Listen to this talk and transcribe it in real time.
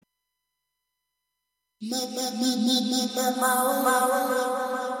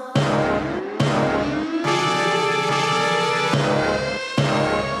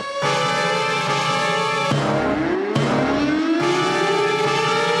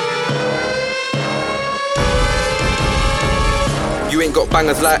You ain't got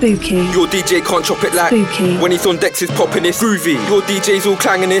bangers like Spooky. Your DJ can't chop it like Spooky. When he's on decks, it's popping this groovy. Your DJ's all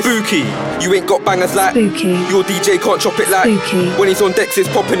clanging this spooky. You ain't got bangers like Spooky. Your DJ can't chop it like Spooky. When he's on decks, it's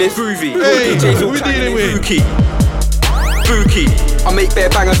popping this groovy. Your Hey, DJ's all who clanging dealing this with? spooky. Spooky. I make bare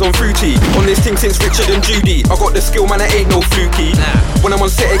bangers on fruity. On this thing since Richard and Judy. I got the skill, man, it ain't no fluky. When I'm on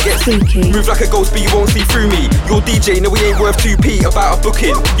set, it gets Spooky. move like a ghost, but you won't see through me. Your DJ, no, he ain't worth 2p about a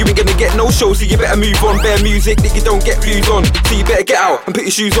booking. You ain't gonna get no show, so you better move on. Bare music that you don't get views on. So you better get out and put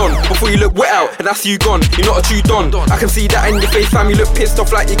your shoes on before you look wet out, and that's you gone. You're not a true don. I can see that in your face, fam, you look pissed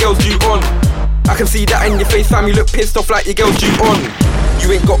off like your girl's due on. I can see that in your face, fam, you look pissed off like your girl's due on.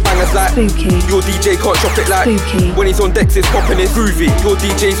 You ain't got bangers like Spooky. Your DJ can't chop it like Spooky. When he's on decks, it's popping it groovy. Your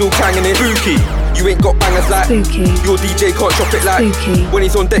DJ's all clanging it spooky. You ain't got bangers like Spooky. Your DJ can't chop it like Spooky. When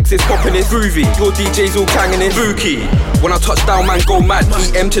he's on decks, it's popping it groovy. Your DJ's all clanging it spooky. When I touch down, man, go mad.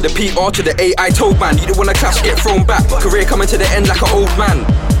 EM to the PR to the AI told man. You don't wanna clash, get thrown back. Career coming to the end like an old man.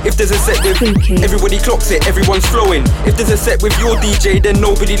 If there's a set with Spooky. everybody clocks it, everyone's flowing. If there's a set with your DJ, then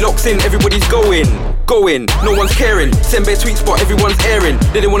nobody locks in, everybody's going. No one's caring. Send bare tweets, but everyone's airing.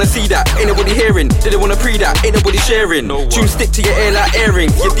 They don't wanna see that, ain't nobody hearing. They don't wanna pre that, ain't nobody sharing. Tunes stick to your ear like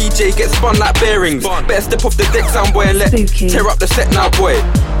earrings. Your DJ gets spun like bearings. Better step off the deck, sound boy, and let Spooky. tear up the set now, boy.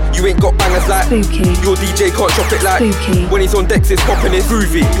 You ain't got bangers like Spooky. Your DJ can't chop it like Spooky. When he's on decks, it's popping it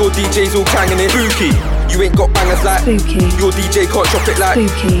groovy. Your DJ's all clanging it spooky. You ain't got bangers like Spooky. Your DJ can't chop it like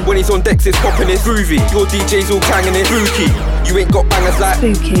Spooky. When he's on decks, it's popping it groovy. Your DJ's all clanging it spooky. You ain't got bangers like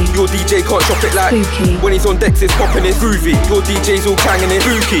Spooky. Your DJ can't chop it like Spooky. When he's on decks, it's popping it groovy. Your DJ's all clanging it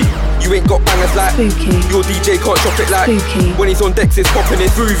spooky. You ain't got bangers like Spooky. Your DJ can't chop it like Spooky. When he's on decks, it's popping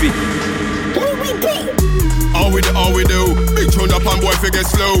it groovy. All we do, big tune up and boy figure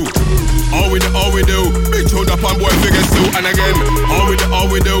slow. All we do, big tune up and boy figure slow. And again, all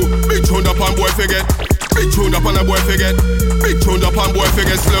we do, big tune up and boy figure. Big tune up and a boy figure. Big tune up and boy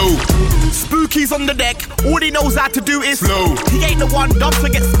figure slow. Spooky's on the deck, all he knows how to do is Slow. He ain't the one, don't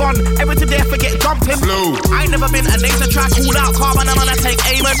forget spun. Everything there forget jumping. Slow. I ain't never been a name to try call out car, man, I'm gonna take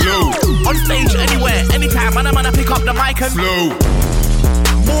aim and Slow. on stage, anywhere, anytime, man, I'm gonna pick up the mic and Slow.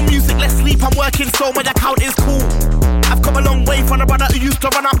 more music, less sleep, I'm working so my account is cool. I've come a long way from the brother who used to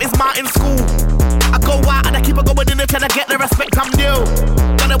run up his mountain school. I go out and I keep on going in until I get the respect I'm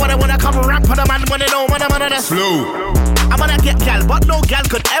due. Don't wanna come rap for the man when they know man, I'm on the Slow. I'm gonna get gal, but no gal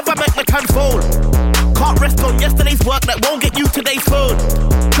could ever make me tenfold. Can't rest on yesterday's work that won't get you today's food.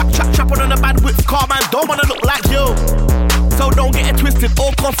 Trapping on the bad whips, car man, don't wanna look like you. So don't get it twisted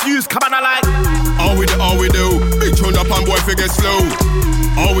or confused, come on, I like. All we do, big tune up and boy figure slow.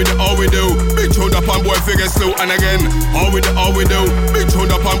 All we do, big tune up and boy figure slow. And again, all we do, big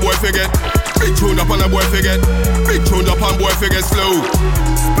tune up and boy figure. Big tune up and a boy figure. Big tune up and boy figure slow.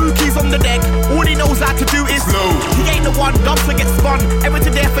 Spooky's on the deck, all he knows how to do is Slow. He ain't the one, don't forget spun.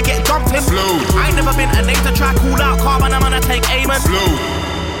 Everything there forget jumping. Slow. I ain't never been a name to try call out car, man, I'm gonna take aim and Slow.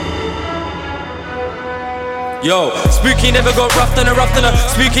 Yo, Spooky never got roughed on a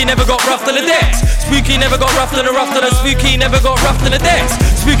Spooky never got roughed on the decks. Spooky never got roughed on a Spooky never got roughed on the decks.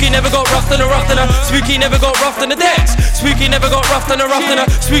 Spooky never got roughed on a Spooky never got roughed on the decks. Spooky never got roughed on a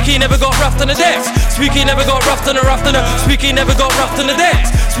Spooky never got roughed on the decks. Spooky never got roughed on a Spooky never got roughed on the decks.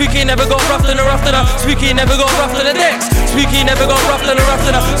 Spooky never got roughed on a Spooky never got roughed on the decks. Spooky never got roughed on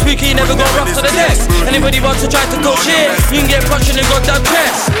a Spooky never got roughed on the decks. Anybody wants to try to talk shit, you can get punched in the goddamn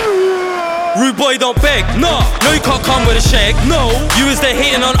chest. Rude boy don't beg, no you can't come with a shag, no. You was there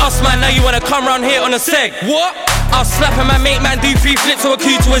hating on us man, now you wanna come round here on a seg. What? I'll slap him and make man do 3 flips or a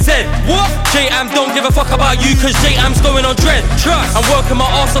Q to a Z. What? J-Am don't give a fuck about you cause J-Am's going on dread. Trust, I'm working my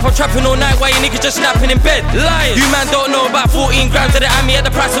ass off, I'm trapping all night while you niggas just snapping in bed. Liars, you man don't know about 14 grams of the Ammy at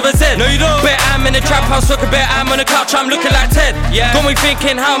the price of a Z. No you don't. Bet I'm in the trap house, look a bet I'm on the couch, I'm looking like Ted. Yeah. Got me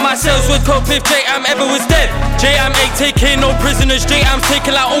thinking how my sales would cope if J-Am ever was dead. J-Am ain't taking no prisoners, J-Am's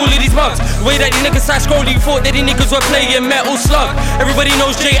taking out all of these mugs. The way that these niggas side scroll, you thought that these niggas were playing Metal Slug. Everybody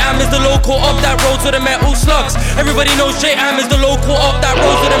knows J-Am is the local up that rolls with the metal slugs. Everybody knows J-Am is the local up that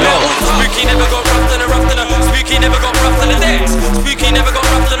rolls with the metal slugs. Spooky never got roughed on a Spooky never got roughed on the decks. Spooky never got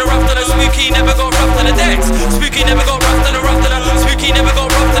roughed on a Spooky never got roughed on the decks. Spooky never got roughed on a Spooky never got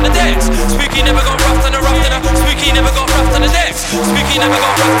roughed on the decks. Spooky never got roughed on a Spooky never got roughed on the decks. Spooky never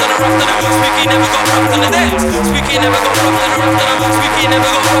got roughed on a Spooky never got roughed on the decks. Spooky never got roughed on a Spooky never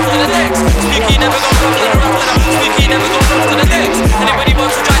got roughed on the decks. Spooky never got roughed on a Spooky never got roughed on the decks. Anybody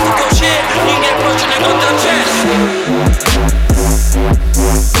wants to try to go shit, you can get punched in the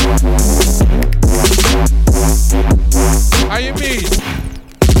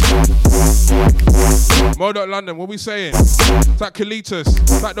Hold up, London, what we saying? It's like Kalitas,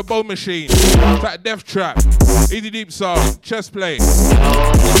 it's like the Bow Machine, it's like Death Trap, Easy Deep Sound, Chest Play.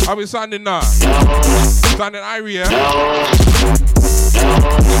 How we sounding now? Sounding Irie, yeah?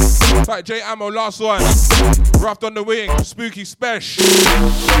 It's like J Ammo, last one. Roughed on the Wing, Spooky Spesh.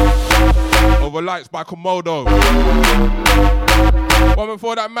 Over Lights by Komodo. One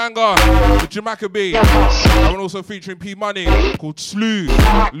before that manga with Jamaica B. That one also featuring P Money called Slew.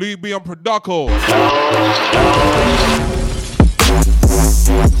 Louis B on Produco.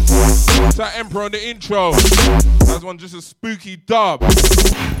 It's that Emperor on the intro. That's one just a spooky dub.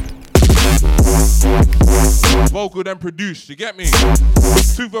 Vocal then produced, you get me? 2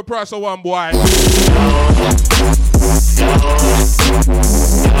 for the price of 1, boy.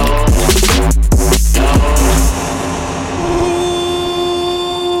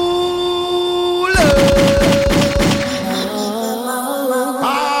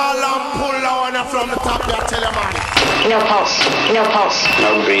 From the top, I tell you, man. No pulse.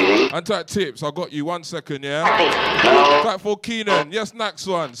 No breathing. Anti tips, I got you 1 second, yeah? No. That for Keenan, yes, next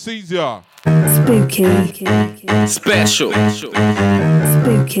one, Caesar. Spooky. Special.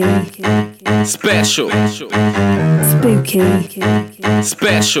 Spooky. Special. Spooky.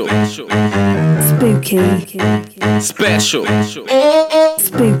 Special. Spooky. Special.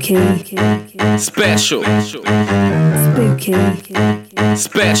 Spooky. Special. Spooky.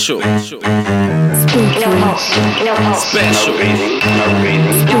 Special. Spooky. No pulse. Special. No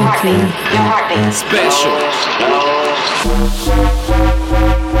breathing. No heartbeat. No heartbeat. Special.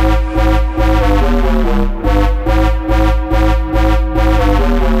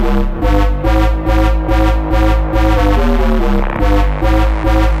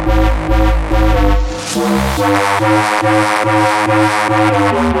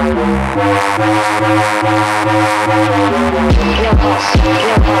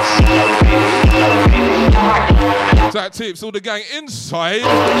 That tips, all the gang inside.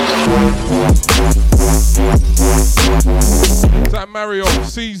 That Mario,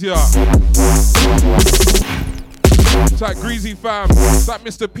 Caesar. That Greasy Fam. That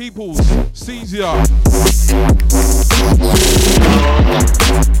Mr. Peoples, Caesar.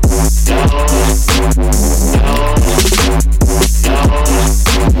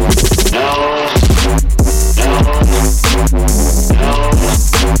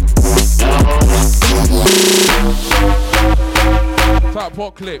 Type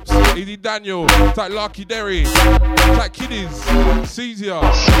Apocalypse, Easy Daniel, type Larky Derry, type Kiddies, Caesar,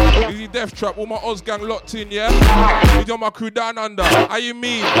 Easy Death Trap, all my Oz gang locked in, yeah? Easy on my crew down under, how you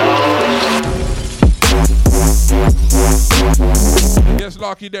mean? Yes,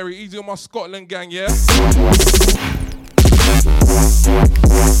 Larky Derry, easy on my Scotland gang, yeah?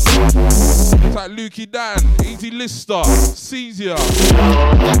 It's like Lukey Dan, Easy Lister, Caesar.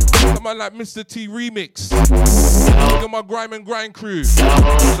 Someone like Mr. T Remix. Look at my grime and grind crew.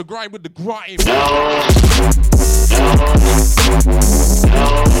 The grind with the grime.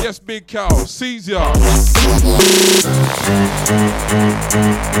 Yes, Big Cow, Caesar.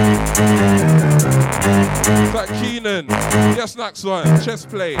 It's like Keenan. Yes, next one, Chest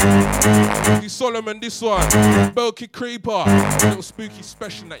Play. Easy Solomon, this one. Belky Creeper. Little spooky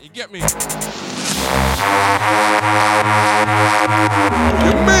special that, you get me? You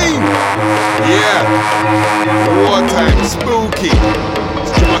mean? Yeah. One time spooky.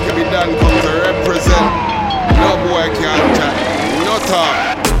 Jamaica be done come to represent. No boy can't chat. No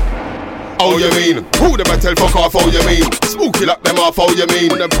talk. How you mean? Who them a tell fuck off how you mean? Spooky lock them off how you mean?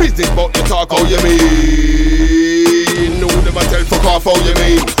 The business about you talk how you mean? Who them a tell fuck off how you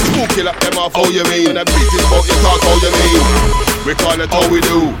mean? Spooky lock them off how you mean? The business about you talk how you mean? We call it how we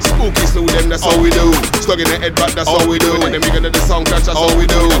do. Spooky slew them, that's how we do. Slug in the head back, that's how we do. And then we gonna the sound catch, that's how we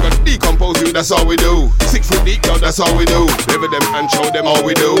do. We gonna decompose you, that's how we do. 6 foot deep down, that's how we do. Live them and show them how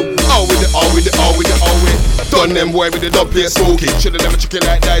we do. How we do, how we do, how we do, how we done them boy with the dub play spooky. Shoulda never chicken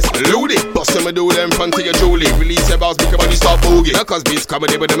like dice, Loody. Bust them and do them front to your Julie. Release your bounce, make your body start boogie. Cause beats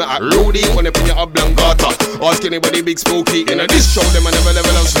comedy with them at Rudy. When they put your oblongata. Ask anybody big spooky. In this show them and never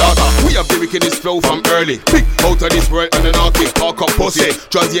level and slaughter. We have the wickedest flow from early. Pick out of this world and then arcade. Park up pussy.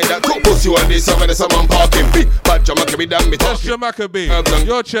 Translate that to pussy on this over the someone parking. Big bad Jamaica be damn me talking. That's Jamaica B.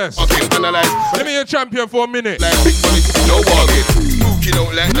 Your chest. Okay, analyze. Let me your champion for a minute. Like big money, no bargain. Spooky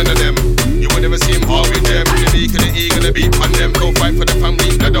don't like none of them. You will never see him arguing them. The beak and the eagle, the beat on them. Go fight for the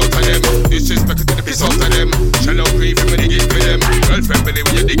family, no doubt on them. Disrespect to the piss out of them. Shallow grief when they dig it for them. Girlfriend belly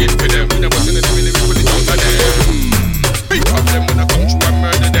when you dig it for them. We never seen the living with the out of them. Big up them when I come through and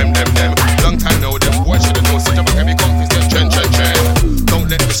murder them. Long time now, them boys should've known such a back every confidence. Them trend. Don't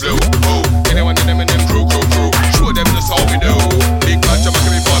let me slow. Oh, anyone in them and them crew. Show them just how we do. Big bad Jamaica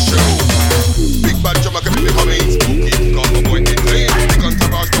be boss show. Big bad Jamaica be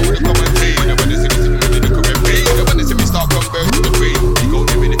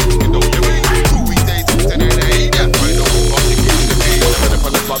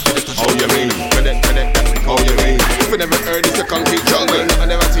I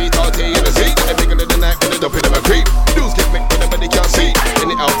never teeth out here in the seat. They're bigger than the night when they dump in them a creep. Dudes get back when nobody can see.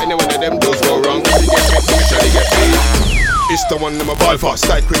 Any one of them dudes go wrong. They get back to me, try to get paid. It's the one in my ball fast.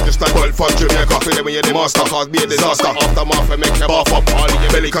 Style quick just like ball fast. Jamaica. Feel them when you're the master. Cause be a disaster. Aftermath I make your bath up. All in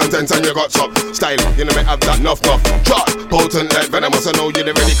your belly contents and your guts up. Style, you know me have that enough. Drop, potent like venomous. I know you're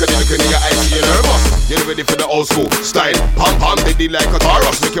ready cause you're looking in your eyes. You're nervous. You're ready for the old school style. Pam pam, they like a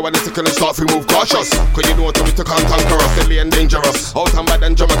Taurus. Make you want to tickle and start to move cautious. Cause you know what to be to conquer us. Deadly and dangerous. Out and bad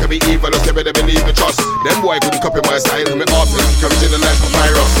and drama can be evil. They better believe the trust. Them boy couldn't copy my style. Me often come to the life of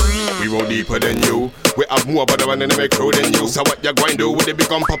virus. We roll deeper than you. We have more but the one in the crew than you. So what you going to do with it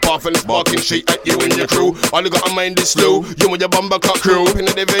become pop off and sparking shit at you and your crew? All you got to mind is slow. You and your bumper cut crew in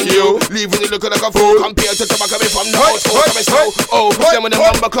the venue. Leave when you look like a fool. Compared to tobacco me from the house. Oh, them with the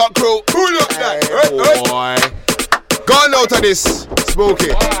bumper cut crew. Who look that? Boy. Gone out of this.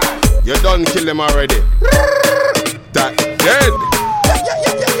 Spooky. You done kill them already. That dead.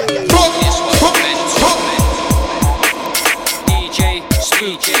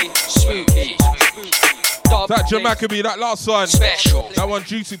 Spooky. That Jamaica, that last one. Special. That one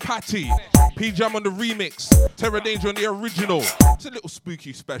Juicy Patty. P Jam on the remix. Terror Danger on the original. It's a little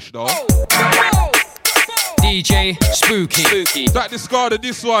spooky special though. DJ Spooky. That discarded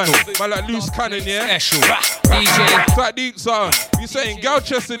this one. Man like Loose Cannon, yeah? Special. DJ. That deep sound. You saying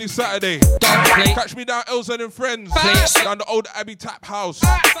Galchester this Saturday. Catch me down Elson and Friends. Down the old Abbey Tap House.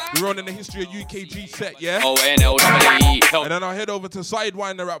 We're on in the history of UKG set, yeah? ONLWE. And then I'll head over to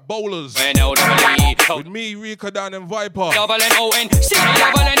Sidewinder at Bowlers. NLWE. With me, Rika, Dan and Viper. NNO.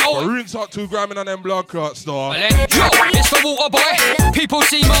 Rinse out 2 gramming on them blood clot star. Yo, it's the water boy. People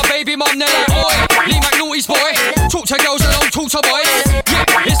see my baby mum, they're like, oi, Lee McNaughty's boy. Talk to girls and don't talk to boys.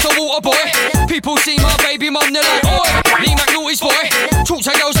 Yeah, it's the water boy. People see my baby mum, they're like, oi, Lee McNaughty's boy. Talk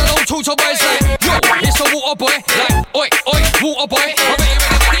to girls and don't talk to boys. Like, yo, it's the water boy. Like, oi, water boy. I bet you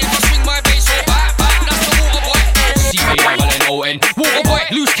ready if I swing my bass so back. That's the water boy. C-A-N-N-O-N. Water boy,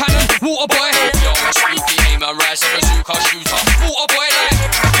 loose cannon, water boy. Yo, Spooky aim and rise up a bazooka shooter. Water boy,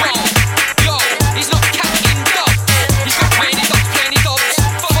 like, yo, he's not catching dubs. He's got plenty dubs.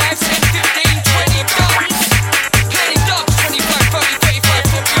 5, 10, 15, 20 dubs. Plenty dubs. 25, 30, 35,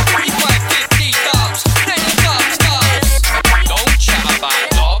 40, 45, 50 dubs. Plenty dubs. Don't chat about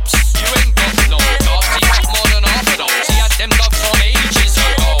dubs. You ain't got no dubs. He got more than half of those. He had them dubs from ages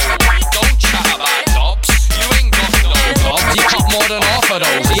ago. Don't chat about dubs. You ain't got no dubs. He got more than half of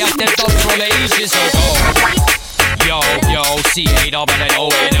those. He had them dubs from ages ago. Yo,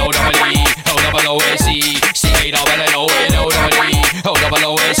 C-A-N-N-O-N-L-E-E, L-O-O-S-E, C-A-N-N-O-N-L-E-E,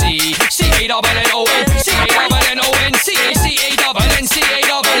 L-O-O-S-E, C-A-N-N-O-N, C-A-N-N-O-N, C-A-C-A-N-N-C-A-N-N.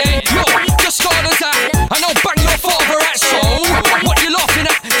 Yo, just start us at, and I'll bang your father at soul. What you laughing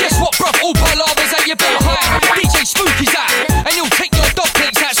at? Guess what, bruv? All palavers at, you better hide. DJ Spooky's at, and he'll take your dog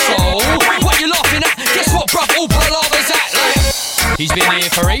clicks at soul. What you laughing at? Guess what, bruv? All palavers at, like. He's been here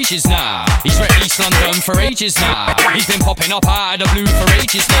for ages now. He's read East London for ages now. He's been popping up out of the blue for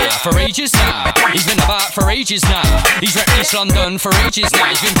ages now. For ages now. He's been about for ages now. He's read East London for ages now.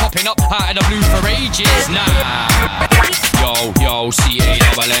 He's been popping up out of the blue for ages now. Yo,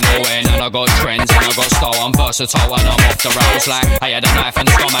 C-A-N-N-O-N. And I got trends and I got style. I'm versatile and I'm off the rails like I had a knife and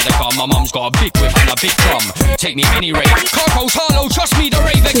scum had a gun. My mum's got a big whip and a big drum. Take me any rate. Carpo's Harlow, trust me, the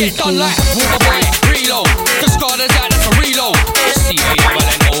rave get done like Waterboy, reload. The Scarlet's out, that's a reload.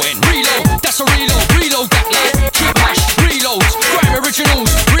 C-A-N-N-O-N, reload, that's a reload that like, keep hash, reloads, grime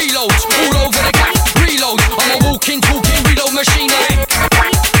originals, reloads, all over the gap, reloads, I'm a walking, talking, reload machine like,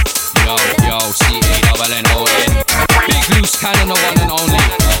 yo, C-A-N-N-O-N, big loose cannon, the one and only,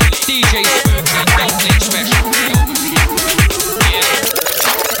 DJ Spooky, Dublin special,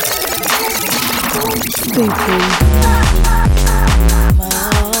 Spooky.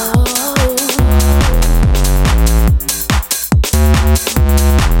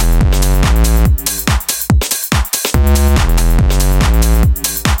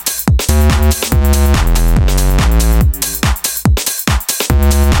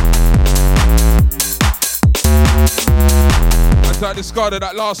 I discarded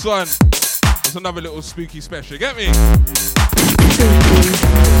that last one. It's another little spooky special. Get me?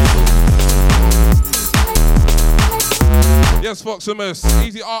 Yes, Foximus,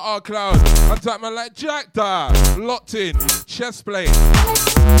 Easy RR Cloud. Contact man like Jack Da. Locked in. Chest play.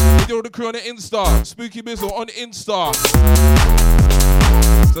 We do all the crew on the Insta. Spooky Bizzle on the Insta.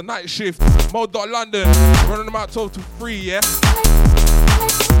 It's a night shift. Mode.London. Running them out 12 to 3, yeah?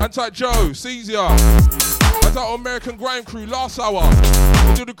 Anti-Joe, Caesar. That's our American Grime Crew last hour.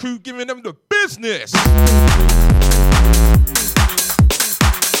 We do the crew giving them the business.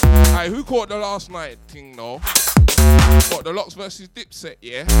 Alright, who caught the last night thing though? What, the Locks versus Dipset,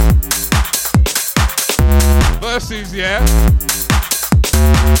 yeah? Versus, yeah?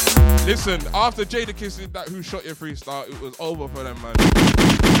 Listen, after Jadakiss did that Who Shot Your freestyle, it was over for them, man.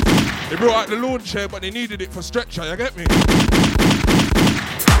 They brought out the lawn chair, but they needed it for stretcher, you get me?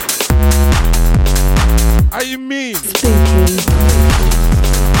 How you mean?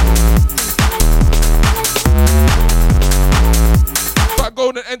 That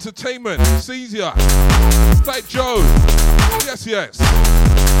Golden Entertainment, Caesar, Tight Joe, yes.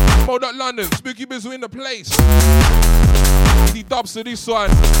 Mode at London, Spooky Bizzle in the place. The dubs to this one,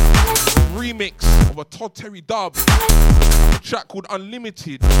 remix of a Todd Terry dub, a track called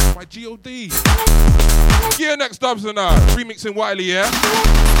Unlimited by G.O.D. Yeah, next dubs and remixing Wiley, yeah?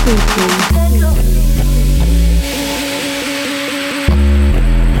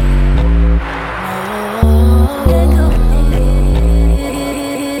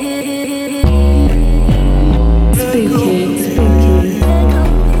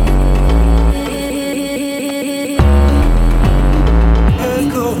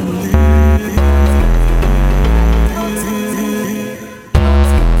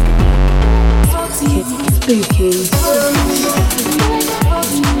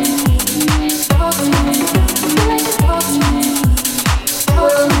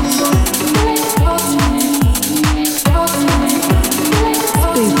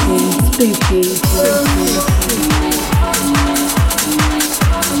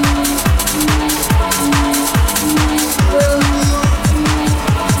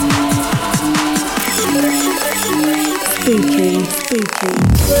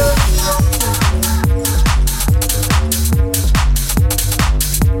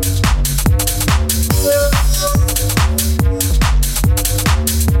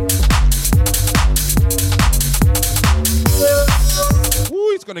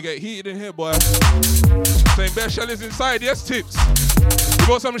 Shellers inside, yes, tips. We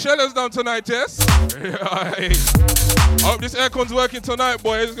got some shellers down tonight, yes? I hope this aircon's working tonight,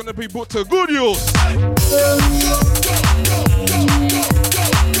 boy. It's gonna be put to good use.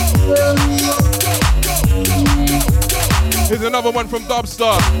 Here's another one from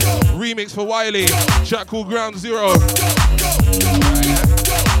Dubstar. Remix for Wiley. Track called Ground Zero.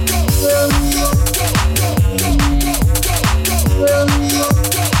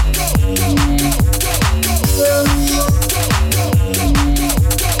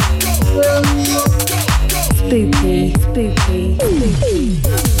 Spooky.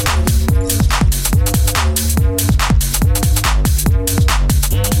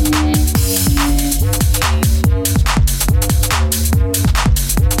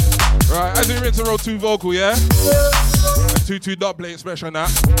 Right, as we rinse and roll 2 vocal, yeah? 2 dub plate special on that.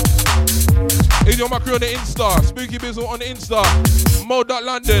 Here's your crew on the Insta. Spooky Bizzle on the Insta.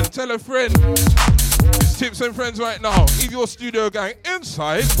 Mode.London. Tell a friend. It's Tips and Friends right now. Here's your studio gang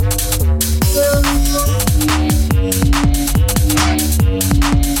inside.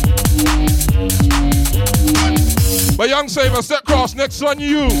 But Young Saver, step cross, next one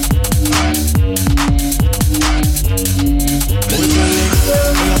you.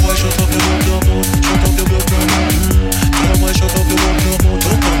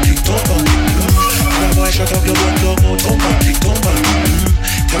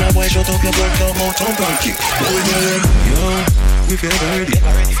 If you're ready,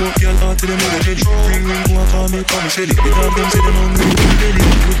 fuck your heart to the middle jelly. Ring, go and call me, Shelly. The dog them say them hungry, belly.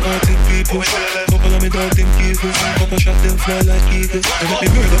 Good hearted people, couple of me dog them evil. Couple shot them fly like eagles. They let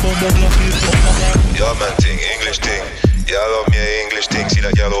me murder bomb that black people. Yeah, man, thing, English thing. Yeah, I love me a English thing. See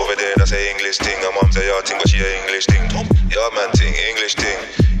that girl over there, that's a English thing. Her mom say yeah thing, but she a English thing. Yeah, man, thing, English thing.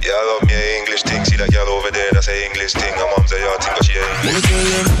 Yeah, I love me a English thing. See that girl over there, that's a English thing. Her mom say yeah thing, but she a English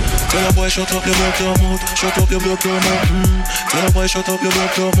thing. Tell a boy shut up your block your mouth. Shut up your block your mouth. Tell a boy shut up your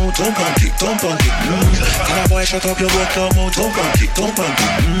block your mouth. Don't panic, don't panic. Tell a boy shut up your block your mouth. Don't panic, don't panic.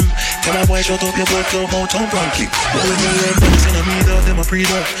 Tell a boy shut up your block your mouth. Don't panic. When you learn from this and I meet up, them a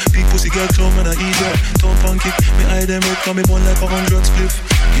pre-dog. Big pussy girl come and I eat up. Don't panic. Me eye them red, come me bun like 100 spliff.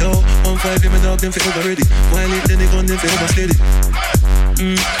 Yo, 1-5, yeah, me dog them forever ready. While it then they gun them forever steady.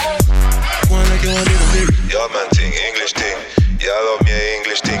 One like you want it, I'm ready. Yeah, man, thing, English thing. Yeah, I love me a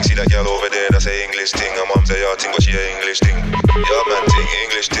English thing. See that girl over there, that's a English thing. Her mom say yeah thing, but she a English thing. Yeah, man, thing,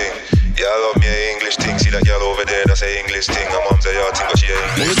 English thing. Yeah, I love me a English thing. See that girl over there, that's a English thing. Her mom say yeah thing, but she a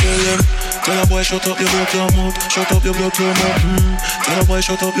English thing. Tell a boy shut up your block your mouth. Shut up your block your mouth. Tell a boy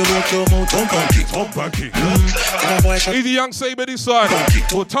shut up your block your mouth. Thump and kick. Thump and kick. Tell a boy shut. Easy Young Saber this side.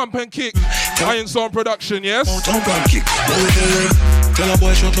 Or Thump and Kick. Iron Sound Production, yes. Thump and kick. Tell Tell a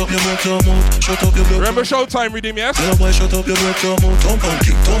boy shut up, you broke your mouth. Shut up, you broke. Remember Showtime Rhythm, yes? Tell a boy shut up, you broke your mouth. Don't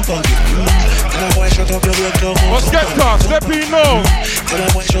panic, don't panic. Tell a boy shut up, you broke your mouth. What's get caught? Step in now. Tell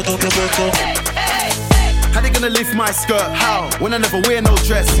a boy shut up, you broke your mouth. How they gonna lift my skirt? How? When I never wear no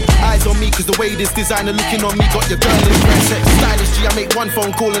dress. Eyes on me cause the way this designer looking on me got your girl impressed. Stylish G, I make one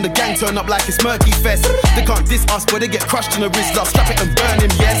phone call and the gang turn up like it's Murky Fest. They can't diss us but they get crushed in the wrist. I'll strap it and burn him,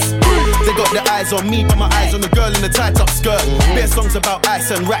 yes. They got their eyes on me but my eyes on the girl in the tight up skirt. Bare songs about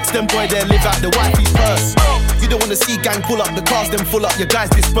ice and racks, them boy there live out the wifey's purse. You don't wanna see gang pull up the cars, then full up your guys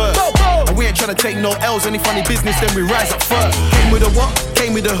disperse. And we ain't tryna take no L's, any funny business then we rise up first. Came with a what?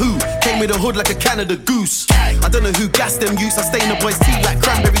 Came with a who? Came with a hood like a Canada goose. I don't know who gassed them use. I stay in the boys' tea like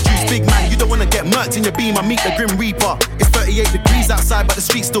cranberry juice. Big man, you don't wanna get murked in your beam. I meet the Grim Reaper. It's 38 degrees outside, but the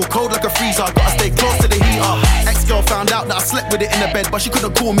street's still cold like a freezer. Gotta stay close to the heater. Ex-girl found out that I slept with it in the bed, but she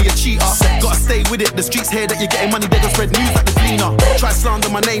couldn't call me a cheater. Gotta stay with it. The streets hear that you're getting money, they gon' spread news like the cleaner. Try slander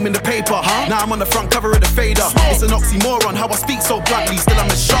my name in the paper. Now I'm on the front cover of the fader. It's an oxymoron how I speak so bluntly. Still I'm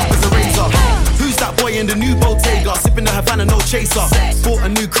as sharp as a razor. Who's that boy in the new Bottega? Sipping the Havana, no chaser. Bought a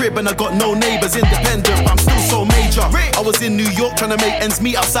new crib and I got no neighbors. Independent, I'm still so major. I was in New York trying to make ends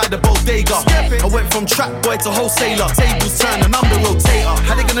meet outside the bodega. I went from trap boy to wholesaler. Tables turn and I'm the rotator.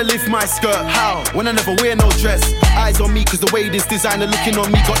 How they gonna lift my skirt? How? When I never wear no dress. Eyes on me cause the way this designer looking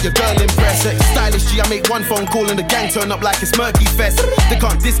on me got your girl impressed. Stylish G, I make one phone call and the gang turn up like it's Murky Fest. They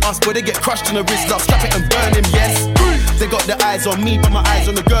can't diss us but they get crushed in the wrist. I'll strap it and burn him, yes. They got their eyes on me but my eyes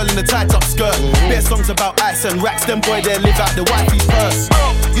on the girl in the tight up skirt. Bare songs about ice and racks, them boy there live out the wifey's purse.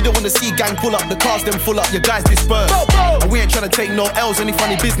 You don't wanna see gang pull up the cars, then full up your guys disperse. And we ain't tryna take no L's, any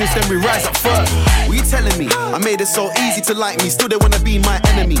funny business, then we rise up first. What you telling me? I made it so easy to like me, still they wanna be my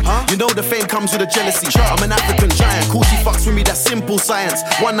enemy. You know the fame comes with a jealousy. I'm an African giant, cool she fucks with me, that's simple science.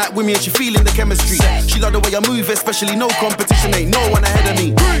 One night with me and she feeling the chemistry. She love the way I move, especially no competition, ain't no one ahead of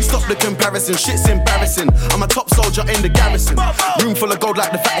me. Stop the comparison, shit's embarrassing. I'm a top soldier in the garrison. Room full of gold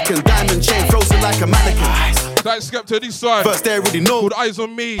like the Vatican, diamond chain frozen like a mannequin. That skip to this side. First they already know. Called Eyes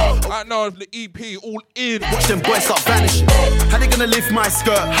on Me. Right now the EP all in. Watch them boys start vanishing. How they gonna lift my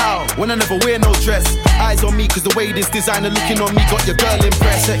skirt? How? When I never wear no dress. Eyes on me cause the way this designer looking on me got your girl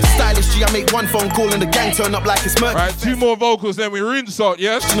impressed. Stylish G, I make one phone call and the gang turn up like it's Murky. Right, 2 more vocals then we rinse out,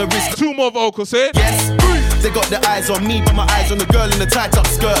 yes? 2 more vocals, eh? Yes. They got their eyes on me but my eyes on the girl in the tight up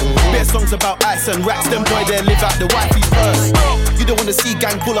skirt. Bare songs about ice and racks, them boy there live out the wifey's purse. You don't wanna see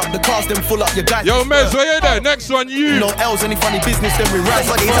gang pull up the cars, then full up your guys. Yo, Mez, where you there? Next one, you. No L's, any funny business, then we rise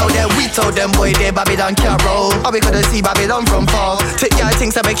up. We told them, boy, they Babylon can't roll. How we coulda see Babylon from far? Take your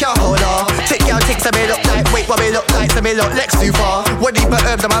things to make your hold on. Take your things to me look like, wait, what we look like, to me look Lex too far. What deeper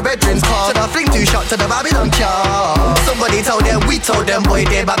herbs on my bedroom's car? Should I fling 2 shots to the Babylon car? Somebody told them, we told them, boy,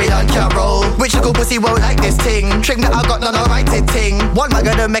 they Babylon can't roll. Which little pussy won't like this thing? Trim that I got, none alrighted ting. One man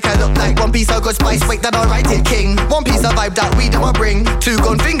gonna make her look like one piece of good spice, wait, that alrighted king. One piece of vibe that we them I bring. 2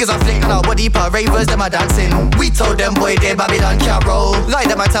 gun fingers I fling, and our body per ravers them I dancing. We told them, boy, they Babylon can't roll. Like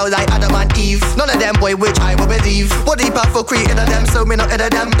them I tell like Adam and Eve. None of them, boy, which I will believe. Body per for creating of them, so me not in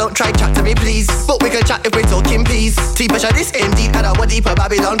of them. Don't try chat to me, please. But we can chat if we talking peace. T-pressure this indeed, and our body per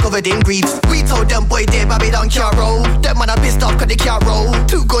Babylon covered in greaves. We told them, boy, they Babylon can't roll. Them man are pissed off cause they can't roll.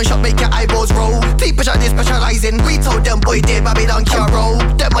 2 gunshot make your eyeballs roll. T-pressure this specializing. We told them, boy, they Babylon can't roll.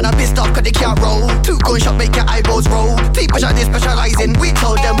 Them man are pissed off cause they can't roll. 2 gunshot make your eyeballs roll. T-pressure this specializing. We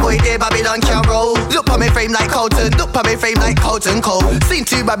told them, boy, they Babylon can't roll. Look on me frame like Colton. Look on me frame like Colton Cole. Seen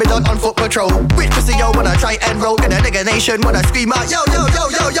 2 Babylon on foot patrol. Which pussy yo wanna try and roll? In a nigga nation wanna scream out yo yo yo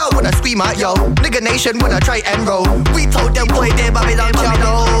yo yo. Wanna scream out yo. Nigga nation wanna try and roll. We told them, boy, they Babylon can't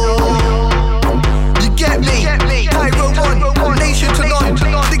roll. You get me? Tyro 1, nation to none.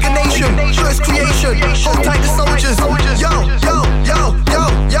 Nigga nation, first creation. Hold tight the soldiers. Yo yo yo yo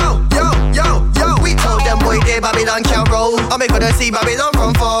yo yo yo yo. We told them, boy, they Babylon can't roll. I make gonna see Babylon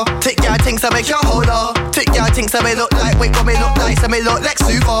from far. Take your things to make your hold up. Take your things to me look like, wait, what me look like, so me look like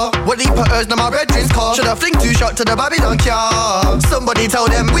super. What deep put herbs on my bedroom's car? Should I fling 2 shots to the Babylon car? Somebody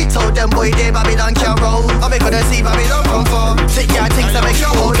told them, we told them, boy, they Babylon can't roll. I make gonna see Babylon from far. Take your things to make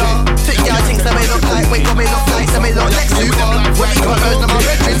your hold up. Take your things to me look like, wait, what me look like, so me look like super. What deep put herbs on my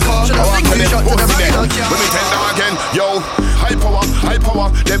bedroom's car? Should I fling 2 shots to the Babylon car? Let me tell them again, yo. High power,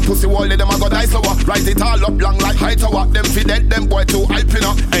 them pussy wall, them a go die slower. Rise it all up long like high tower. Them fi dead, them boy too hyping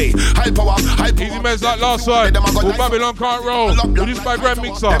up. Hey, high power. Easy Mez like last time. Well, Babylon can't roll. Produced by Grand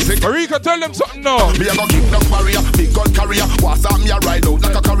Mixer. Marika, tell them something now. Me a go kick down barrier, big gun carrier. What's up, me a ride out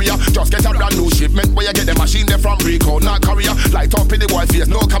like a carrier. Just get a brand new shipment where you get the machine there from Rico, not carrier. Light up in the boy face,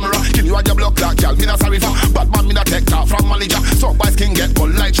 no camera. Kill you at your block like y'all. Me not sorry for, but man me not take talk from manager. So boys can get bull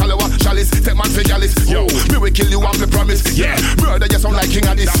like Shalawa. malice. Take man for gallus. Yo, me will kill you, I'm the promise. Yeah, murder you sound like king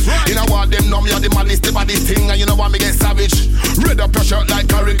of this. You know what them know me are the maddest, the baddest thing, and you know what me get savage. Red up your shirt like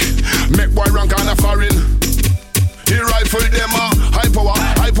Carrick. Make boy run kinda foreign. He rifle them high power.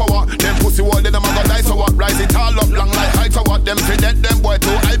 Them pussy wall, them a go die so what? Rise it all up long like high tower. Them fi dead, them boy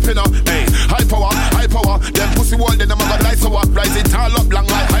too hype inna. Hey, high power. Them pussy wall, them a go die so what? Rise it all up long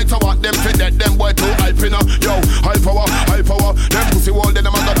like high tower. Them fi dead, them boy too hype inna. Yo, high power. Them pussy wall,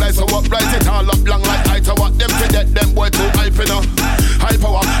 them a go die so what? Rise it all up long like high tower. Them fi dead, them boy too hype inna. High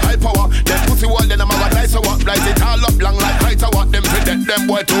power. Them pussy wall, them a go die so what? Rise it all up long like high tower. Them fi dead, them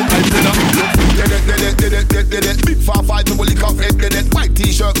boy too hype inna. Big 4-5, me will lick off head, did it. White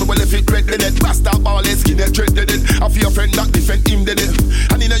t-shirt, me will lift it red, did it. Rasta ball, skin it, tread, did it. I feel your friend that defend him, did it.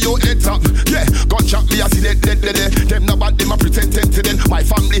 And in a your head top, yeah. Gunshot me, I see that, did it. Them no bad, them a pretend to them. My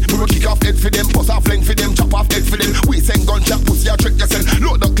family, we will kick off head for them. Bust off length for them, chop off head for them. We send gunshot, pussy, I trick yourself.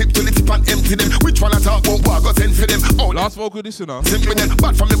 Load up clip to the tip and empty them. Which one I talk about, what I got send for them? Oh, last vocal this, you know. Simple them,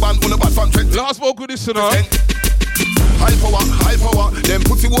 bad from the band, on the bad from friend. Last vocal this, you know. High power, them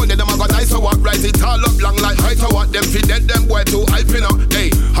pussy wall, them a go die so what? Rise it all up long like high tower. Them fi dead, them boy too hype inna. Hey,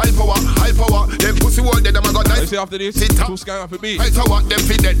 high power, them pussy wall, them a go die. You see after this, two sky off a beat. High tower, them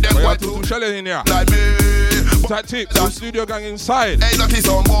fi dead, them boy too. Two shelling in here. Like me. Tactics, the studio gang inside. Hey, that is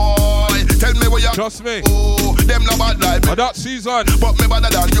some boy. Tell me where you. Trust me. Oh, them no bad like me. That season. But me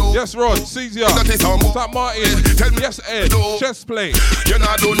better than you. Yes, Rod. Caesar. That is some boy. St. Martin. Tell me. Yes, Ed. No. Chest play. You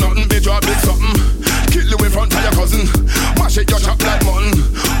not do nothing, bitch. You a big something. Kill you in front of your cousin. Mash it, your chop like mutton.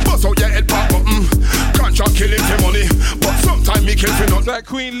 Bust out your head pop button. Contract kill him for money, but sometimes me kill for nothing. That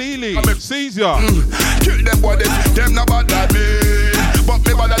Queen Lily, Caesar. Kill them boy, them not bad like me, but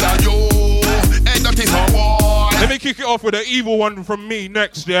me better than you. And that is how boy. Let me kick it off with an evil one from me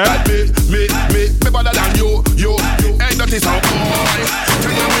next, yeah? Like me better than you. And that is how boy.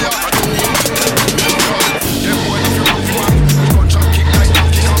 Tell them we are do. Them boy if you want to man, contract kick like that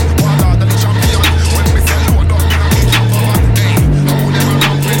kick up. Water than the champion. When we sell load up, we not for one. Hey, how them a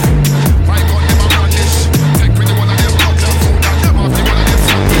ramp with? My gun them a brandish. Take with the one of them block their food and them off the one of them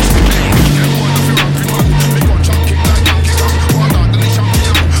sandwich. Hey, them boy if you want to man, we contract kick like that kick up. Water than the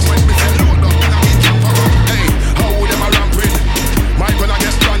champion. When we sell load up, we not for one. Hey, how them a ramp with? My gun a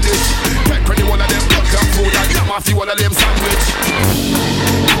get brandish. Take with the one of them block their food and them off the one of them sandwich.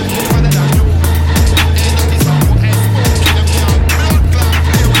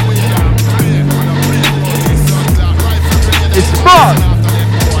 It's fun.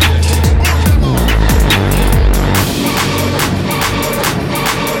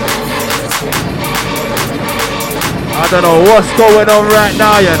 I don't know what's going on right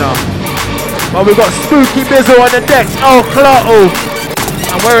now, you know. But we got Spooky Bizzle on the decks, El Clarto.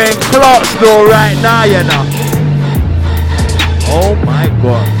 And we're in Clarksville right now, you know. Oh my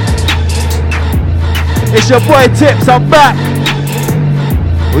god. It's your boy Tips, I'm back.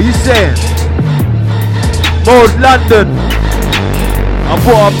 What you saying? Mode London. I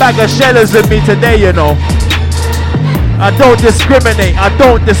brought a bag of shellers with me today, you know. I don't discriminate.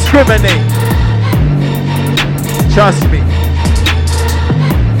 Trust me.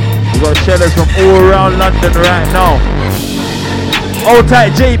 We got shellers from all around London right now. Old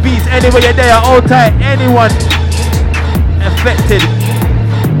tight JBs, anywhere you're there, old tight anyone affected,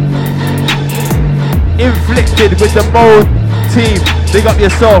 inflicted with the Mode team. Big up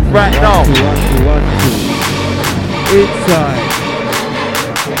yourself right now. Inside.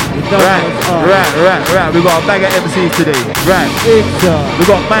 Right. We got a bag of MCs today. Right. Inside. We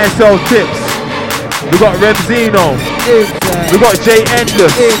got myself Tips. We got Remzino. Inside. We got Jay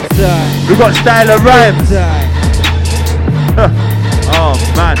Endless. Inside. We got Styler Rhymes. Oh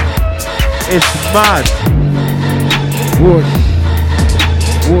man. It's mad. Whoosh.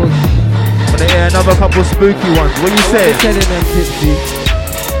 Wanna hear another couple spooky ones? What you saying?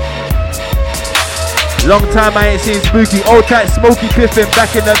 Long time I ain't seen Spooky. Old tight Smoky Piffin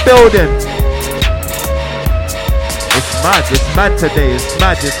back in the building. It's mad today. It's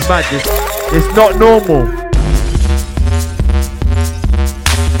mad. It's not normal.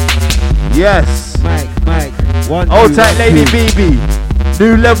 Yes. Mike. Old tight Lady BB.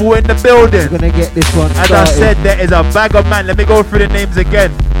 New level in the building. Gonna get this one As started. I said, there is a bag of man. Let me go through the names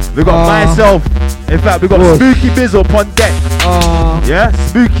again. We got myself. In fact, we got Spooky Bizzle upon deck. Yeah,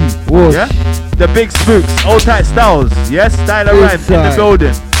 Spooky. Yeah. The big spooks, old tight Styles, yes, Styler Rhymes in the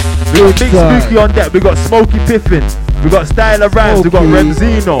building. We got Big Spooky on deck, we got Smoky Piffin, we got Styler Rhymes, we got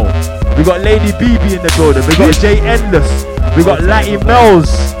Remzino, we got Lady BB in the building, we got Jay Endless, we got Latty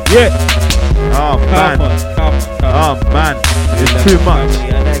Mells, yeah. Oh man, it's too much.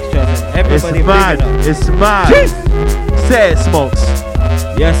 It's mad. Say it, Smokes.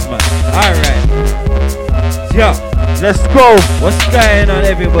 Yes man. Alright. Yo, let's go. What's going on,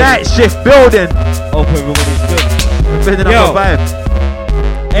 everybody? Night shift building. Hope everybody's good. We're building up a vibe.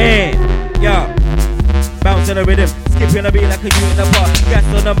 And yo, bounce on the rhythm, skipping a beat like a you in the park. Gas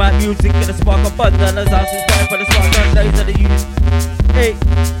on the mic, music in the spark of buzz. And the house is time for the spark. And those are the youth. Hey.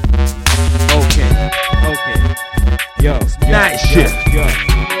 Okay. Yo, night shift. Yo.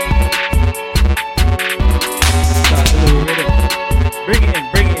 Start the little rhythm. Bring it in.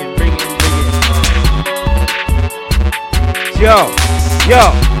 Yo.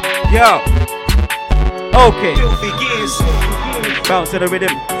 Okay. Bounce to the rhythm,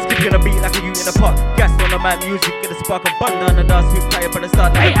 skipping a beat like a you in the pot. Gas on the mic, music in the spark of bun on the dance. Sweet fire for the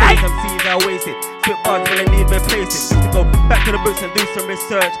start. Now the some seeds I wasted. Spit bars when I need replacing. Used to go back to the books and do some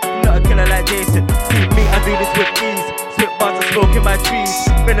research. Not a killer like Jason. See me, I do this with ease. Spit bars and smoke in my trees.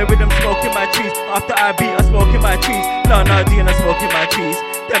 Been a rhythm, smoke in my trees. After I beat, I smoke in my trees. No, D and I smoke in my trees.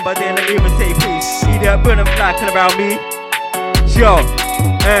 Then by then I even say please. Idiot, burn them flying around me. Yo,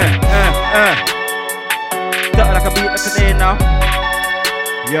 Something like a beat like today now.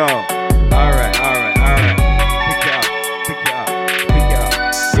 Yo, alright. Pick it up.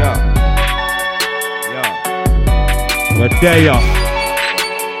 Yo. But there you are.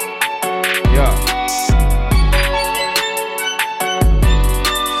 Yo.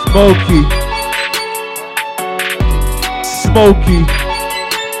 Smokey.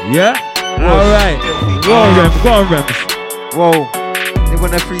 Yeah? Alright. Go on, Rems. Whoa, they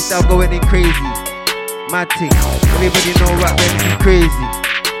wanna freestyle going in crazy. Mad thing, everybody know rap them crazy.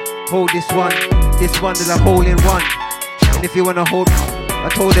 Hold this one is a hole in one. And if you wanna hold,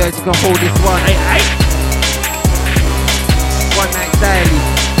 I told her you can hold this one. One night style,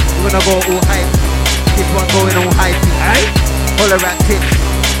 you wanna go all hype. This one going all hype. Holler at tips,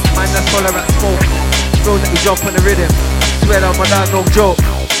 man that's holler at smoke. Bros that we jump on the rhythm. Swear that my dog no joke.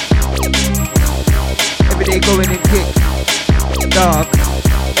 Every day going in kick. Dog,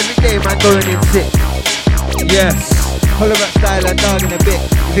 every day man going in sick. Yes. Holler at style and dog in a bit.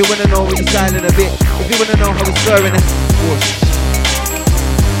 If you wanna know what he's styling a bit. If you wanna know how he's swearing it.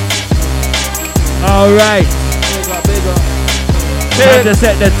 Alright. Time to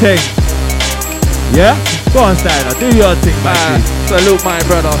set the thing. Yeah? Go on, Styler, do your thing, man. Salute my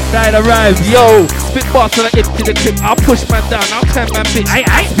brother. Styler rhymes. Yo, spit bar till I hit to the clip. I'll push man down, I'll turn man bitch.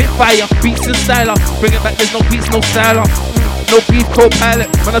 Spit fire, beats and styler. Bring it back, there's no beats, no styler. No beef, co-pilot.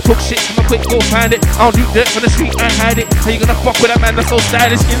 When I talk shit, I'ma quick go find it. I don't do dirt from the street, I hide it. How you gonna fuck with that man that's so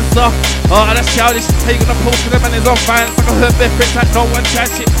stylish, insta? Oh, that's childish. How you gonna post with that man is on fire? It's like I heard their friends like no one try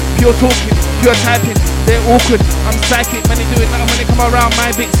shit. Pure talking, pure typing. They're awkward, I'm psychic. When they do it now, when they come around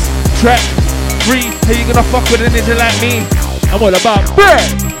my bits. Track, free. How you gonna fuck with a ninja like me? I'm all about bread.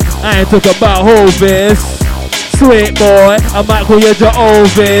 I ain't talking about Hovis. Sweet boy, I might call you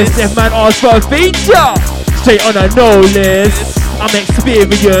Jehovah's. If man asks for a feature, straight on a no list. I'm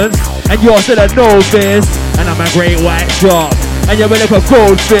experienced, and you're still a novice. And I'm a great white shark, and you're like a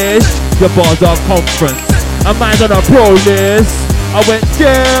goldfish. Your bars are conference, and mine's on a pro list. I went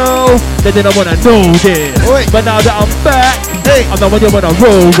jail, they didn't wanna know this. But now that I'm back, I'm the one you wanna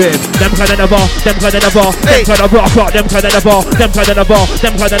roll with. Them kind of never, them kind of never, them kind of rock out, them kind of never, them kind of never,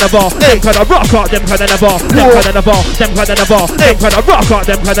 them kind of never, them kind of rock out, them kind of never, them kind of never, them kind of never, them kind of rock out,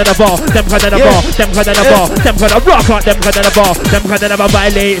 them kind of never, them kind of never, them kind of never, them kind of rock out, them kind of never, them kind of never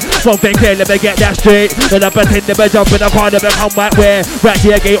violate. One thing clear, let me get that straight. Then I pretend to be jumping a car, never come back where. Right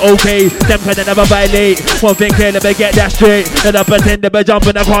here, gate okay. Them kind of never violate. One thing clear, let me get that straight. Then I pretend to be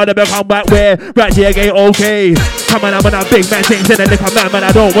jumping a car, never come back where. Right here, gate okay. Come on, I'm on a big man things in a little man,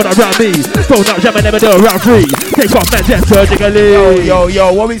 I don't wanna run me. Phone up, jam and never do a round three. Take off man just surgically.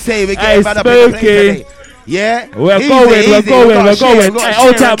 Yo, what we say? We get about a big today. Yeah? We're going. Hey,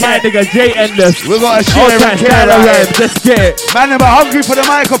 old time my nigga, J Endless. We gotta share it. Let's get it. Man, I'm hungry for the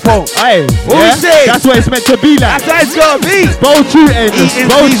microphone. Hey, what we say? That's what it's meant to be like. That's how it's gonna be. Bow true Endless.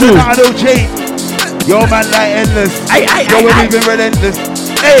 Bow true. I don't change. Yo, man, like Endless. Yo, we're even relentless.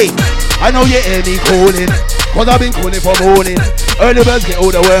 Hey, I know you hear me calling, cause I've been calling for morning. Early birds get all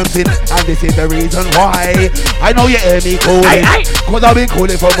the worms in, and this is the reason why. I know you hear me calling, cause I've been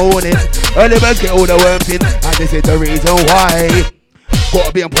calling for morning. Early birds get all the worms in, and this is the reason why.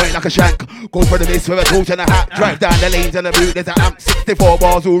 Gotta be on point like a shank. Go for the miss with a torch and a hat. Drive down the lanes and the boot, there's an amp. 64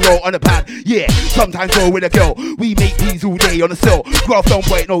 bars all roll on the pad. Yeah, sometimes roll with a girl. We make peas all day on the cell. Graft on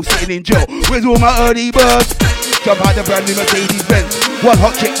point, no sitting in jail. Where's all my early birds? Jump out the brand new Mercedes Benz. One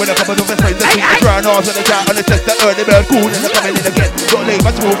hot chick with a couple of her friends. They keep the brown arms on the chat on the test. The early bird cool and they're coming in again. Got laid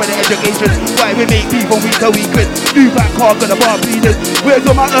my small for the education. Why we make beef on week to weekend. New back car got a bar bleeding. Where's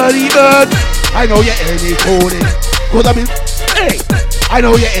all my early birds? I know you're early calling, cause I've been, hey, I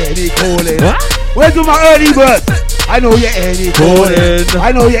know you hear me calling. Where's all my early birds? I know you hear me calling.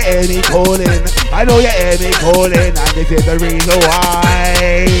 I know you hear me calling. I know you hear me calling. And this is the reason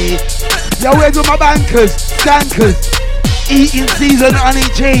why. Yo, where's all my bankers? Stankers. Eating season on a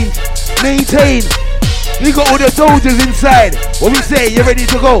change. Maintain. We got all the soldiers inside. What we say? You ready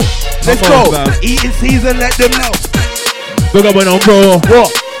to go? Let's go. Eating season, let them know. Big up on bro.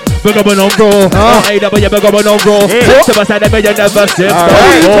 What? Big up on bro. Hey, big up on bro. Some side of me you never seen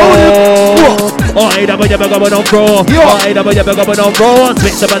before. Hey, big up on bro. Hey, big up on bro.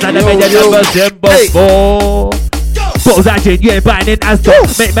 Some side of me you never seen before. Bottles action, you ain't buying in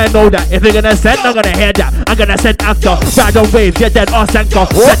Asda. Make men know that if you're gonna send, I'm gonna hear that. I'm gonna send after. Ride on waves, you're dead or sanker.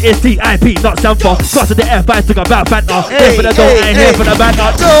 That is TIP, not Sanford. Crossing the F5, took about Fanta. Here for the dough, I ain't here for the banter.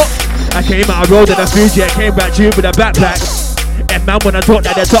 No. I came out of road in a Fuji, I came back to you with a backpack. And man, when I talk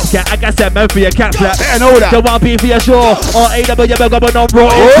that the top cat, I got said man for your cat flap. I know that. The one beef for your shore. Or AW, you better go on raw.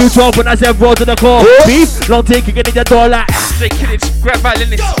 It's 212 when I said raw to the core. Beef, long take, you get in your door like. They killage, grab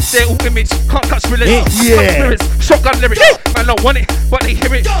violinists, they're all image, can't touch religion. Yeah. Spirits, shotgun lyrics, man don't want it, but they hear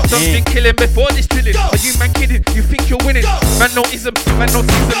it. Something killing before this drilling. Are you man kidding? You think you're winning? Man no ism, man no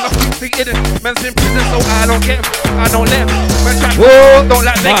season, nothing big hidden. Man's in prison, so I don't get him, I don't let him. Man try don't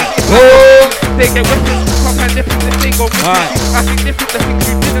like negative. They get weapons, can't find difference if they go missing. I think different, the things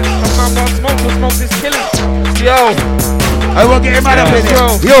you didn't. A man won't smoke, your smoke is killing. Yo, I won't get him out of it.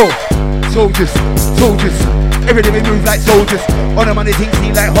 Yo, soldiers, soldiers. Every day we move like soldiers. On the money things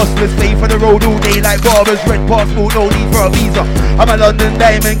seem like hustlers. Stay for the road all day like barbers. Red passport, no need for a visa. I'm a London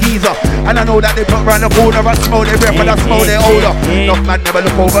diamond geezer. And I know that they put round the corner. I smell their breath and I smell their odor. Enough man never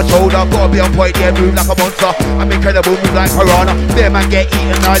look over shoulder. Gotta be on point, yeah, move like a monster. I'm incredible, move like piranha. Their man get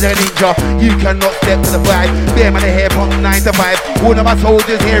eaten, I a ninja. You cannot step to the fight. Their man they hair from 9 to 5. One of my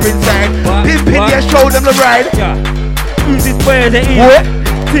soldiers here inside. Pimpin', yeah, show them the ride. Who's this boy that eat?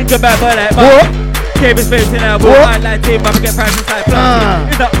 Think about that, man. Came his face in our I like team, but I get prices like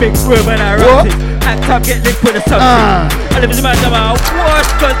plastic. It's not big room when I run it. Act up, get linked with a something. I live in the man, I'm out. What?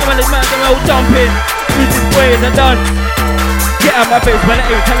 Cause I'm in the man, I'm out jumping. Who's this boy is a dance. Get out my face when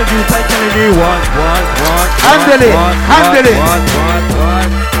I ain't telling you, I'm telling you. One. Handle it, handle it.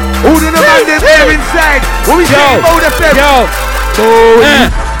 Who do the man them there inside? What we say about the fem? Yo,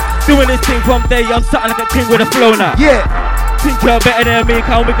 doing this thing from day, I'm starting like a king with a flow now. Yeah. Think you're better than me,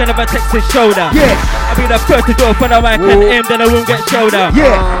 cause we can never text his shoulder. Yeah. I'll be the first to go for the mic and aim, then I won't get shoulder.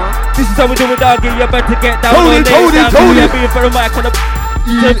 Yeah. This is how we do it, doggy, you better get down. Hold it. Be for the mic on the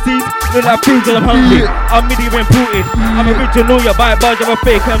teeth, look like foods and I'm hungry. I'm medium imported. I'm original, you're by bars, you're a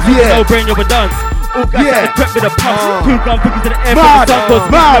fake. I'm no brain, you're a dance. All guys got the prep with a pump. Two gun figures to the air, but the sun goes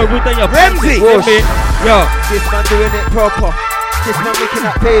mad. Ramsey. Yo, this man doing it proper. This man making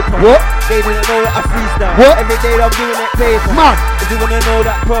that paper. What? They didn't know that I freestyle. What? Every day I'm doing it paper. Man. If you wanna know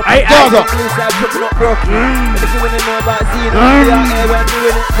that proper, Gaza. blue side tripping up broken. And if you wanna know about Zena, we out here we're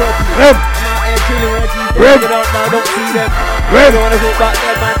doing it properly. I'm out here chilling with these days. You don't know, I don't see them. You don't wanna talk about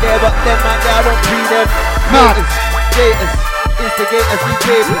them man there, but them man there, I don't see them. Haters, instigators, we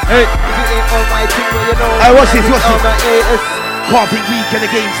papers. If you ain't on my team, well you know. Hey, watch this. Haters. Can't think weak in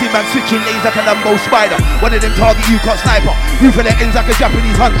the game, see man switching lanes like a Lambo spider. One of them target you got sniper. Roof of the ends like a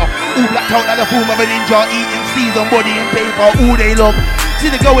Japanese hunter. All blacked out like the form of a ninja. Eating season, body in paper all day long. See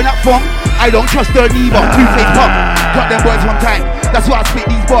the going up from? I don't trust her neither. Two-faced punk. Got them boys from time. That's why I spit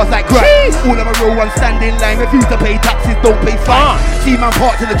these bars like grind. All of a row, one standing line. Refuse to pay taxes, don't pay fine. See man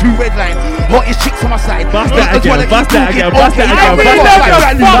parked to the 2 red line. Hottest chicks on my side. Bust that again. Bust that again. Bust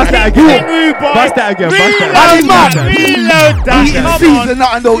that again. Reload that. Season,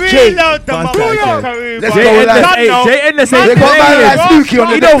 nothing don't change. Let's go like Jay Endless ain't they got man like Spooky on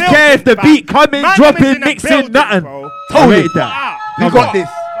the He don't care if the beat coming, dropping, mixing, nothing. Rate that. You got this.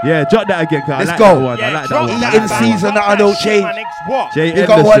 Yeah, drop that again, cuz. Let's go. I like that one. In season, nothing don't change. Jay They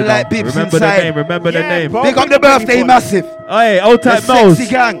got one like Bibs inside. Remember the name. They got the birthday massive. Hey, old type Moles.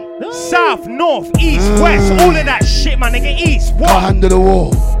 Sexy gang. South, north, east, west, all of that shit, man. Nigga, east. What? Can't handle the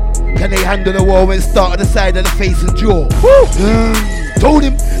wall. Can they handle the wall when it start on the side of the face and jaw? Told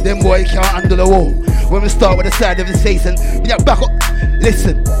him, them boy can't handle the wall. When we start with the side of his face and yeah, back up.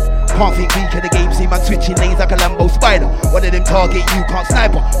 Listen, can't think weak in the game. See man switching lanes like a Lambo spider. One of them target you can't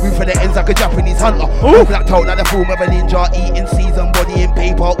sniper. Roof of the ends like a Japanese hunter. All blacked out like the form of a ninja. Eating season, body in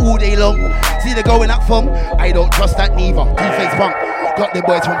paper all day long. See the going up from? I don't trust that neither. Two-face punk. Got them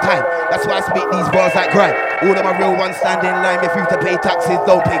boys from time. That's why I spit these bars like grind. All of my real ones stand in line. Refuse to pay taxes,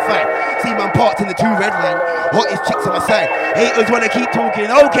 don't pay fine. See man parked in the 2 red line. Hottest chicks on my side. Haters wanna keep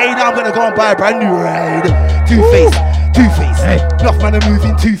talking. Okay, now I'm gonna go and buy a brand new ride. Two-face. Two-Face. Enough man are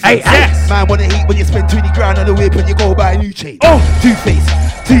moving Two-Face. Yes. Man wanna hate when you spend 20 grand on a whip and you go buy a new chain. Two-Face.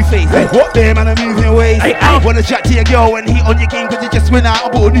 What there man are moving ways. Wanna chat to your girl and heat on your game cause you just went out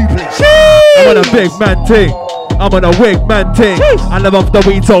and bought a new place. I'm on a big man thing. I'm on a wig man thing. I love off the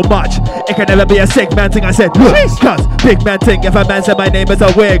weed so much. It can never be a sick man thing. I said, cause big man thing. If a man said my name is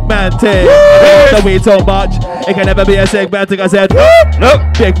a wig man thing. I love the weed so much. It can never be a sick man thing. I said, look,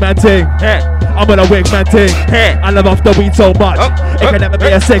 big man thing. I'm on a wig man thing. I love off the weed so much. It can never be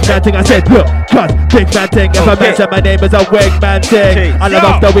a sick man thing. I said, look, cause big man thing. If a man said my name is a wig man thing. I love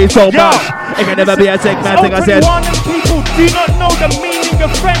off the weed so much. It can never be a sick man thing. I said, people do not know the meaning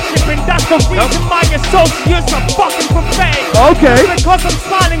of friendship, and that's the reason my associates are fucking pathetic. Okay. Because I'm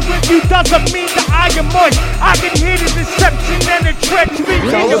smiling with you doesn't mean that I am moist. I can hear the deception and the treachery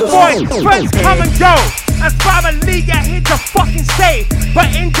in your voice. Friends come and go, and family are here to fucking stay.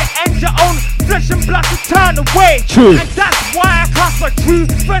 But in the end, your own flesh and blood to turn away. True. And that's why I cast my true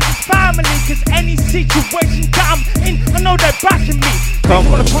friends and family. Cause any situation that I'm in, I know they're backing me. Come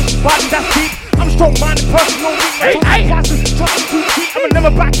on, push the button, that's deep. I'm a strong-minded person, no weakness. Trust too deep, I'ma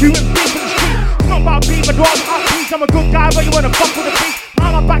never back you and beef in the street. It's not about beef, I don't have peace. I'm a good guy, but you wanna fuck with a beast.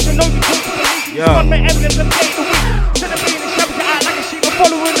 I'm a back, I know you talk to police. You got my evidence and day the week. Shouldn't be in the shabby to act like a sheep. I'm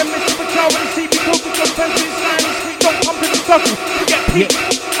following the mission of a child when you see me go with your friends in the slime and street. Don't come to the circle, you get peaked.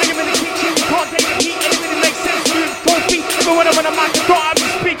 I am in the kitchen, you can't take the heat. And it really makes sense to you, cold feet. Even when I'm on a mic, I don't have to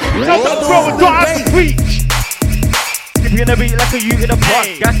speak. Just don't throw and don't have to preach. You're gonna be like a you in a pot.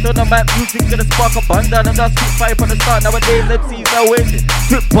 Gas on the map, music gonna spark a bun down and I'll spit fire from the start. Nowadays MCs are waiting.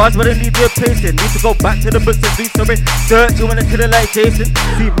 Trip bars but I need replacing. Need to go back to the books and do some research. You wanna kill it like Jason.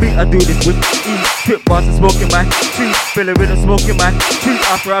 See me, I do this with ease. Trip bars and smoking my trees. Fill it with a smoking my trees.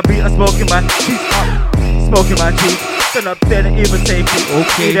 After I beat, I'm smoking my trees up. Smoking my trees. Stand up there and even say me.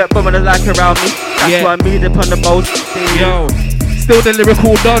 Okay. See that woman that like around me. That's why I meet upon the most. Yo. Still the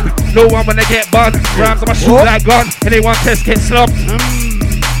lyrical done. No one wanna get bun. Rhymes I'ma shoot like gun. Anyone test get slumped.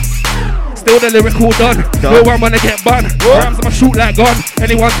 Still the lyrical done. No one wanna get bun. Rhymes I'ma shoot like gun.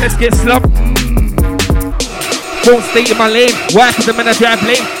 Anyone test get slumped. Won't stay in my lane. Why? Cause I'm in a drive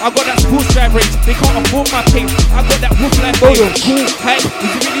lane. I got that sports drive range. They can't afford my pace. I got that wolf life. Cool, hype.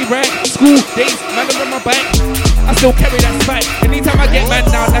 Is it really right? School days, man on my bike. I still carry that spike. Anytime I get man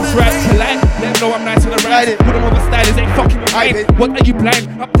down, that's right. Polite. Let them know I'm nice to the right. Put them over stylers, ain't fucking with mine. What are you blind?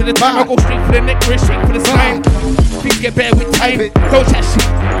 Up to the time, I go straight for the neck, we're straight for the spine. Things get better with time. Don't chat shit,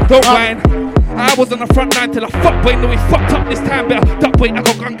 don't whine. I was on the front line till I fucked boy. No, we fucked up this time. Better duck boy, I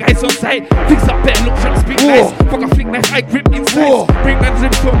got gun guys on side. Things up better, look shot, speak nice. Fuck, I flick nice, I grip inside. Bring man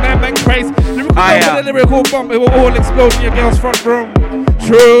drips to a man craze. Lyrical bomb with a lyrical bomb. It will all explode in your girl's front room.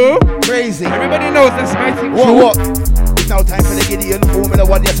 True. Crazy. Everybody knows that's my thing. What? It's now time for the Gideon Formula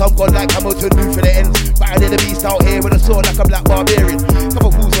 1. Yes, I'm gone like Hamilton, move for the ends. Battered in the beast out here with a sword like a black barbarian.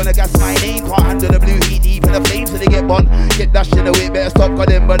 Couple fools wanna gas my name, can't handle the blue heat deep in the flames till they get bun. Get dashed in the way, better stop got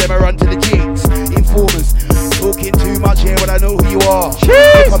them, but them I run to the jigs. Informers, talking too much here when I know who you are.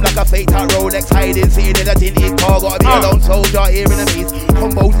 Come like a fake out Rolex hiding, sitting in a tinted car. Gotta be a lone soldier here in the maze.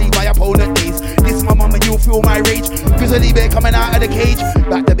 Combos leave my opponent days. This my mum and you'll feel my rage. Grizzly bear coming out of the cage.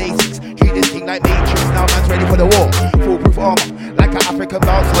 Back to basics, treat this thing like Matrix. Now man's ready for the war. Foolproof armor, like an African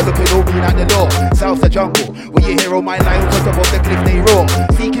bouncer looking over at the door. South the jungle, where you hear all my lions on top of the cliff they roar.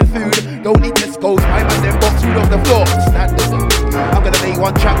 Seeking food, don't need Tesco's. My man them box food off the floor. Standing, I'm gonna make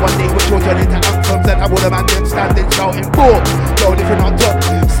one track one day which will turn into anthems and have all the man them standing shouting for. No different on top.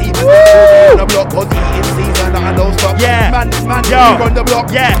 See me on the block, cause eating season and I don't stop. Man, yo, we run the block.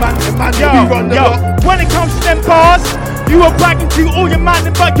 Man, yo, we run the block. When it comes to them bars, you are bragging to all your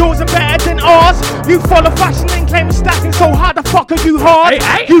man, but yours are better than ours. You follow fashion and claim it's stacking, so how the fuck are you hard?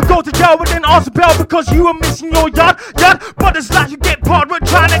 You go to jail and then ask a bell because you are missing your yard. But it's like you get part, we're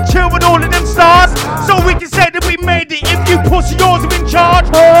trying to chill with all of them stars. So we can say that we made it if you pussy yours are in charge.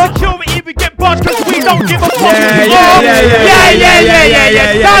 Security we get barged cause we don't give a fuck.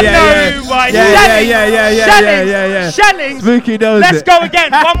 Shelling. Spooky knows Let's go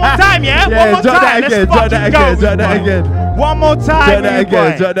again. One more time, yeah? One more time. Let's fucking go. Drop that again. One more time.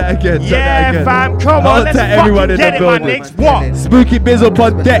 Drop that again. Yeah, fam. Come on. Let's fucking get it, my niggas. What? Spooky Bizzle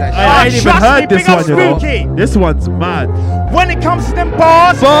on deck. I ain't even heard this one, you know. This one's mad. When it comes to them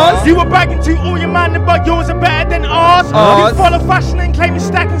bars, you were bragging to all your man, but yours are better than ours. You follow fashion and claim you're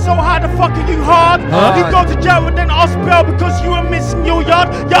stacking, so how the fuck are you hard? You go to jail and then ask bail because you are missing your yard.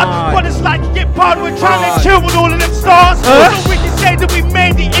 But it's like you get part, we're trying to chill with all of them stars. So we can say that we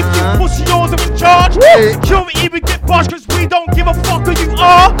made it if you pussy yours are in charge. Security we get bosh cause we don't give a fuck who you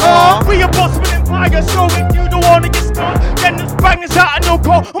are. We are boss with them I get so if you don't wanna get started, then there's bangers out and no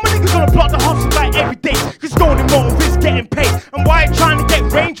call. All my niggas gonna block the hustle like every day. Cause the only motive is getting paid. And why you trying to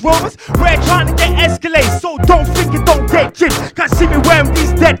get Range Rovers? We're trying to get Escalades. So don't think you don't get jigs. Can't see me wearing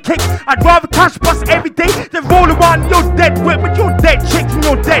these dead kicks. I'd rather cash bust every day than roll around your dead whip with your dead chicks and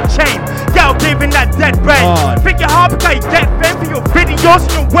your dead chain. Y'all giving that dead brain. Think you're hard because you get fame for your videos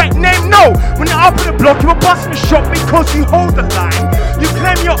and your wet name? No. When you're up in the block, you're busting the shop because you hold the line. You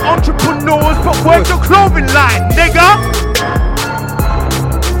claim you're entrepreneurs, but where's your clothing line, nigga?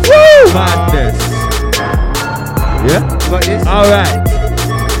 Woo! Madness. Yeah? Got this? Alright.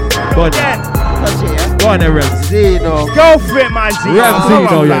 Go on. Touch it, yeah? Go on then, Rems. Zeno. Go for it, my Zeno.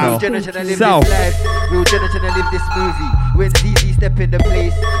 Zeno, you know. South. We're gonna live this movie. When ZZ step in the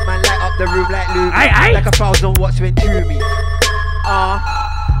place, man light up the room like Louis. Like 1,000 watts went through me.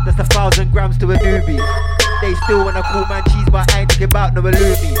 That's 1,000 grams to a newbie. They still wanna call man cheese, but I ain't thinking about no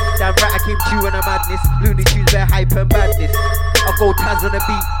Illumi. Damn right, I came true in a madness. Looney Tunes, their hype and badness. I go Taz on the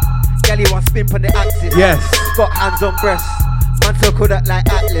beat. Gally one spin on the axis. Yes. Got hands on breasts. Man circle that like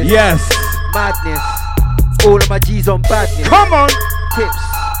Atlas. Yes. Madness. All of my G's on badness. Come on. Tips.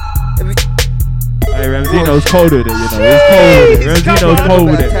 Hey, Ramzino's cold with it, you know. He's cold with it. Ramzino's cold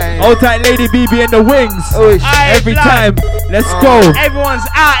with it. Hold tight, Lady BB in the wings. Every time. Let's go. Everyone's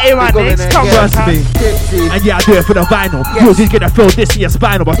out here, my niggas. Come on. Trust me. And yeah, I do it for the vinyl. Yours is gonna feel this in your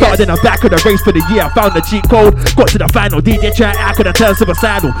spinal. I started in the back of the race for the year. I found the cheat code. Got to the final. DJ try I could have turned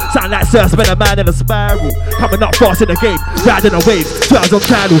suicidal. Sound like Sir, spent a man in a spiral. Coming up fast in the game. Riding the waves. 12s on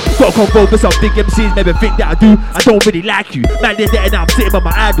channel. Got a convo with some big MCs. Maybe think that I do. I don't really like you. Man, they're dead and I'm sitting by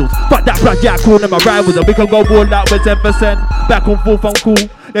my idols. Fuck that blood, yeah, I call them my rivals. And we can go all out with 10%. Back and forth, I'm cool.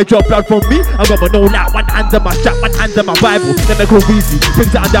 They drop blood from me. I got my no out. One hand on my shot, one hand on my Bible. Then they go easy.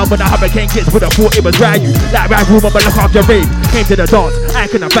 Brings it down when a hurricane hits. Would have thought it was Ryu. Like Ryu, I'ma look after your rave. Came to the dance, I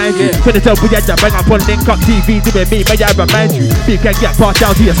couldn't find you. Couldn't tell we had to bang up on Link Up TV. Doing me, may I remind you. You can get passed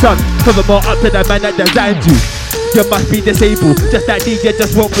down to your son. Furthermore, up to the man that designed you. You must be disabled, just that DJ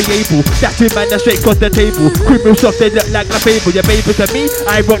just won't be able. That two man that straight across the table. Criminal stuff, they look like a fable. You're baby to me,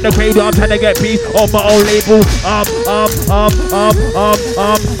 I rock the cradle. I'm trying to get peace on my own label.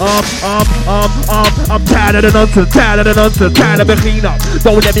 I'm tired of the nonsense, tired of the nonsense, tired of the clean up.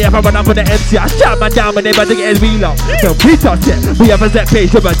 Don't let me ever run up on the MC. I shut man down when they about to get his wheel up. So please touch it. We have a set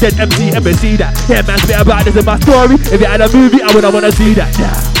page of a dead MC, ever see that? Yeah, man, spit about this in my story. If you had a movie, I wouldn't wanna see that.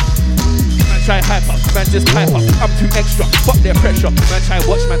 Yeah. Try hype up, man just pipe up. I'm too extra, fuck their pressure. Man try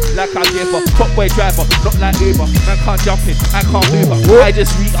watch man like I gave up. Top boy driver, not like Uber. Man can't jump in, I can't move up. I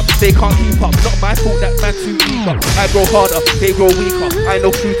just read up, they can't keep up. Not my fault that man too eager. I grow harder, they grow weaker. I know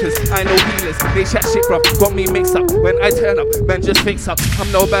shooters, I know healers. They chat shit bruv, got me mixed up. When I turn up, man just fix up.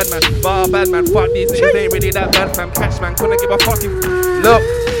 I'm no bad man, but a bad man. Fuck these niggas, they ain't really that bad fam. Catch man, couldn't give a fucking. Look.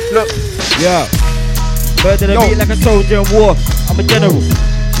 Yeah. Murder the beat like a soldier in war. I'm a general.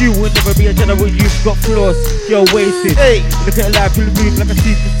 You would never be a general, you've got flaws, you're wasted. Hey. Look at life, you'll move like a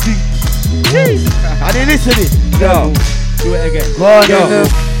C2C. I didn't listen to it. Yo, do it again. Go on, yo.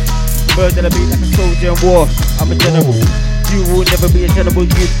 Murder the beat like a soldier in war. I'm a general. You will never be a general,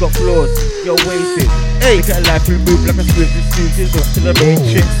 you've got flaws, you're wasted. Hey. Look at life, you'll move like a Swift suit. To the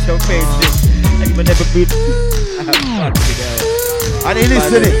matrix, your matrix. And you will never be. I didn't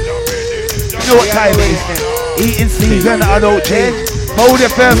listen to it. You know what time it is? Eating season, I don't change. Hold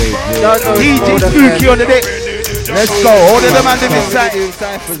it firm. DJ Spooky on the deck. Let's go. Hold it, man.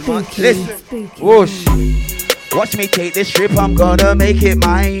 Listen. Whoosh. Watch me take this trip. I'm gonna make it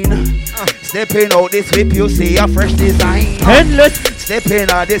mine. Stepping out this whip, you'll see a fresh design. Stepping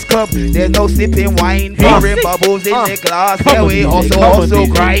out this cup, there's no sipping wine. Pouring bubbles in the glass. Yeah, we also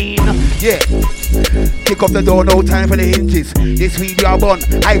grind. Yeah. Kick off the door, no time for the hinges. This week we are born,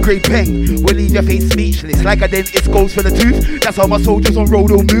 high grade pen. We'll leave your face speechless, like a dentist goes for the tooth. That's how my soldiers on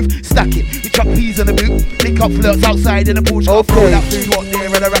road will move. Stack it, we chuck peas in the boot. Pick up flirts outside in the bush. Throw that food out there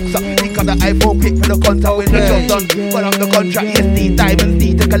in the racks up. Pick up the iPhone, pick for the contact when the job's done. But I'm the contract, yes, these diamonds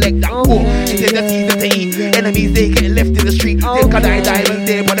need to collect that war. It's in the season to eat. Enemies, they get left in the street. They cut that diamonds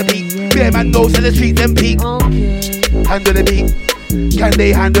there for the peak. Bear man goes to the street, then peak. Handle the beat. Can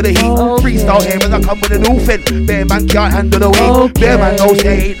they handle the heat? Freestyle here as I come with a new fin. Bear man can't handle the weight. Bear man knows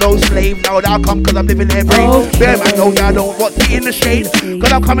they ain't no slave. Now that I come cause I'm living here free. Bear man knows I don't want to be in the shade.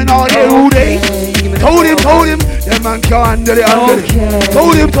 Cause I'm coming out here all day. Told him, that man can't handle it, handle it.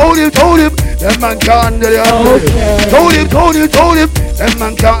 Told him, that man can't handle it, handle it. Told him, that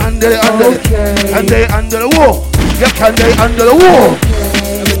man can't handle it, handle it. Can they handle the war? Yeah, can they handle the war?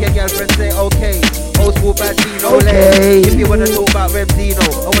 Never get girlfriend say okay. Old school bad Dino lay. If you wanna talk about Remzino,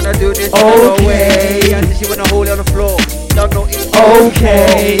 I wanna do this no way. And she wanna hold it on the floor. Don't know it's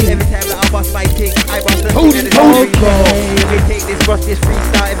okay. Every time that I bust my thing,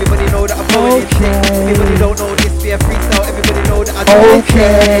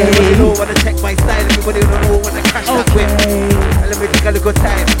 Okay. Everybody know when I check my style. Everybody don't know when I crash that whip. And let me take a little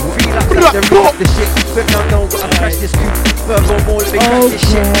time. Feel like the real the shit. But now gotta crash this coupe. Furthermore, let me crash this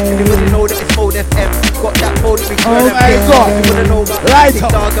shit. Everybody know that it's Mode FM. Got that mode that we turn them in. Everybody know about light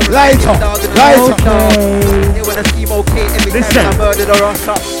up. They wanna scheme okay every time I murder the rust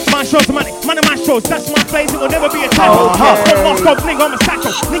up. Man shows money, man shows. That's my place. It will never be a typo. Don't mock up, nigga, I'm a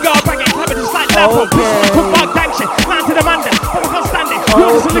sacco. Nigga, I'll bang it, clap it just like Lapo. Cook bug gang shit. Man to the man there. But I can't stand it.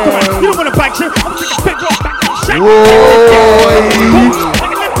 You're just a nigga man. You don't wanna bang shit. I'm taking a big drop back to the shack.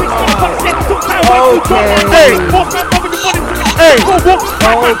 Like a limp pitch, I'm gonna set the talk down. Hey, walk man over the body. Hey, go walk.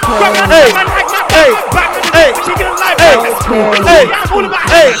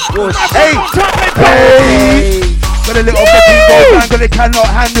 Got a little fucking gold gang, cause they cannot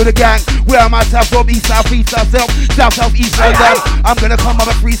handle the gang. Where am I from? East, south, east, south, south, east, London. I'm gonna come up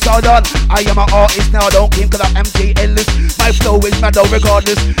a freestyle done. I am an artist now, I don't claim cause I'm MJ endless. My flow is mad though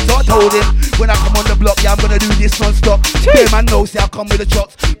regardless. So I told him, when I come on the block, yeah, I'm gonna do this non-stop. Bear man knows, see I come with the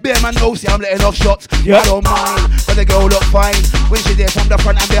shots. Bear man knows, see I'm letting off shots. I don't mind, cause the girl look fine when she's there from the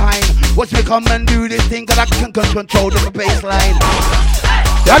front and behind. Watch me come and do this thing, cause I can control the baseline.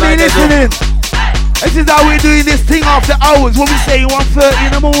 I mean, listening. This is how we're doing this thing after hours. When we say 1:30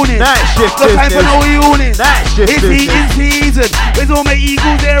 in the morning. Night shift. No time for no yawning. Night shift. It's heating season. There's all my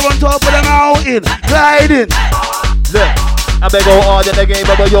eagles there on top of the mountain, gliding. Look, I beg go hard in the game,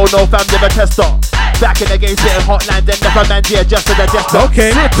 but you know fam never test up. Back in the game, sitting hotline, then the front man here just to the jester. Okay.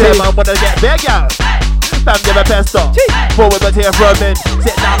 Say man wanna get big out. Fam never pest up. Forward but here from in.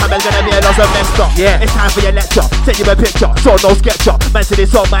 Sit down, my man's gonna be a loss of messed up. Yeah. It's time for your lecture. Send you a picture, so no sketcher. Man see this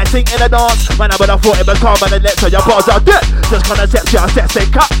song, man sing in the dance. Man I would have thought it was calm and the lecture. Your bars are dead. Just concept your set say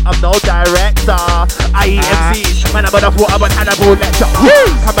cut. I'm no director. I MC. Man I would have thought I would Hannibal lecture.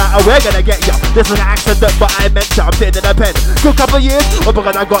 Come out, we're gonna get ya. This was an accident, but I meant ya. I'm sitting in the pen. Good couple years, but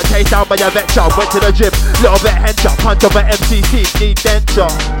because I got chased down by a vector. Went to the gym, little bit hencher. Punch over MCC, need denture.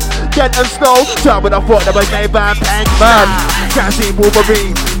 Gent and snow, so I would have thought that was made by Pang Man. Can't see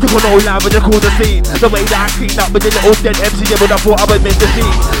Wolverine. Took on all loud when you call the scene. The way that I cleaned up with the little dead MC, you would have thought I was Mr.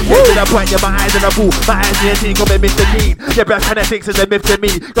 Clean. Get to the point, yeah, my eyes in a fool. My eyes in a team, gon' be Mr. Clean. Your breath kinetics is a myth to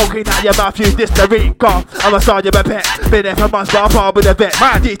me. Don't clean out your mouth, use Listerine. Cough, I'm a sergeant, a pet. Been there for months, but I'm far with a vet.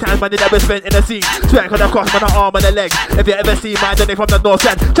 These times, man, you never spent in the scene. Sweat on the cross, man, an arm and a leg. If you ever see my journey from the north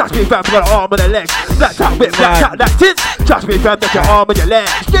end, trust me, fam, got an arm and a leg. Black top, whip, black top, like tits. Trust me, fam, that's your arm and your leg.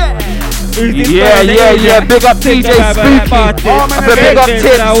 Yeah. Big up DJ Spooky. Big up Tits.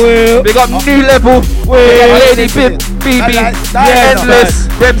 Big up New Level. Big up Lady Bib, BB. Endless.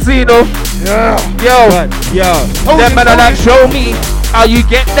 Dem Zeno. Yo. Them man are like, show me how you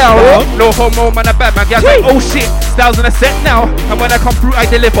get down. No homo, man, a bad man. Guys like, oh shit, styles on a set now. And when I come through, I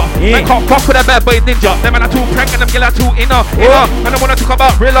deliver. Man can't fuck with a bad boy ninja. Them man are too prank and them girls are too inner. Man, I wanna talk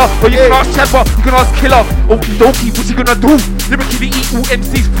about Rilla, but you can ask Chadwa, you can ask Killer. Okie dokie, what's he gonna do? Lyrically eat all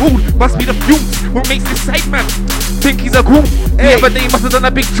MC's food. Must be the fumes. What makes this side man think he's a groom? Yeah, but they must have done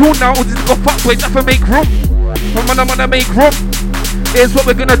a big tune now. Or did he go fuck boys? I have to make room. Man, I wanna make room. Here's what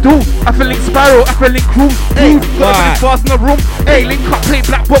we're gonna do. I feel link Sparrow, I feel link Cruise. Gotta be fast in the room. Hey, link up, play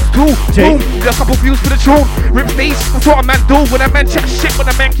Black Box 2. Boom, a couple views for the tune. Rip stage, that's what a man do. When a man chat shit, when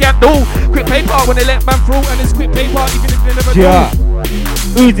a man can't do. Quick paper when they let man through, and it's quick paper even if they never do.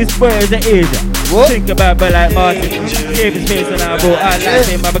 Who's this boy as it is? Think about but like Martin. Gave his face and I brought out like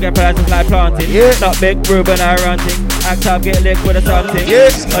him. I get prices like planting. Stop big Ruben I ranting. Act up, get licked with a something.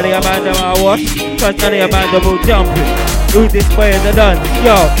 None of your man them I wash. Cause none of your man them will jumping. Who's this boy as a done?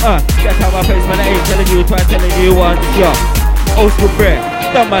 Yo, that's how I face when I ain't telling you, try telling you once. Yo, old school bread.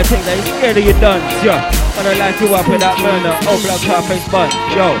 Done my thing that you scared of your done. Yo, I don't like you up with that murder. Old blood car face bun.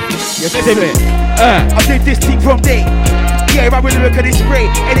 Yo, you see me? I did this thing from day. Yeah, I really look at this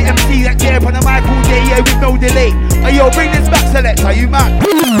spray. Any MC that care on the mic all day, yeah, with no delay. Hey, yo, bring this back, Selector, you mad?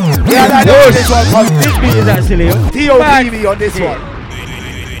 Yeah, I know this one comes. This beat is actually T.O.P.V. on this one.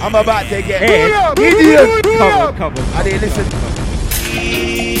 I'm about to get idiot. Cover. I didn't listen.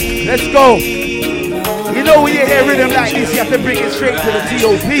 Let's go. You know when you hear rhythm like this, you have to bring it straight to the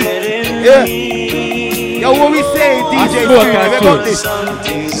T.O.P. Yeah. Yo, what we saying, DJ? We got this.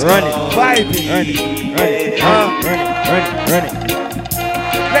 Run it. Vibing. Run it.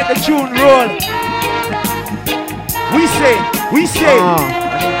 Let the tune roll. We say.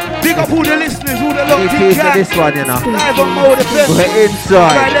 Big up all the listeners, all the locked in guys. This one, you know. Live on Mode FM. We're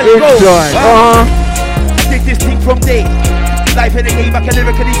inside. Right, let's go. I take this thing from day. Life in the game, I can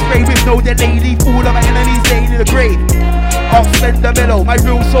lyrically spray with no delay. Leave all of my enemies laying in the grave. I'll spend the mellow. My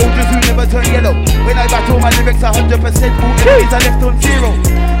real soldiers who never turn yellow. When I battle, my lyrics 100%. All enemies are left on zero.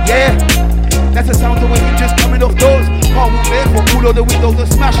 Yeah. That's the sound of when you just coming off doors. Can't walk barefoot, all of the windows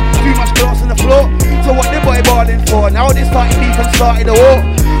are smashed. Too much glass on the floor. So what the boy balling for? Now they started beef and started a war.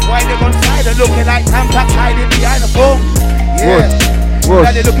 Why they on side and looking like Tampax hiding behind the phone? Yeah.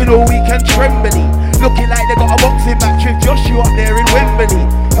 Now they looking all weak and trembly. Looking like they got a boxing match with Joshua up there in Wembley.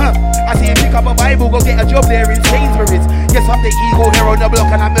 I see you pick up a Bible, go get a job there in Sainsbury's. Yes, I'm the eagle here on the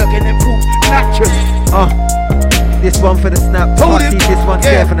block and I'm milking them fruits naturally. This one for the snap party, this one's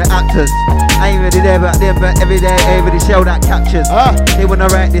there for the actors. I ain't really there about them, but every day everybody shell that captures. They wanna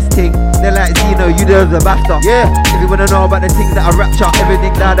write this thing, they're like Zeno, you deserve the BAFTA. If you wanna know about the things that I rapture,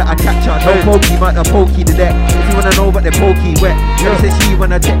 everything now that I capture. No pokey, might not pokey the deck. If you wanna know about the pokey wet, never says she when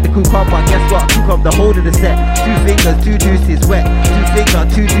I check the cook up, but guess what? I cook up the whole of the set. 2 fingers, 2 juices wet. 2 fingers,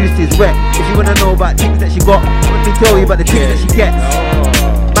 2 juices wet. If you wanna know about things that she got, let me tell you about the things that she gets.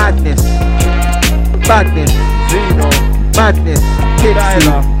 Madness, badness, Zeno, madness, tipsy,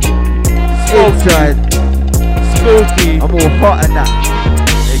 inside, spooky. I'm all hot and that.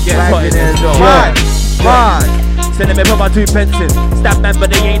 It gets hot in there as well. Mad. Send them in for my 2 pences. Stab man,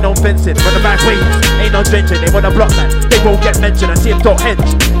 but they ain't no fencing. Run the back ways, ain't no drenching. They wanna block man, they won't get mentioned. I see him talk hench,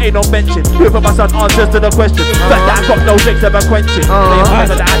 ain't no mention. Who for my son answers to the question. But that I got no drinks ever quenching. They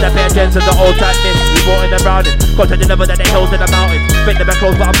have that I had to pay attention to the old tightness. We brought in the rounding, got to deliver that the hills in the mountains. Think them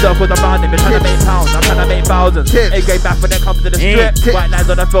close, but I'm circles around him. Been trying to make pounds, I'm trying to make thousands. Ain't going back when it comes to the strip. White lines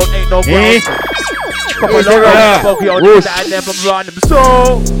on the field, ain't no ground. Couple of spooky on that I never run them. So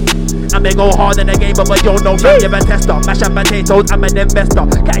I may go hard in the game, but you don't know me, you're a tester. Mash up potatoes, I'm an investor.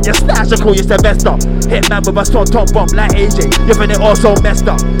 Can't you stash, I call you Sylvester. Hit man with a strong top bomb like AJ. You're it all so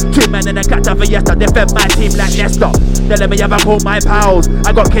messed up. 2 men in a catch up for Yester. Defend my team like Leicester. They let me have a call my pals.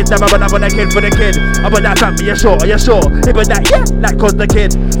 I got kids never run up on a kid for the kid. I put that family, you sure, are you sure? He put that, yeah, like cause the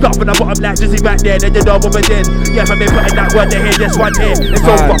kid. Start from the bottom like Jizzy back there, then you know what we did. Yeah, for me putting that word to hear, this one here. It's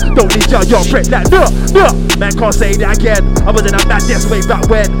over, don't need your prick like, no. Man can't say that again. I was in a mad this way back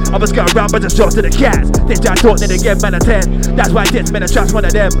when I was going around but just short to the cats. This guy talking again, man, a 10. That's why this man a trash one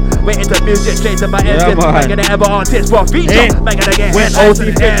of them. Waiting to music straight to my engine. Man gonna ever artist for feature. Man gonna get when OT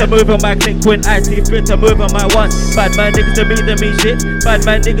fit to move on my click, when IT fit to move on my one. Bad man niggas to me that mean shit. Bad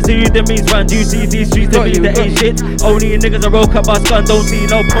man niggas to you that means run. You see these streets to me that ain't shit. Only niggas a roll up my gun, don't see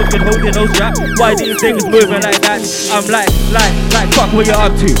no post and holding no strap. Why these niggas moving like that? I'm like, fuck what you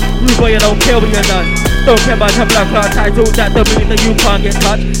up to. Rude boy, you don't care what you done. Don't care about a black cloud title, that don't mean that you can't get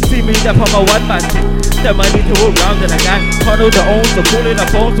touched. See me step on my one man thing. Then I need to go round in a gang. Can't know the owns, the pull in the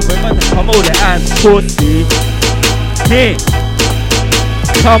phone, so women to come over the ass. Pussy. Yeah.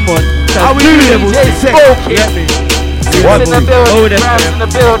 Come on. How we do level 6? Get me. What in the building?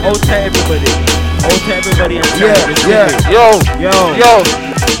 Oh, to everybody. Oh, to everybody. Yo.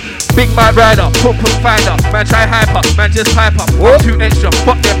 Big man rider, put finder. Man try hyper, man just hype up. I'm too extra,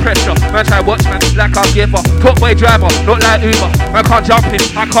 fuck their pressure. Man try watch man like I'll give up. Top way driver, not like Uber. Man can't jump in,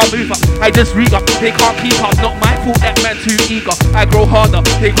 I can't move up. I just read up, they can't keep up. Not my fault that man too eager. I grow harder,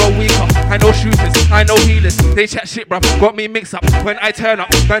 they grow weaker. I know shooters, I know healers. They chat shit bruv, got me mixed up. When I turn up,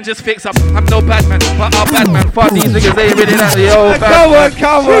 man just fix up. I'm no bad man, but I'm bad man. Fuck these niggas, they really like yo.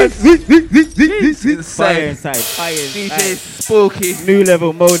 Come on. This is fire inside, fire inside. DJ Spooky, new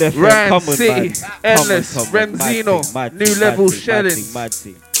level mode. Rhyme City, Endless, Remzino, new level shelling.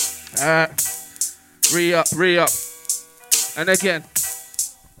 Re-up. And again.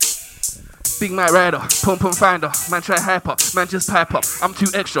 Big Mike Rider, pum finder. Man try hyper, man just pipe up. I'm too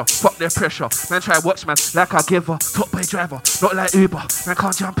extra, fuck their pressure. Man try watch man like I give her. Top way driver, not like Uber. Man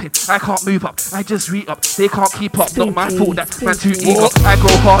can't jump in, I can't move up. I just read up, they can't keep up. Not my fault that man too eager. I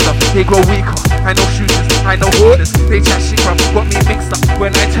grow harder, they grow weaker. I know shooters, I know hoarders. They chat shit from, got me mixed up.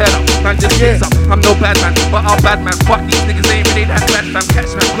 When I turn up, man just mix up. I'm no bad man, but I'm bad man. Fuck these niggas, ain't really that bad fam.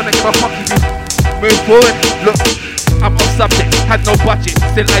 Catch man, couldn't give a fuck if you move forward. Look, I'm off subject, had no budget,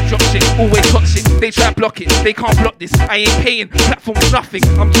 still I drop shit, always hot shit. They try to block it, they can't block this. I ain't paying, platform's nothing.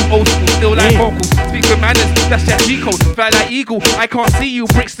 I'm too old school, still like vocals. Speak with manners, that's that G-code. Fly like eagle, I can't see you.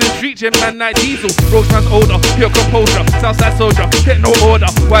 Brixton Street, gym man like diesel. Roseman's older, pure composure. Southside soldier, get no order.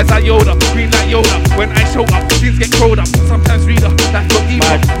 Why's I Yoda, green like Yoda. When I show up, things get crowed up. Sometimes reader, that's not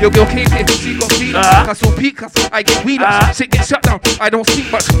deeper. Your girl came here, she got feeder. I saw peakers, I get weeder. Shit get shut down, I don't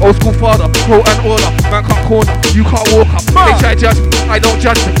speak much. Old school father, quote and order. Man can't corner, you can't walk up. They try to judge me, I don't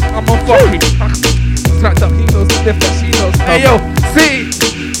judge them. I'm on fuckery. Slapped up, he knows the difference, she knows. Hey yo, see.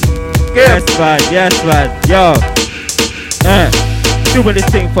 Yes man, yo. Doing this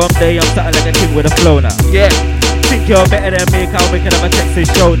thing from day, I'm starting like a king with a flow now. Yeah. Think you're better than me, can't make it have a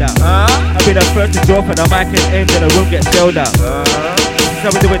Texas showdown. I'll be the first to draw for the mic and aim, then the room gets shelled out. So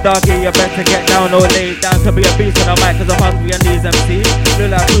we do it doggy, you better get down or lay down to be a beast on the mic, cause I'm hungry and these MC.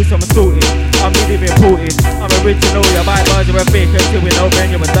 Look like Bruce, I'm assaulted. I'm really imported. I'm original, your bite bars are a fake until we know when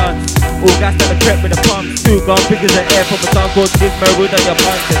you were done. All gas at the prep with the pumps. Two gone big as an air from a song called Gizmo Wood on your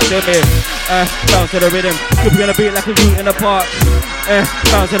punch. Still me. Bounce to the rhythm. Keep gonna beat like a root in the park.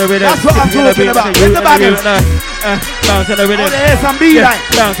 Bounce to the rhythm. That's what I'm talking about. Get the baggers. Bounce to the rhythm. I wanna hear some B-line.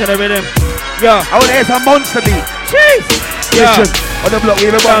 Bounce to the rhythm. Yeah. I wanna hear some monster beat. Jeez. Yeah. Listen, on the block, we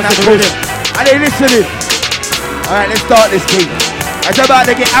have a button that push. And they listening. Alright, let's start this thing. It's about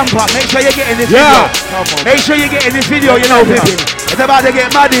to get amp up. Make sure you're getting this video. Make sure you're getting this video, you know, Pippin. It's about to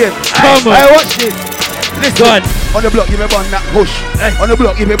get mad here. Come on. Hey, watch this. Listen. On the block, you may bun that push. On the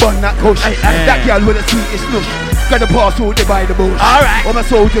block, you may bun that push. That girl with the sweetest nush. Gonna pass out the by the bush. Alright. All my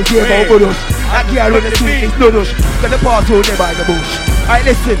soldiers here about bush. That girl with the sweetest nush. Gonna pass out the by the bush. Alright,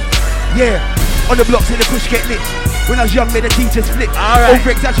 listen. Yeah. On the blocks in the push get lit. When I was young, made the teachers flip.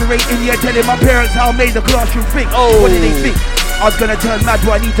 Over exaggerating, yeah, telling my parents how I made the classroom think. What did they think? I was gonna turn mad, do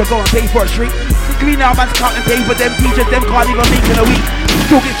I need to go and pay for a shrink? Green now man's counting pay for them teachers, them can't even make in a week.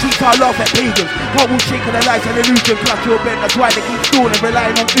 Still get cheats, I laugh at pagans. Can't walk shaking the lights and illusion, clutch your bed, that's why they keep stalling,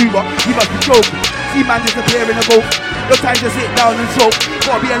 relying on Uber. You must be joking. See man disappearing a boat. No time to sit down and soak.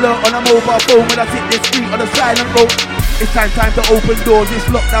 Gotta be alert on a mobile phone when I sit this street on a silent road. It's time to open doors, this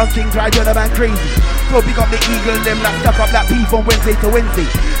lockdown thing drives on a man crazy. So pick up the eagle and them like stuck up that pee from Wednesday to Wednesday.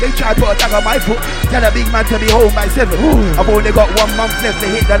 They try to put a tag on my foot, tell a big man to be home by 7. I've only got 1 month left to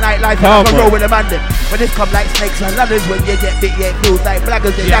hit the nightlife and I can roll with the man them. But this come like snakes and ladders, when you get bit, yeah, it feels like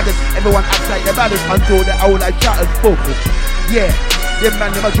blaggers and daggers. Everyone acts like the baddest until the whole life shatters focus. Yeah. Them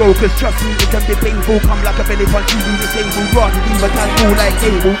man, them are jokers, trust me, it can be painful. Come like a belly punch, you do the same move, run, leave a tangle like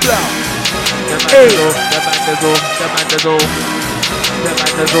cable, blah. Hey, hey,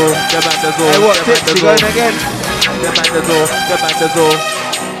 what tips you going again?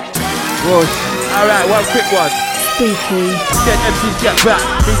 Alright, one quick one. Spooky. Then MCs get back,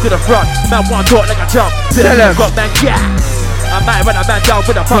 me to the front. Man one talk like a jump. Tell them. Got man, yeah. I might run a man down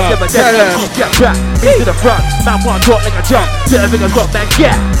with a pump, but then MCs get back, me to the front. Man one talk like a jump. Tell them niggas got man,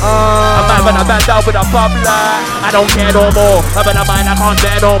 yeah. I might run a man down with a pump like I don't care no more. I'm in a mind I can't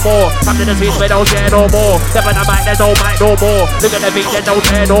bear no more. Come to the streets we don't share no more. Step in the mic there's no mic no more. Look at the beat there's no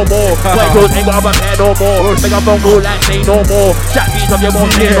care no more. White clothes ain't got a pair no more. Make a phone call like say no more. Chat beats of you won't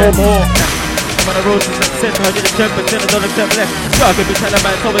say no more. I'm on the road to success, 110%, I don't accept less. So I could be telling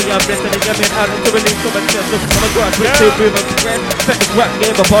my soul, I'm blessed, and they get me out into release so much stress. I'm a god, switch to move and progress. Set this rap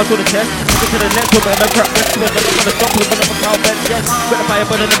game, I pass all the tests. Look to the next one, man, I'm crap, rest to it. I'm gonna stop with one of my crowd best, yes. Got the fire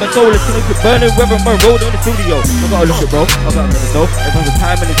burning in my soul, it's gonna keep burning wherever my road in the studio. I gotta look it, bro, I gotta let it know. If I'm the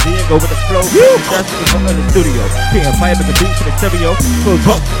time and the G and go with the flow, that's what I'm in the studio. Creating fire with the beat for the stereo. Full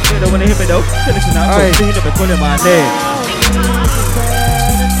talk, they don't wanna hear me though. So listen out, so see them and calling my name.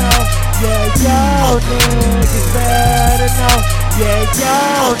 Yeah, yo, niggas better know. Yeah,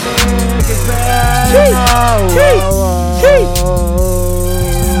 yo, niggas better know.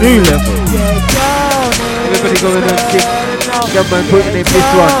 New level. Yeah, yo, everybody going on sick. Government putting in this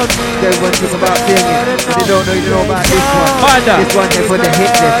one. Everyone talk about singing. But they don't know about this one. This one they put the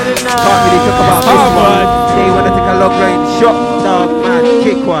hit list. Can't really talk about this one. They wanna take a long range shot. Dog man,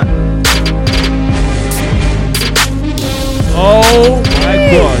 kick one. Oh my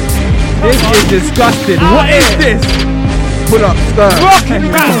god. This is disgusting. What is this? Pull up skirt. Rocking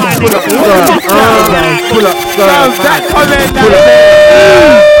around. Pull up skirt. Pull up skirt. That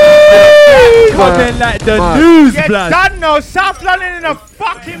comment like the news, blood. Done no South London in a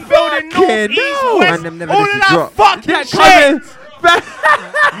fucking building, north, east, west. All of that fucking shit.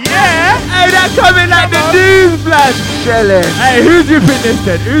 Yeah. Hey, that coming like the news, blood. Hey, who's ripping this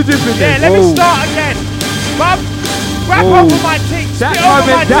then? Who's ripping this? Yeah, let me start again. Bob. Wrap up with my teeth. That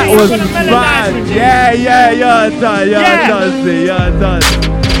comment, that was bad. Yeah, you're done. You're done, see. You're done.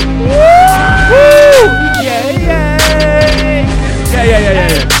 Woo! Yeah.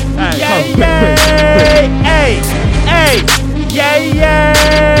 Alright, come, quick. Hey.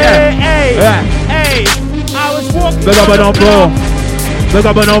 I was walking. Big up and on, bro. Big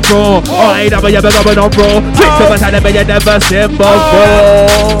up and on, bro. Oh, hey, big up and on, bro. Tricks of a time that you never seen before.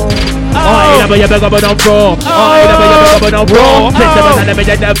 Oh, hey, big up and on, bro. Oh, hey, big up and on, bro. Tricks of a time that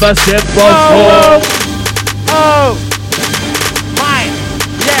you never seen before. Oh, mine.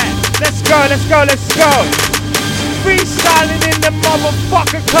 Yeah, let's go. Freestyling in the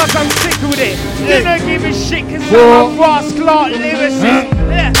motherfucker cause I'm sick with it. You don't give a shit cause I'm a rascal art lyricist.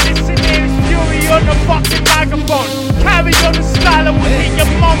 Yeah, listen here, it's Fury on the fucking microphone. Carry on the style and we'll hit your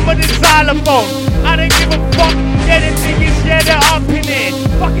mum with a xylophone. I don't give a fuck, yeah, the niggas, yeah, they're up in here.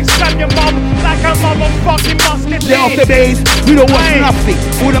 Fucking slam your mum like I'm motherfucking mustard. Let off the base, we don't watch nothing.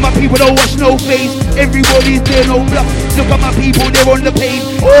 All of my people don't watch no face. Everybody's there, no bluff. Look at my people, they're on the page.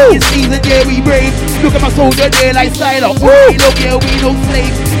 It's season, yeah, we brave. Look at my soldier, they're like Styler. We look, yeah, we no slave.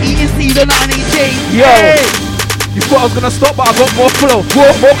 Eating season, I need change. Yo! You thought I was gonna stop, but I got more flow.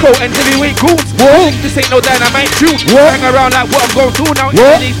 More coat and heavyweight goons. This ain't no dynamite shoot. Hang around like what I'm going through now.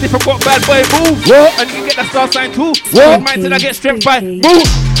 These different got bad boy moves. And you can get the star sign too. Mine till I get strength by move.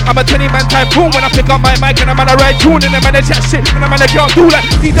 I'm a 20-man typhoon when I pick up my mic and I'm on a right tune and I'm on a chat shit and I'm on a can't do like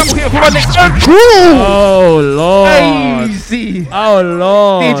these I'm here for my next crew. Oh Lord. Easy. Oh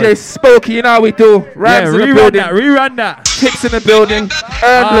Lord. DJ Spooky, you know how we do. Rams in the building. Rerun that. Kicks in the building.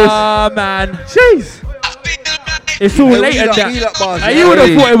 Man. Jeez. It's all late at that. You would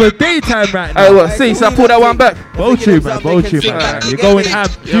have thought it was daytime right now. Oh, what? See, so I pull that one back. Both you, man. You're going ham.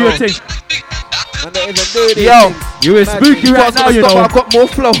 Do your thing. Yo, you is spooky right now, you know. I've got more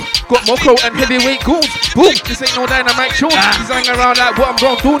flow, got more flow and heavyweight goons. Boom, this ain't no dynamite tune. He's hanging around like what I'm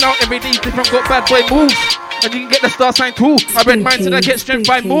going through now. Every day's different, got bad boy moves. And you can get the star sign too. I read mine till I get strength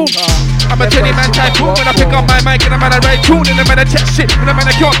by move. I'm a 20-man typhoon when I pick up my mic and I'm on a right tune and I'm on a chat shit and I'm on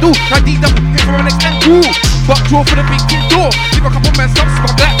a can't do. I need them here for my next end cool. But draw for the big king door. Leave a couple men stops for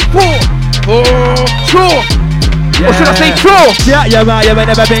black poor. Oh, true. Or should I say true? Yeah, man, you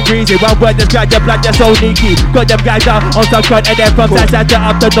never been greasy. One word describe your blood, you're so sneaky. Got them guys out on some front and then from Santa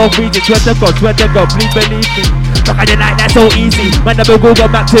up the North region. Swear to God, please believe me. Look at the night, that's so easy. Man, never Google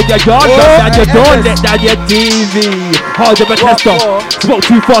Map to your yard. Down your door, let down your TV. Hard of a tester. Spoke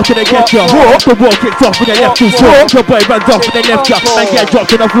too far to the get ya. The war kicks off with the left too short. Your boy runs off with the left ya. Man, get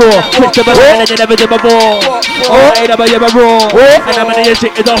dropped on the floor. Switch to my line and you never did my ball. Ain't never you raw. And I'm in your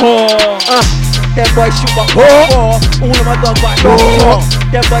shit is a whore. Them boys shoot back all of my dogs got lockjaw.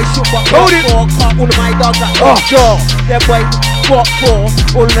 Them boys shoot back all of my dogs got lockjaw. Them boys walk for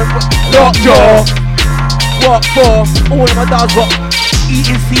all of them lockjaw. Walk for all of my dogs got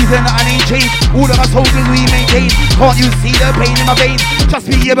eating season and ain't changed. All of my soldiers we maintain. Can't you see the pain in my veins?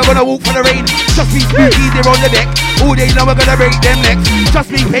 Just me, yeah, we're gonna walk for the rain. Just me, spooky, they're on the deck. All day long we're gonna break them necks. Just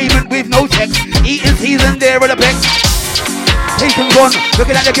me, payment with no checks. Eating season, there on the pecs. Taken gone,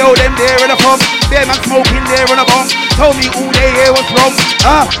 looking at the girl, them there in the pub. Bear man smoking there in a bomb. Told me all day here was wrong.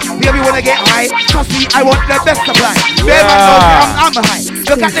 Baby wanna get high. Trust me, I want the best supply. Bear man knows me, I'm high.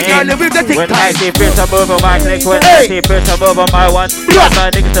 Look at the girl with the tick. When I see bitch, I move on my click. When I see bitch, I move on my one. Bad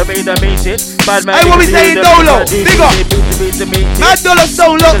man niggas to me, the mean shit. Bad man I will be saying Dolo, big up. Mad Dolo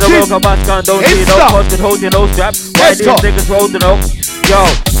Stone, look, shit. Don't need no cost, hold you no strap. Why these niggas rolling up? Yo,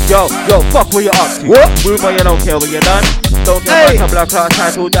 fuck what you up to. What? Move on, you don't care when you're done. Don't get my black class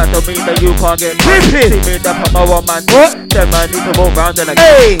tattoo, that don't mean that you can't get money. See me that from my one man. What? That man need to move round and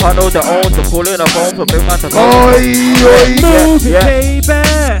again. Can't know the own to pull in a phone to bring my to move it, baby.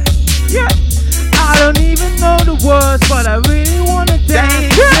 Yeah. I don't even know the words, but I really wanna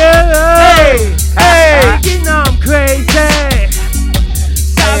dance. Hey, you know I'm crazy.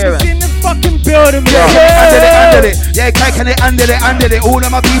 Sabbath's in the fucking building, under it. Yeah, cracking it under it. All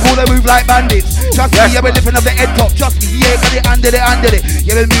of my people, they move like bandits. Trust me, yeah, we're lifting up the head top. Trust me, yeah, got it under it.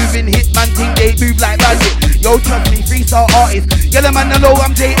 Yeah, we're moving hitman thing, they move like bandits. Yo, trust me, freestyle artist. Yeah, the man, I know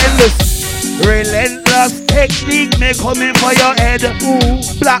I'm Jay Endless. Relentless technique, me coming for your head.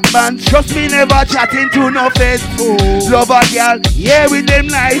 Black man, trust me, never chatting to no feds. Love a girl, yeah, with them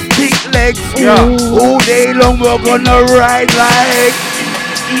nice thick legs. All day long, we're gonna ride like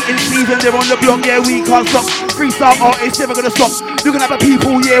eating season, they're on the block, yeah, we can't stop. Freestyle artists never gonna stop. Looking at the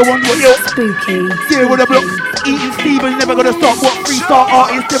people, yeah, one what yo. Spooky. They're on the block. Eating Steven never gonna stop. What freestyle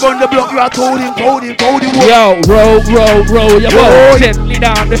artists they're on the block? You are told him. Yo, roll, your boy gently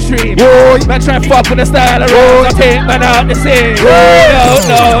down the stream. Man try fuck with the style around. I take man out the scene. No.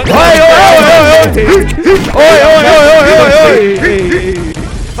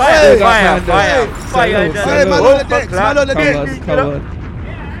 Fire. Man on the deck. Come on.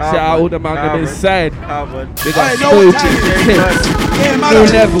 Shout out all the man inside. They got New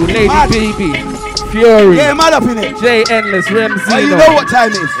Level, Lady Baby, Fury. Yeah, mad up in it. Jay Endless, Remzino. Oh, you know what time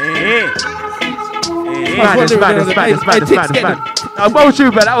it is? It's mad. I'm going to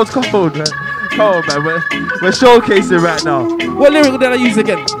you, man. That was cold, man. We're showcasing right now. What lyric did I use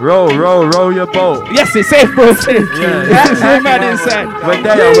again? Roll your boat. Yes, it's safe, bro. Safe. Yeah. So mad inside. We're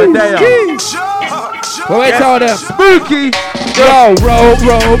there. Wait, tell them. Spooky. Yo,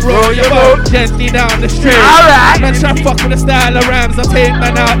 roll your boat gently down the street. Alright. Man try fuck with the style of Rams, I take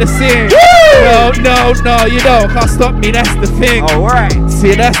man out the scene. No, you don't, can't stop me, that's the thing. Alright.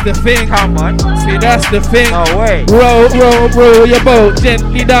 See, that's the thing. Come on. See, that's the thing. No way. Roll your boat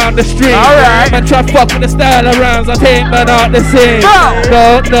gently down the stream. Alright. Man, try fuck with the style of rounds. I take man out the scene.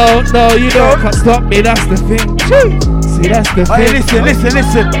 No, you can't stop me. That's the thing. See, that's the thing. Hey,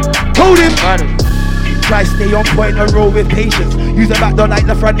 listen. Hold him. Try stay on point and roll with patience. Use the back door like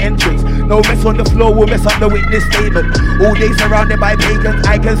the front entrance. No mess on the floor will mess up the witness statement. All day surrounded by pagans,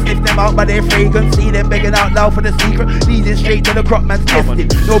 I can sniff them out by their fragrance. See them begging out loud for the secret, leading straight to the crop man's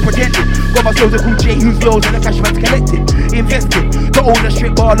testing. No pretending, got my soldier called Jay whose lows and the cash man's collecting. Investing, to own a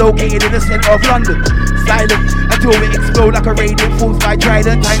strip bar located in the centre of London. Silent until we explode like a radiant force by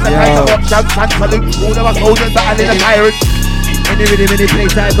trident. Time to fight the options and salute all of us soldiers battling a tyrant. Any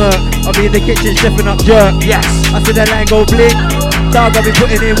place I work, I'll be in the kitchen chefing up jerk. Yes. I see the line go blink. Dog, I'll be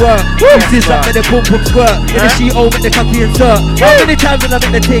putting in work. This up with the pump squirt. In the sheet over the cocky insert. How many times when I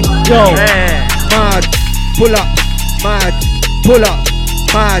make the tick? Yo, mad, pull up, mad, pull up,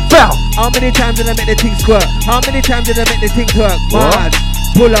 mad. How many times did I make the thing squirt? How many times did I make the thing twerk? Mad,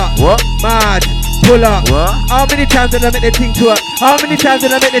 pull up, mad, pull up. How many times did I make the thing twerk? How many times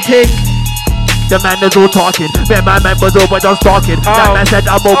did I make the thing? The man is all talking, where my man was over just talking. That man said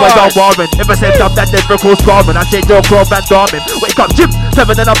I'm over John Warren. If I said up that never cool scoring, I said Joe Crow Van Dorman. Wake up, Jim, 7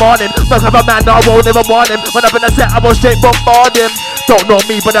 in the morning. Fuck up a man, I won't ever warn him. When I'm in the set, I will straight bombard him. Don't know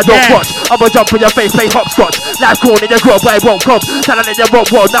me, but I don't watch. I will jump in your face, play hopscotch. Life cool in your grove, but it won't come. Telling in your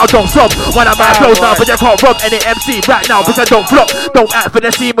rope wall, now don't stop. One of my flows now, but you can't rob any MC right now because I don't flop. Don't act for the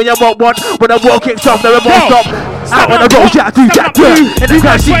scene when you want one. When the war kicks off, no it won't stop. Out on the road, yeah, do that work. In the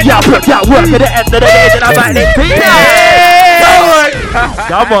crowd, see, yeah, put that work. At the end of the day, then I'm back next to you.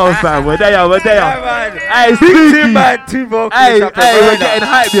 Come on, fam, we're there. Hey, Spooky. Hey, we're getting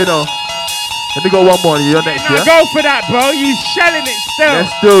hype, you know. Let me go one more, you're next, yeah? Go for that, bro. You shelling it still.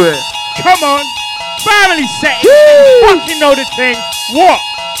 Let's do it. Come on. Family setting. You fucking know the thing. What?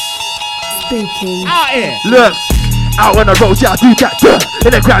 Spooky. Out here. Look. Out on the road, yeah, do that,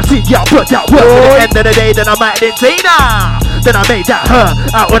 in the crowd scene, yeah, put that work. At the end of the day, then I might didn't say nah. Then I made that her.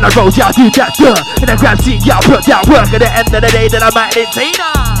 Out on the road, yeah, do that, in the crowd scene, yeah, put that work. At the end of the day, then I might didn't say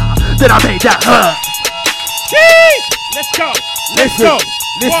nah. Then I made that her. Let's go. Listen.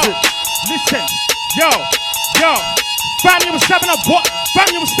 Yo. Family was stepping up what?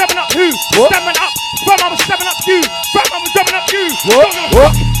 Family was stepping up who? Stepping up. Fam, I was stepping up you. Fam, I was stepping up you.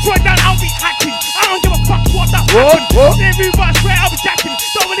 What? Swear down, I'll be hacking. I don't give a fuck what that happened. Every but I swear I'll be jacking.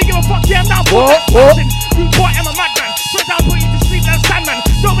 Don't really give a fuck, yeah, I'm down for that. Rude boy, I'm a madman. Swear down, put you to sleep like a sandman.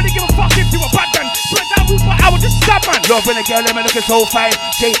 Don't really give a fuck if you a bad man. Swear down, rude boy, I was just stab man. Love when a girl, I'm looking so fine.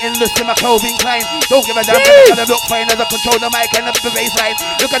 Jay endless in my Calvin Klein. Don't give a damn, when I look fine as I control the mic and the baseline.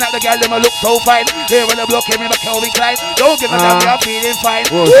 Looking at the girl, I'm look so fine. Here when I block him in my Calvin Klein. Don't give a damn, I'm feeling fine.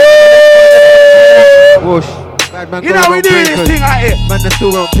 Whoosh. Bad man, you know we doing this thing out here. Man, they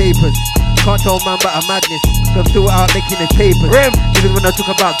still want papers. Can't tell man but a madness. I'm still out making the papers. Even when I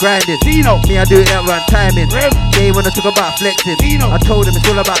talk about grinding, Dino. Me I do it at run timing. They when I talk about flexing, Dino. I told them it's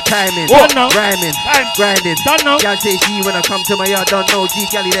all about timing. Rhyming, grinding. Gal say she when I come to my yard, don't know G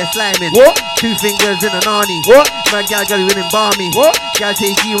galley they're sliming. 2 fingers in a nani. Man gal winning balmy. Gal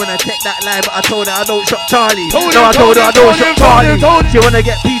say she when I take that line, but I told her I don't shop Charlie. I told her I don't shop Charlie. She wanna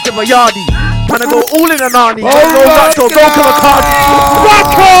get piece of a yardie. Wanna go all in a nani. Go to a cardi.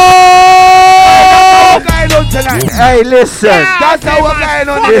 Hey, listen. That's how we're going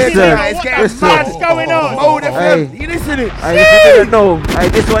on listen. What's going on? Hey, you listening? Hey, if you didn't know, hey,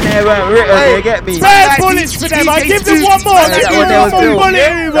 this one here weren't written, you get me? Spare bullets for them, I give them one more. That one there was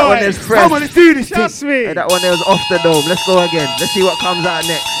bullet, that one there's fresh. Come on, let's do this. Trust me. Hey, that one there was off the dome. Let's go again. Let's see what comes out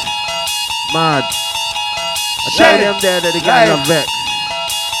next. Mad. I tell them there that the guys are vexed.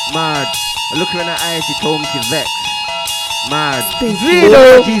 Mad. I look her in her eyes, she told me she's vexed. Mad.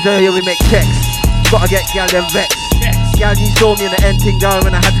 Jesus, here we make checks. Gotta get gal them vexed. Gal, you saw me in the end thing down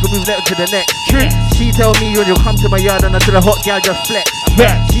when I had to go move that to the next. She tell me when you come to my yard and I tell the hot gal just flex.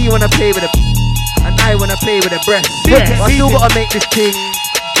 She wanna play with it, and I wanna play with the breast. But I still gotta make this thing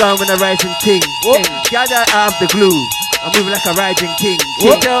down when I rising ting. Gal, I have the glue. I'm moving like a riding king.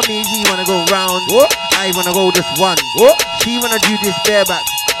 She tell me he wanna go round. I wanna go just one. She wanna do this bareback.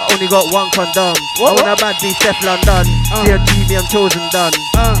 I only got one condom. I wanna bad be Steph London. See a TV, I'm chosen done.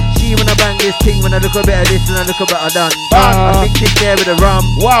 She wanna bang this thing when I look a bit of this and I look a bit of done. I mix it there with a rum.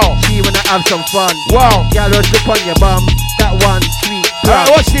 Wow. She wanna have some fun. Wow. Y'all slip on your bum. That one sweet.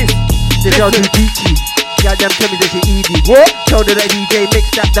 Alright, watch this. The girl too peachy. Y'all them tell me that she easy. What? Told her that DJ mix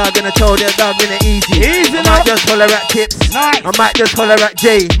that dog and I told her dog in it easy. I might just holler at Tips. Nice. I might just holler at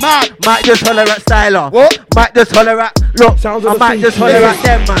Jay. Might just holler at Styler. What? Might just holler at look. I might just holler at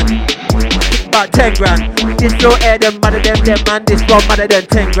them man. about 10 grand. This flow air them mother them man. This one mother than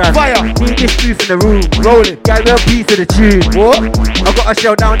 10 grand. Fire. Need this booth in the room. Rolling. Got real piece of the tune. What? I gotta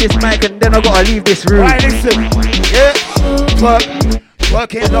shell down this mic and then I gotta leave this room. Right, listen. Yeah.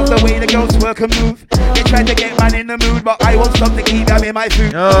 Twerking, love the way the girls twerk and move. They try to get man in the mood, but I won't stop to keep them in my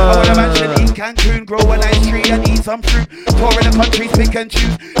food. I want a mansion in Cancun, grow a nice tree and eat some fruit. Tour in the country, pick and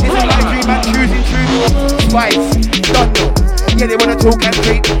choose. This is my dream, I'm choosing truth. Spice, don't know. Yeah, they wanna talk and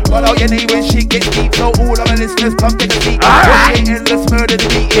creep, but out your name when shit gets deep. So all of my listeners come take a seat. Alright, endless murder to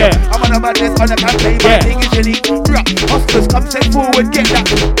beat. Yeah, I'm on a madness on a campaign. My thing is unique. Hustlers, come step forward, get that.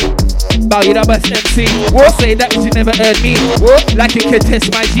 Bow, you the best MC. What? Say that cause you never heard me. What? Like you can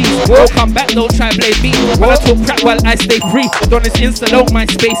test my G's. Don't come back, don't try and blame me. When I talk crap while I stay free. Don't this Insta, don't my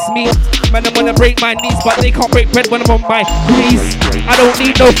space me. Man, I'm gonna break my knees, but they can't break bread when I'm on my knees. I don't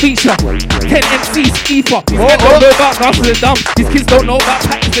need no feature. 10 MCs, keeper. These men don't know about masters and dumb. These kids don't know about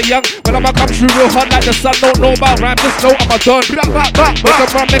packs, they're young. When I'ma come through real hard like the sun. Don't know about rhyme, just know I'm a done.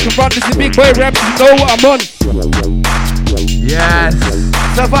 Make a run, this is big boy rap. You know what I'm on. Yes.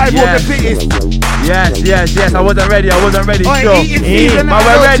 Survival of the fittest. Yes. I wasn't ready, sure. But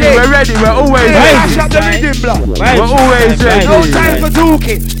we're ready. We're always ready. Mash up the rhythm, blood. We're always ready. No time for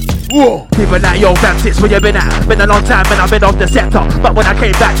talking. Whoa. People like, yo, fam, sits where you been at. Been a long time and I've been off the sector. But when I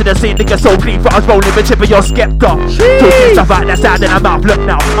came back to the scene, niggas so clean, but I was rolling with Chipper, your skeptor. Talking stuff out that side in the mouth, look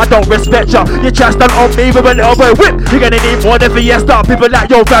now, I don't respect ya. You just done on me with a little boy whip. You're gonna need more than Fiesta. People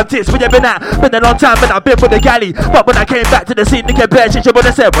like, yo, fam, sits where you been at. Been a long time and I've been with the galley. But when I came back to the scene, nigga, bare shit, you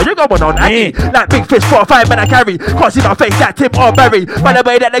would've said, well, you going on, Aggie? Like big fish, 4 or 5 men I carry. Can't see my face like Tim or Barry. By the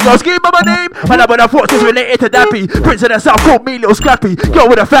way that they go scheme on my name. Man, I would have thought this related to Dappy. Prince of the South called me Little Scrappy. Yo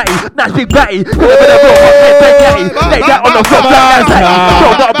with a fatty, nice big batty. Could have been a real hot head, big catty. Lay that on the floor, like that's like. Yo,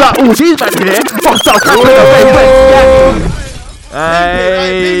 what about all these men here? Hostile crap in the face,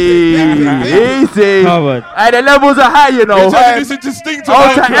 Hey, easy. Hey, the levels are high, you know. This is distinct.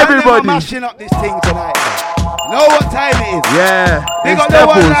 All time, everybody. Mashing up this thing tonight. Know what time it is? Yeah. They got the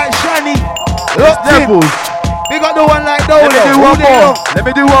one like Shani. Levels. They got the one like Dolo. Let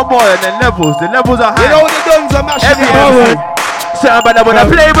me do one more and then levels. The levels are high. You know the guns are mashing up. Somebody wanna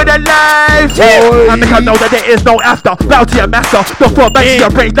play with the life. I make I know that there is no after. Bow to your master. Don't fall back to your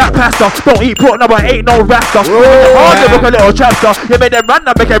brain that pastor. Don't eat pork, no, I ain't no rasta. Hard to look a little trapster. You made them run,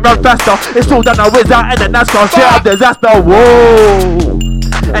 I make it run faster. It's all done a wizard and a NASCAR. Straight up disaster. Whoa.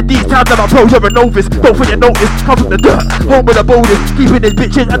 And these times I'm a pro, you're a novice. Don't think you notice, come from the dirt, home with the boldest. Keeping his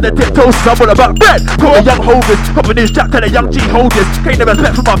bitches and the tiptoes, I'm all about bread. Put a young hovers, popping his jack to the young G holders. Can't never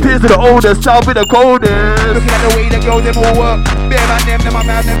respect from my peers to the oldest, South with the coldest. Looking at the way the girls them all work. Bear man them a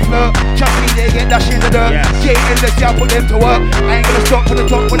man them flirt. Trust me, they get that shit in the dirt. Jay and the I put them to work. I ain't gonna stop for the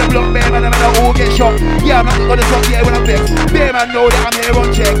top with the block. Bear man them and all get shot. Yeah, I'm not gonna stop here when I'm vexed. Bear man know that I'm here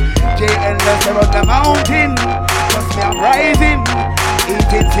on check. Jay and the on the mountain. Trust me, I'm rising.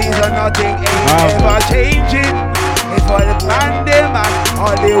 Eating season, nothing ain't ever changing. It's for the man, them and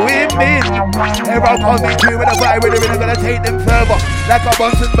all the women. Everyone coming through with a vibe, we're gonna take them further. Like a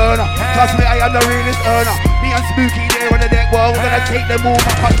Bunsen burner. Trust me, I am the realest earner. Me and Spooky there on the deck, well, we're gonna take them move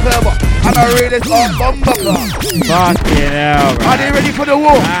much further. I'm the realest bomber club. Fucking hell, Are they ready for the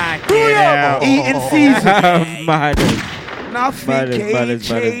war? Eating season. Nothing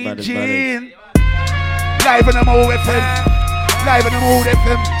changing. Live on the Mo FM. Live on the Mood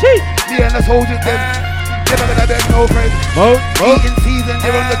FM. Me and the soldiers them. Never gonna beg no friends. Eating season,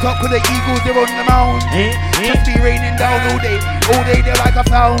 they're on the top with the eagles, they're on the mountain. Just be raining down all day they're like a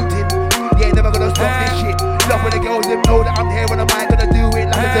fountain. They ain't never gonna stop this shit. Love when the girls them know that I'm here when I'm gonna do it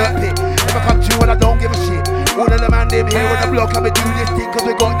like a dirt pit. Never come true and I don't give a shit. All of the man them here on the block, I'ma do this thing cause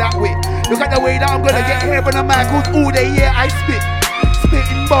we got that way. Look at the way that I'm gonna get here when I'm mad cause all day yeah I spit.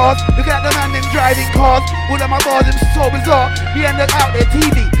 Spitting bars, look at the man them driving cars. All of my bars them so bizarre. Me and them out there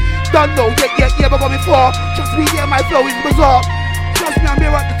TV. Don't know, yeah, but got me far. Trust me, yeah, my flow is bizarre. Trust me, I'm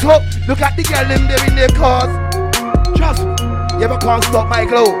here at the top. Look at the girl them there in their cars. Trust me, yeah, but can't stop my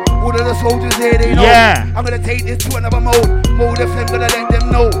glow. All of the soldiers here, they know. Yeah. I'm gonna take this to another mode. Mode FM, gonna let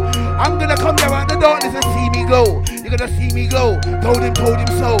them know. I'm gonna come there out the darkness and see me glow. You're gonna see me glow. Told him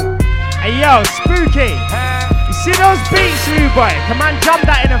so. Hey yo, Spooky. You see those beats, Rude Boy? Come on, jump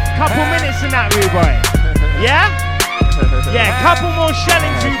that in a couple minutes in that, Rude Boy. Yeah? Yeah, couple more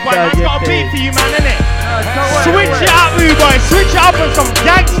shellings, Rude Boy. Man's got a beat for you, man, innit? Switch it up, Rude Boy. Switch it up on some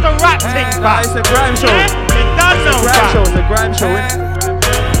gangster rap things, man. It's a grime show. It does know, It's a grime show, innit?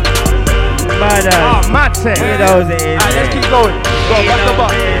 Oh, mad thing. Let's keep going. Go, back the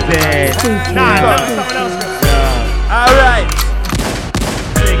box. Nah, something else. Alright.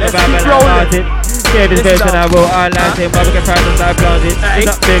 Let's keep rolling. Yeah, this verse and I wrote outline thing, but we can find the side planted.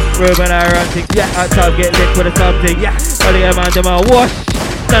 Not big, Ruben, I run thing. At top, get licked with a something. All the man, them all wash.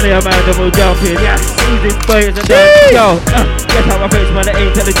 None of your man, them all jumping. Easy boys and dance. Yo, get out my face, man, I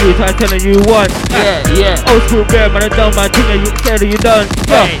ain't telling you, I'm telling you one. Old school girl, man, I done my thing, and you said you done.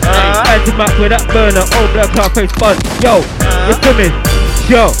 Yo, anti-mac with that burner, old black cloud face bun. Yo, you feel me?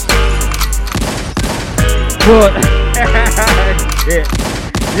 Yo. What?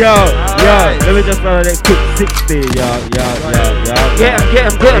 Yo, let me just run that quick 60, yo. Get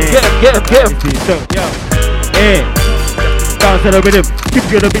him. Yo, dance to the rhythm, keep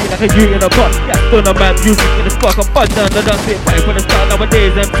you the beat like a U in a pot. Stun a man, music in the spark, I'm fun down the dance, fight for the start.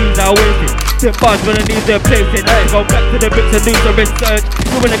 Nowadays, MCs are wasted. Tip bars when I need their place in. Go back to the bricks and do some research.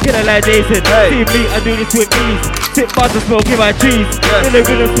 You wanna kill a like Jason. See me, I do this with ease. Tip bars and smoking my trees. In the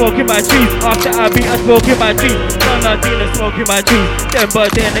rhythm, smoking my trees. After I beat, I'm smoking my trees. I'm dealing, smoking my trees. Them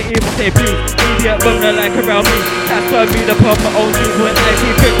birds, they ain't even say please. Idiot bum that like around me. That's why me the pump my own trees. When I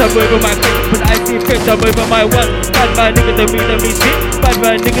see fits, I'm over my clip. When I see fits, I'm over my one. Bad man niggas don't mean that means shit. Bad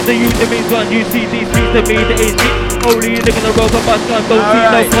man niggas that use that means one. You see these streets that mean that ain't shit. Only you niggas that roll up my gun. Don't see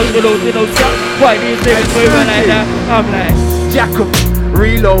no controls, no shot. Why these niggas moving like that? I'm like, jack 'em,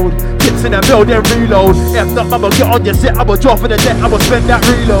 reload. Tips in the building, reload. If not, I'ma get on your set. I'ma drop for the deck. I'ma spend that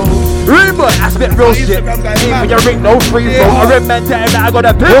reload. Remember, I spit real shit. Even your ring, no free throw. I remember that I got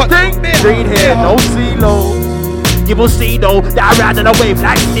a big thing. Green hair, no CeeLo. You will see though that I ran in a wave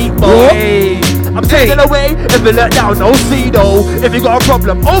like Steamboat. I'm taking away if you let down, no see though. If you got a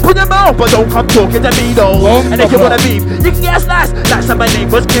problem, open your mouth, but don't come talking to me though. And if you wanna beef, you can get a slice. Like some my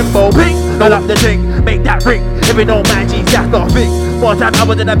name was Kimbo Pink. Roll up the thing, make that ring. If you don't mind, geez, that's not big. More time I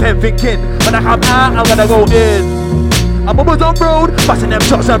was in a pen thinking. When I come out, I'm gonna go in. I'm almost on road, busting them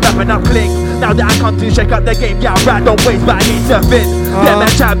shots and rapping up clink. Now that I come to shake up the game, yeah, right, don't waste, but I need to fit. Them man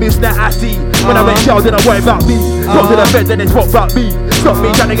champions that I see. When I went jail, didn't worry about me. Go to the feds and it's what about me. Stop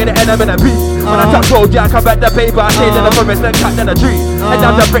me trying to get the end, I'm in a beat. When I touch road, yeah, I come back the paper. I stayed in the forest and cut down the tree. Head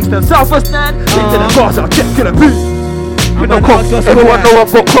down to Brixton, Southwest Stand. Stick to the cross, I'll check to the beat. Everyone know I've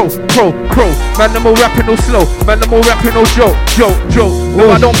got crow. Man, them all rapping all slow. Man, them all rapping all Joe.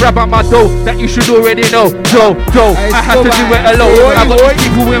 No, I don't grab out my dough. That you should already know. Joe. I had to do it alone. I got these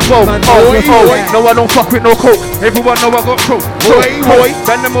people involved. No, I don't fuck with no coke. Everyone know I got crow.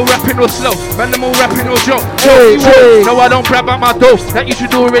 Man, them all rapping all slow. Man, them all rapping all Joe. No, I don't grab out my dough. That you should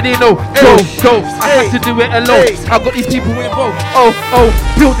already know. Joe. I had to do it alone. I got these people involved.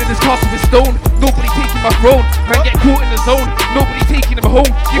 Building this castle with stone. Nobody taking my throne. Man, get caught in the zone. Nobody taking them home.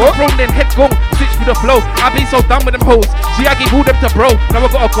 Give a throne, then head go. Switch with the flow. I been so done with them hoes. See, I gave all them to bro. Now I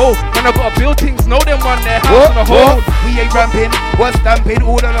gotta go. Man, I gotta build things. Know them on their house on the hole. We ain't ramping. We're stamping.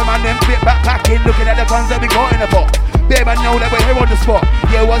 All of them and them fit backpacking. Looking at the guns that we got in the box. Babe, I know that we're here on the spot.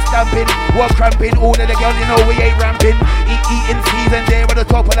 Yeah, we're stamping. We're cramping. All of the girls, you know we ain't ramping. Eating season there at the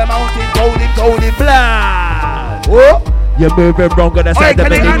top of the mountain. Golden. Blah. Whoa. You're moving wrong on the side of a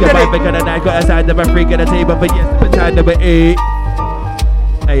nigga, right back on the night, got a side of a freak on the table, but yes, the time of 8.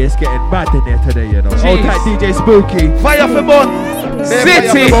 Hey, it's getting mad in there today, you know. Old tight DJ Spooky. Fire for bun.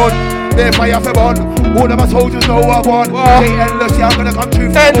 City. They're fire for bun. All of my soldiers know what I want. They endless, yeah, I'm gonna come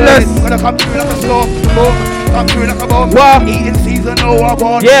through. Endless. Gonna come through like a storm. Come through like a bomb. Eating season, know what I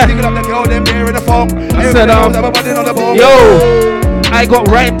want. Yeah. Thinking up the girl, them there in the phone. I said, everybody on the ball. Yo. I got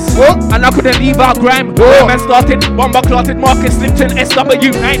rhymes, and I couldn't leave out grime. When man started, bomber clotted, Marcus Slimpton,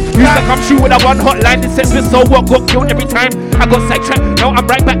 SW9. Used to come through with a one hotline, this set with so what got killed every time. I got sidetracked, now I'm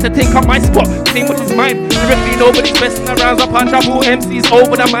right back to take up my spot. Same with his mind, currently nobody's messing around. Up on trouble, MC's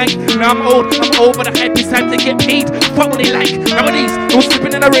over the mic. Now I'm old, I'm over the hype, it's time to get paid. Fuck what they like, nowadays, no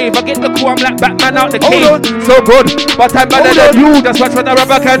slipping in a rave. I get the call, I'm like Batman out the cave. So good, but I'm better than you, that's what the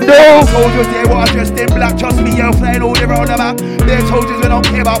rapper can do. Soldiers, they were dressed in black, trust me, you're flying all around the map. They're soldiers, we don't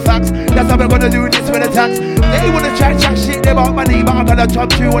care about facts. That's how we're gonna do this with attacks. They wanna chat shit about my name, but I'm gonna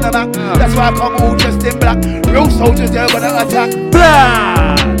jump through on the back. That's why I come all dressed in black. Real soldiers, they're gonna attack.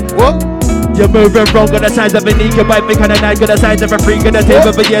 Blah! What? You're moving wrong on the signs of a knee. Your wife kind of night, got the signs of a freak on the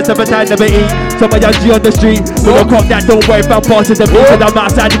table, but yes, every time never eat. So my young G on the street, we don't cop that, don't worry about passing the beat. And I'm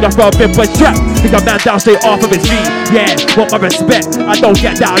outside, you got from a but strap. Think I'm man down straight off of his feet. Yeah, want my respect. I don't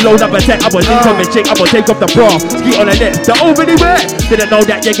get that alone, I'm a tech. I'm a link on the chick, I'm gonna take off the bra. Ski on the lips, the overly wet. Didn't know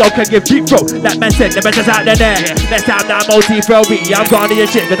that your girl can give deep throat. That man said the best is out there. Next time now I'm OT for a week. I'm gone to your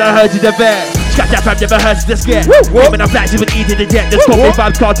shit, cause I heard you the vet. Scratch that fam, never heard you the scare. Women are flat, she was eating the jet. This call me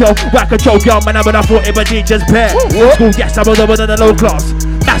 5 cartel, whack control, young man, I'm gonna 40, but he just pair. School, yes, I'm over than the low class.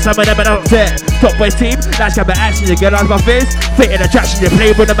 That's some of them I don't say. Top boys team, that's kind of action. You get out of my face, fit in attraction. You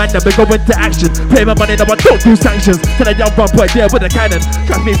play with the man, then we go into action. Play my money, no one don't do sanctions. Tell a young one boy there with a cannon.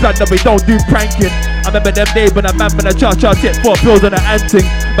 Trust me, blood, no we don't do pranking. I remember them days when a man when a charge tip 4 pills on an anting.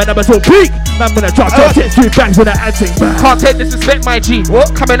 Man, I'm so peak. Man, when a charge tip 3 bangs on an anting. Can't take disrespect, my G.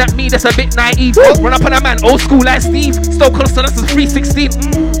 What? Coming at me, that's a bit naive. Run up on a man, old school like Steve. Still close to us is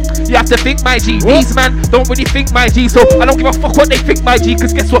 316. You have to think, my G. These man don't really think, my G. So I don't give a fuck what they think, my G.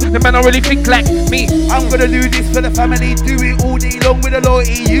 Cause guess what? The man don't really think like me. I'm gonna do this for the family. Do it all day long with a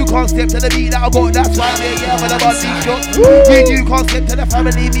loyalty. You can't step to the beat that I got. That's why I'm here, with a body shot. You can't step to the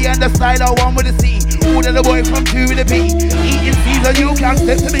family. Me and the style are one with the city. All of the boys from 2 with the beat. Eating season, you can't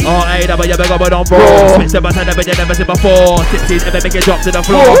step to me. Oh, hey, but you better go on, bro. Switch the button, never you never seen before. Tipsies, ever make it drop to the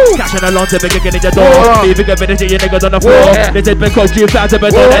floor. Cashing along to make it get in your door. Leaving a minute, you niggas on the floor. This is because you found to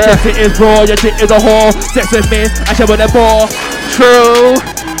be done. That shit is raw, your shit is a whore. Sex with me, I show with the ball. True.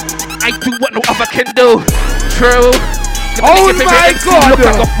 I do what no other can do. True. Oh my God. Look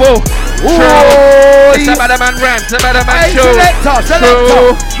like a fool. True. It's about a man rant, it's about a man Hey, show.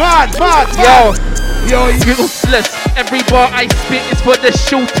 selector. Man. Yo, useless. Every bar I spit is for the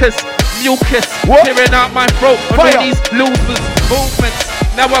shooters. Mucus, clearing out my throat on all these losers movements.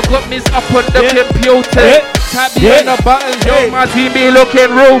 Now I got me up on the computer. Tap me on the buttons, yo, my team be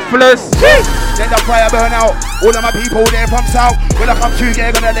looking ruthless. Let the fire burn out. All of my people there from south. When I come through,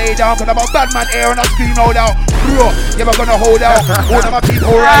 they're gonna lay down. Cause I'm a bad man here and I scream out out. Bro, never gonna hold out. All of my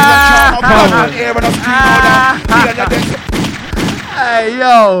people rise and chant. I'm bad man here and I scream out out. Hey,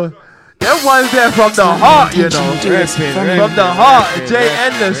 yo. Them ones there from the heart, you know. From the heart, Jay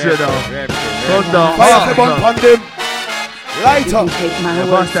Endless, you know. From the heart. Light up.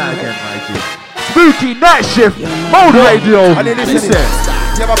 Bust that again, Mikey. Spooky Night Shift, Mode Radio. Listen.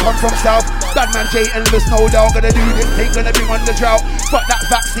 Never come from south. Bad man Jay Endless, no doubt. Gonna do this thing, gonna bring on the drought. Fuck that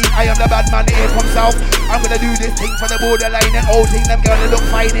vaccine, I am the bad man here from south. I'm gonna do this thing for the borderline and all thing. Them gonna look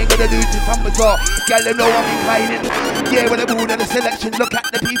fine, ain't gonna do this from bizarre. Girl, them know I'm inclining. Yeah, with the border, the selection. Look at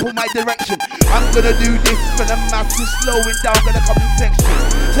the people, my direction. I'm gonna do this for the masses, slowing down, gonna come in section.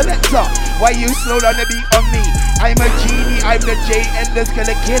 Selector, why you slow down the beat on me? I'm a genie, I'm the Jay Endless,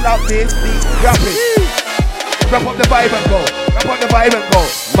 gonna kill out this beat. Rap it. Wrap up the vibe and go. Wrap up the vibe and go.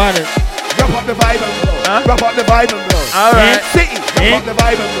 Man. Wrap up the vibe and go. Wrap up the vibe and go. Alright. City. Wrap up the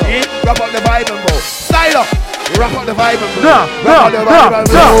vibe and go. Wrap up the vibe and go. Style up. Wrap up the vibe and go. No.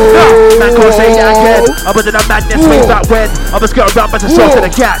 Man can't say that again. I was in a madness way back when I was going around but a shot to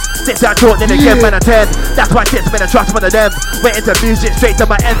the cats. Sit down talk then again man I 10. That's why tits been a trust one of them. Went into music straight to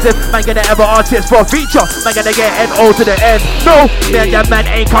my ends. If man gonna ever artist for a feature, man gonna get N-O to the end. No, me and that man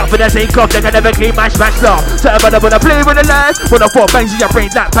ain't confidence, ain't cough. They can never clean my smash law. So I'm gonna play with the last. When I fall bangs in your brain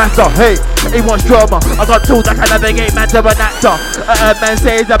that pasta. Hey, he wants drama. I got tools I can navigate man to an actor. Man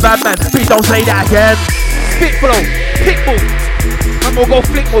says a bad man. Please don't say that again. Spit flow, pick move. I'm gonna go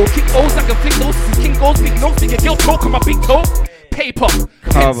flick mode. Kick those, I can flick those. King goes, big nose, big girl talk on my big toe. Paper,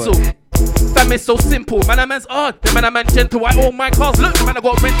 pencil. Fam is so simple. Man, a man's hard. The man, a man gentle. I own my cars. Look, man, I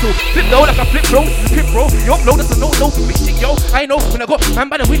got rental. Flip low like a flip bro. Flip bro. Yo, no, that's a no. Big shit, yo. I know. When I got man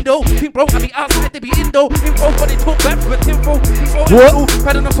by the window. Think bro, I be outside. They be indo. Info, but they talk back. But info.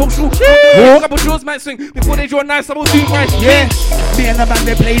 Bad on the social. Couple draws might swing. Before they draw nice, I will do my shit. Yeah. Me and the man,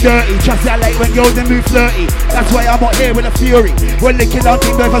 they play dirty. Trust that like when yo, they move flirty. That's why I'm out here with a fury. When they kill out,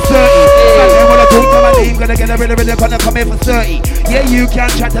 think they're for 30. Man, they wanna talk to my name. Gonna get a rid of it. Gonna come here for 30. Yeah, you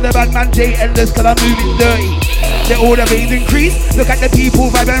can chat to the bad man Jay Endless, cause I'm moving dirty. The order veins increase. Look at the people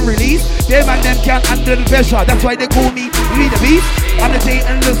vibe and release. Them and them can't handle the pressure. That's why they call me the beast. I'm the Jay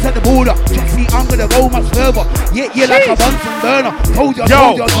Endless at the border. Trust me, I'm gonna go much further. Yeah, like a Bunsen burner. Told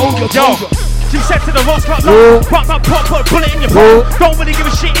you. She said to the Ross Club, rock up, put a bullet in your bum. Don't really give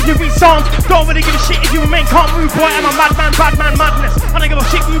a shit if you read songs. Don't really give a shit if you remain calm, rude boy. I'm a madman, bad man, madness. I don't give a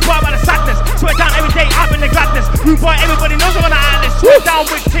shit, rude boy, about the sadness. Swear down every day, I've been the gladness. Rude boy, everybody knows I'm gonna add this. Swear down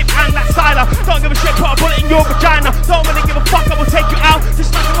with tip and that styler. Don't give a shit, put a bullet in your vagina. Don't really give a fuck, I will take you out.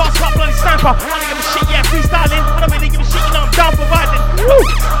 Just like the Ross Club, bloody stamper. I don't give a shit, yeah, freestyling. I don't really give a shit, you know I'm down for riding. Woo!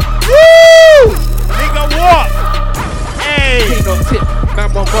 Nigga, what? Hey! King on tip. Man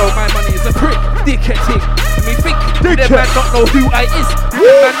won't roll, my money is a prick. Dickhead tick. I mean think, them man not know who I is. Them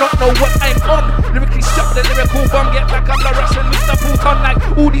man not know what I'm on. Lyrically shot the lyrical bomb. Get back, I'm the Russian Mr. Putin. Like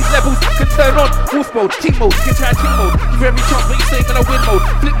all these levels I can turn on. Wolf mode, king mode, you can try king mode. Give every chance but you say gonna win mode.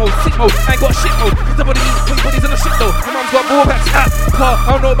 Flip mode, sick mode, I ain't got shit mode. Cause the body's in a shit though. My mum's got more backs. I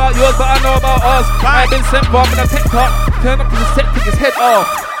don't know about yours but I know about ours. I've been sent bomb in a tech part. Turn up to the set, take his head off.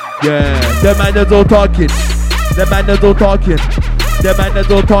 Yeah, the man is all talking. The man is all talking. The man is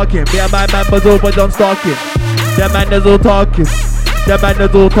all talking. Me and my man was always on stalking. The man is all talking. The man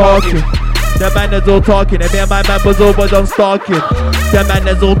is all talking. The man is all talking, and me and my man was over done stalking. The man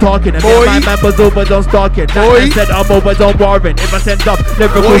is all talking, and me and my man was over done stalking. Now they said I'm over done warring. If I send up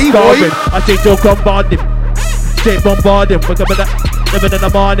lyrical starving, I say Joe bombard him. Straight bombard him. Wake up living in the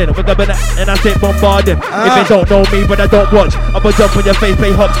morning. Wake up and I say bombard him. If you don't know me, but I don't watch, I'ma jump on your face,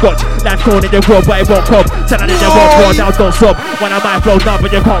 play hopscotch. Last corner in the world, but it won't come. Tell it in the world, now don't stop. When I might flow now, but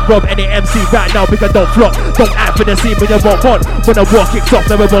you can't rob any MC right now because don't flop. Don't act for the scene when you won't want. When the war kicks off,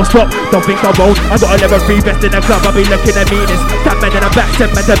 then we won't stop. Don't think I won't. I got a level 3 vest in the club, I'll be looking at meanest. That man in the back, 10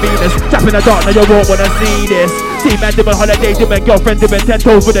 men to Venus. Trap in the dark, now you won't wanna see this. See man doing holiday, doing girlfriend, doing 10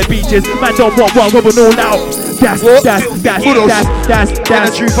 toes for the beaches. Man don't want one, going all out. That's the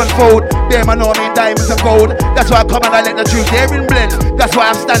truth unfold. Them I know I'm in diamonds and gold. That's why I come and I let the truth there in blend. That's why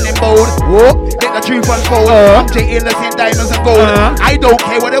I'm standing bold. Let the truth unfold. I'm J Illness in diamonds and gold. I don't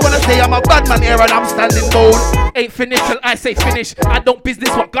care what they wanna say. I'm a bad man here and I'm standing bold. Ain't finished till I say finish. I don't business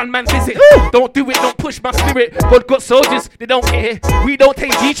what gunman visit. Don't do it, don't push my spirit. God got soldiers, they don't care. We don't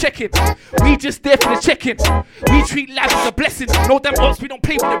take G-checking. We just there for the check-in. We treat life as a blessing. No damn ops, we don't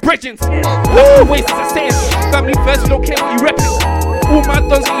play with the brethren. That's the waste as I say. Family first, we don't care what you reppin'. All my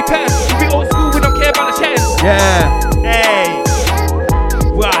dons get you pants. We old school, we don't care about the chairs. Yeah. Hey.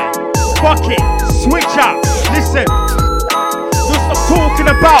 Right. Fuck it. Switch up. Listen. Don't stop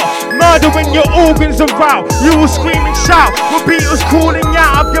talking about murdering your organs around. You will scream and shout when beatles calling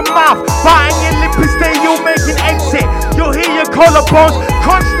out of your mouth. Biting your lip and stay, you'll make an exit. You'll hear your collarbones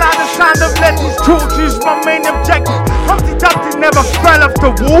crunch like the sound of letters. Torture's my main objective. Humpty Dumpty never fell off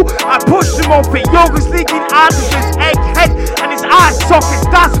the wall. I pushed him off it. Yoga's leaking out of his egghead and his eye sockets.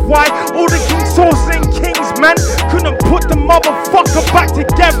 That's why all the king's horses and kings men couldn't put the motherfucker back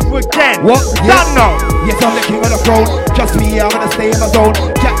together again. What? That no. Yes, I'm the king of the throne. Just me, I'm gonna stay in my zone.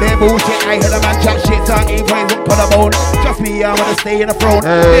 Chat their bullshit, I hear a man chat shit, so I ain't going up on the bone. Just me, I'm gonna stay in the throne.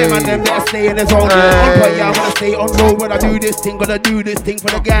 Them and them better stay in the zone. On point, I'm gonna stay on road. When I do this thing, gonna do this thing for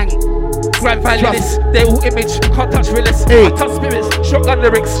the gang. Grand violinists, they all image, can't touch realists. I touch spirits, shotgun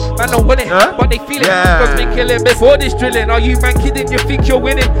lyrics. Man don't want it, but they feel it. Cause me killing before this drilling. Are you man kidding? You think you're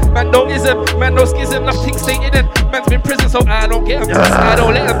winning? Man no ism, man no schism, nothing stated in. Man's been in prison, so I don't get him. I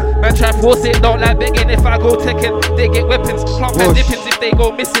don't let him. Man try force it, don't like begging. If I go taking, they get weapons. Plant man dippings if they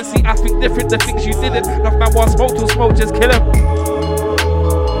go missing. See, I think different, the things you didn't. Enough man wants smoke to smoke, just kill him.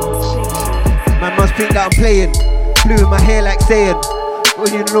 Man must think that I'm playing. Blue in my hair like saying. Well,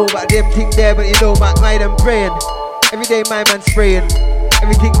 you know about them thing there, but you know about my them praying. Every day my man spraying.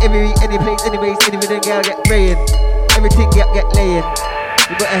 Everything, every week, any place, anyways, anything girl get praying. Everything get laying.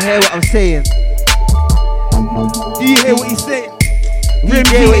 You gotta hear what I'm saying. Do you hear what he's saying? Do you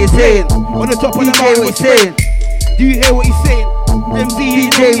hear what he's saying? On the top of the mountain, what he's saying? Do you hear what he's saying?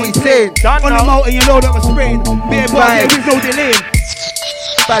 DJ, what he's saying? On the mountain, you know that we're spraying. Bare bars, there is no delay.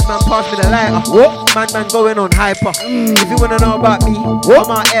 Bad man pass me the lighter. What? Man going on hyper. If you wanna know about me,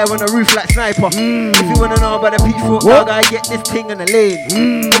 I'm out here on the roof like sniper. If you wanna know about the peaceful dog, I get this thing in the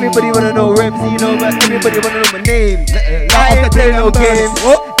lane. Everybody wanna know Ramsey, you know, but everybody wanna know my name. I ain't playing no games.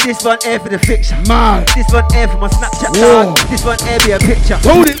 This one air for the fiction. This one air for my Snapchat dog. This one air be a picture.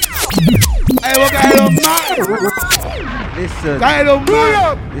 Hold it. Hey, what guy on man? Listen. Guy on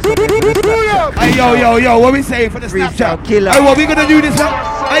man. Hey, yo, what we saying for the Snapchat? Hey, what we gonna do this one?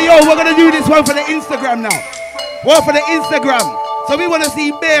 Hey, yo, we're gonna do this one for the Instagram now. One for the Instagram. So we wanna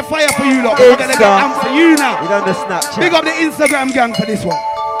see bare fire for you lot. We're gonna get amp for you now. We done the Snapchat. Big up the Instagram gang for this one.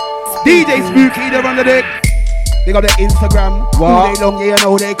 DJ Spooky, they're on the deck. Big up the Instagram. All day long, yeah, you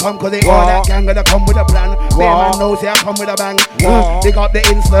know they come, cause they all that gang gonna come with a plan. Bare man knows I come with a bang. Big up the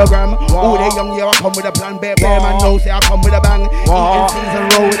Instagram. All day young, yeah, I come with a plan. Bare man knows I come with a bang. Eating season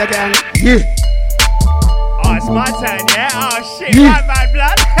roll with a gang. Yeah. Oh, it's my turn, yeah? Oh, shit, right, man,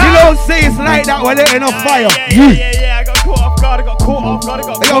 blood. You don't say it's like that when they're in a fire. Yeah, I got caught off guard, I got caught off guard,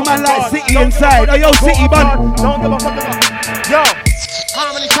 Yo, man, like City inside. Oh, yo, City, man. Don't give a fuck. Yo, how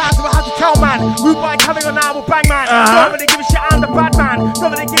many times have I had to tell, man? Rude boy coming on now with bang, man. Don't really give a shit, I'm the bad man.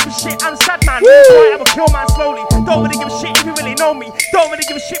 Don't really give a shit, I'm the sad man. I will kill man slowly. Don't really give a shit if you really know me. Don't really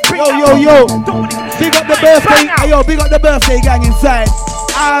give a shit, bring yo. Don't really give a shit. Big up the birthday. Hey, yo, big up the birthday gang inside.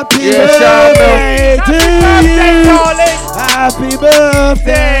 Happy birthday to you. Happy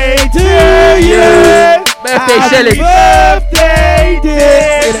birthday to you. Birthday Shelly. Birthday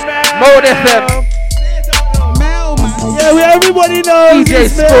dear. Mode FM. Yeah, everybody knows DJ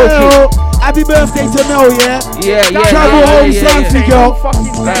it's Mel. Spooky. Happy birthday to Mel, yeah? Yeah. Travel home safely, girl.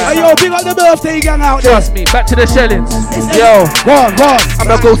 Hey, yo, big up the birthday gang out there. Trust me, back to the shellings. Yo, go on.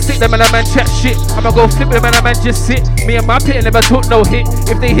 I'ma go sit them and a man chat shit. I'ma go flip them and a man just sit. Me and my pit never took no hit.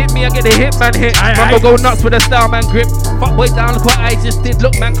 If they hit me, I get a hit man hit. Mama go nuts with a style man grip. Fuck boy down, look what I just did.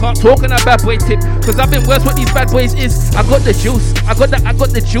 Look man, can't talk on a bad boy tip. Cause I've been worse what these bad boys is. I got the juice, I got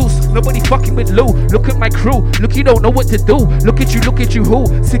the juice. Nobody fucking with Lou. Look at my crew, look you don't know what to do. Look at you who?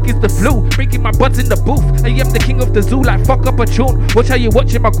 Sick is the flu. Breaking my butts in the booth. I am the king of the zoo, like fuck up a tune. Watch how you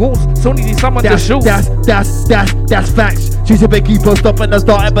watching my goals. So need someone to shoot. That's facts. She's a big keeper, stopping and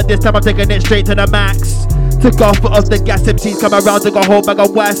starting, but this time I'm taking it straight to the max. Took off, foot off the gas, MCs come around to go home, I go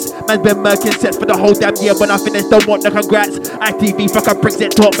west. Man's been murking sets for the whole damn year. When I finish, don't want the congrats. ITV fucking pricks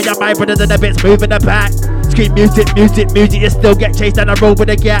it, taught me I'm my brothers and the bits moving the back. Scream music, you still get chased and I roll with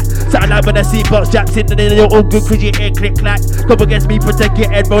a gap. Sound like when I see box japs in and then you're all good cause you hear click clack. Come against me, protect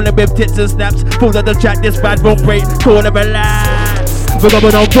your head, rolling with tits and snaps. Fools of the track, this bad won't break, call and relax. We're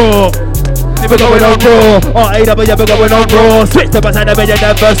going on tour. We're going on raw. R-A-W, we're going on raw. Switch to beside the bed, you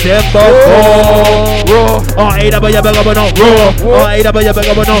never seen before. R-A-W, we're going on raw. R-A-W, we're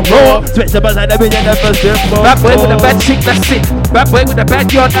going on raw. Switch to beside the bed, you never seen before. Bad boy with a bad chick, that's it. Bad boy with a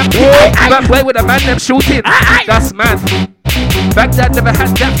bad yard, I'm bad boy with a man, them shooting. That's mad. Baghdad never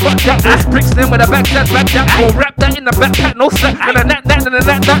had that, fuck that. That's Brixton with a Baghdad. We'll wrap that in the backpack, no slack. And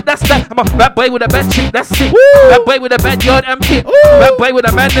that's that. I'm a bad boy with a bad chick, that's it. Bad boy with a bad yard, I'm hit. Bad boy with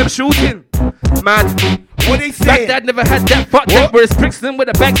a man, them shooting. Man, what they say? Baghdad never had that, fuck that. Whereas Brixton with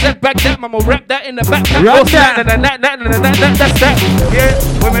a Baghdad. I'ma wrap that in the backpack, no slack. And that's that. Yeah,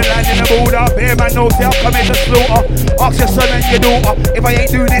 women land in the border. Bear man knows they'll come in to slaughter. Ask your son and your daughter if I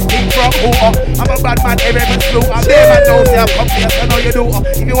ain't do this thing for a quarter. I'm a bad man, every man slaughter. Bear man knows they'll come to your son or your daughter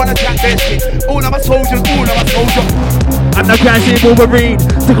if you wanna chat that shit. All of my soldiers, I'm the crazy Wolverine.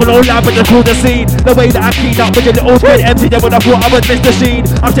 Took a low life but just call the scene. The way that I clean up with your little squid empty, then when I thought I was Mr. Sheen.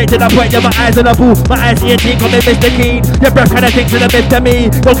 I'm straight to the point, yeah, my eyes on the pool. My eyes ENT, call me Mr. Keen. Your breath kinda thinks to the myth to me.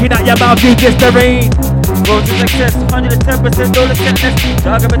 Looking at your mouth, you Listerine. Road to success, 110% all the setness.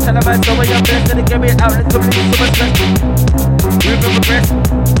 Dog, I've been telling myself where you're best. And it gave me an outlet to believe so much less. Move and progress.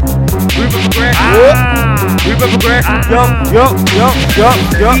 Move and progress. Move and progress. Yo.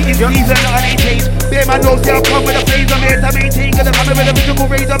 These are not any taste. Bear man knows they'll come with a phrase. I'm here to maintain. Cause I'm coming with a physical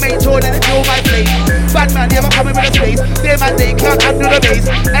razor. Make sure that it's all my place. Bad man never coming with a space. Bear man they can't handle the bass.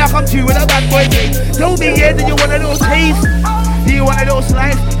 And I come to you with a bad boy face. Tell me yeah, do you want a little taste? Do you want a little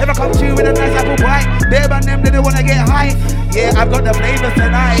slice? If I come to you with a nice apple pie. Bear man them, do they wanna get high? Yeah, I've got the flavors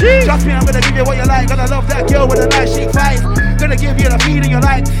tonight. Trust me, I'm gonna give you what you like. Gonna love that girl with a nice chic face. Gonna give you the feeling you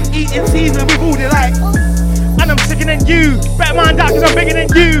like. Eating season with all delight. And I'm sicker than you. Better mind out cause I'm bigger than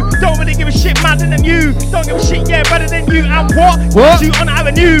you. Don't really give a shit madder than you. Don't give a shit, yeah, better than you. And what? You on the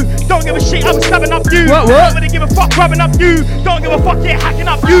avenue. Don't give a shit, I'm stabbing up you. What? Don't really give a fuck, rubbing up you. Don't give a fuck, yeah, hacking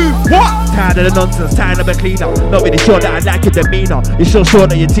up you. What? Tired of the nonsense, tired of a cleaner. Not really sure that I like your demeanor. You're sure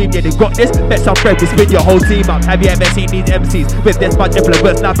that your team, yeah, they got this. Bet some friend, we spin your whole team up. Have you ever seen these MCs with this much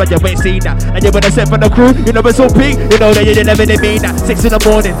influence? Now, but you ain't seen that. And you wanna set for the crew, you know it's all big. You know that you never mean that. 6 in the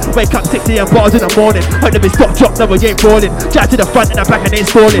morning, wake up 6 AM bars in the morning. Heard them stop, drop, no, we ain't falling. Try to the front and the back and ain't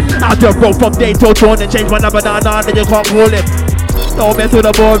stalling. Out the road from day till dawn and change my number, nah, then you can't call him. Don't mess with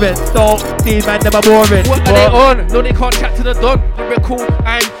the boring. Don't, these man never boring. What are they on? No, they can't chat to the Don. You're cool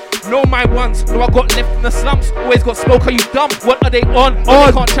and know my ones. No, I got left in the slums. Always got smoke, are you dumb? What are they on? No,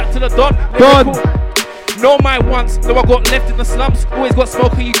 they can't chat to the Don. Know my ones. No, I got left in the slums. Always got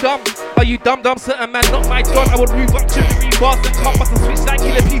smoke, are you dumb? Are you dumb? Certain man, not my Don. I would move up to 3 bars and cut bust and switch like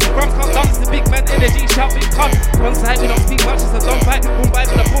killer people. From come down, it's the big man energy, shout big cunt. One side, we don't speak much, it's a dumb fight. Boom bye,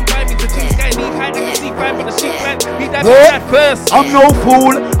 with a boom bye, means the team sky, leave high, they can see fine, but the sheep man, need that first. I'm no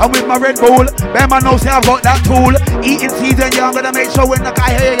fool, I'm with my Red Bull. Bear man knows I've got that tool. Eating season, yeah, I'm gonna make sure when the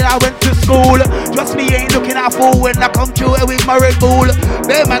guy here, yeah, I went to school. Trust me, ain't looking at a fool when I come to it with my Red Bull.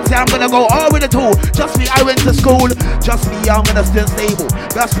 Bear man say I'm gonna go all with the tool. Trust me, I went to school. Trust me, I'm gonna still stable.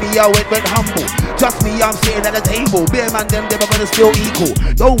 Trust me, I went humble. Trust me, I'm sitting at the table. Bear man, them never gonna still equal.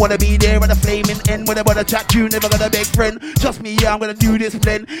 Don't wanna be there at the flaming end when they wanna chat you, never gonna beg friend. Trust me, yeah, I'm gonna do this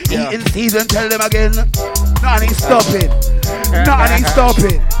blend. Eating season, tell them again. Nothing ain't stopping. Nothing ain't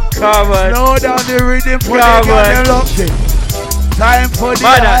stopping. Come on. Slow down the rhythm for the girl them locked in. Time for the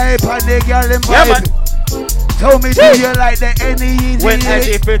hype and the girl them vibing. Tell me, do you like the any easy? When I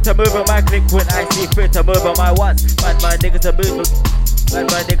see fit to move on my click, when I see fit to move on my ones, bad my niggas to move,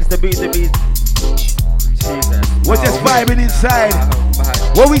 bad my niggas to beat the beat. Jesus. We're just vibing inside.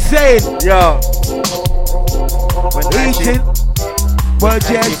 What we saying? Yo. Eating. Word,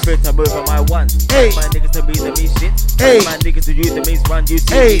 I yes. different, I move on my ones. Hey. My niggas to me, that means shit. Hey. My niggas to you, that means run. You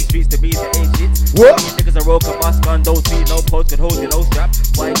see Hey. these streets to me, that ain't shit. What? These niggas are roke a bus gun, don't see no post, can hold you no strap.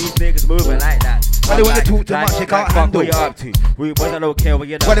 Why these niggas moving like that? Why they wanna talk too much, they can't handle. What you up to? We I don't care what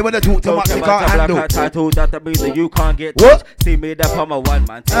you know. Why they wanna talk too much, they can't handle. Title, that means that you can't get What? touched. See me, that I'm a one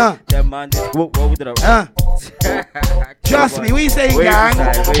man. Them man just walk over to the Trust me, we say gang.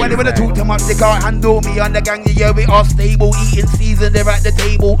 When they wanna talk too much, they can't handle me. On the gang, yeah, we are stable. Eating season, they're at the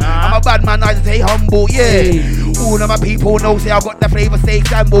table. I'm a bad man, I stay humble, yeah. All of my people know, say I got the flavor, stay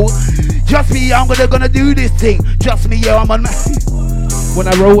sample. Just me, I'm gonna do this thing. Just me, yeah, I'm on my. When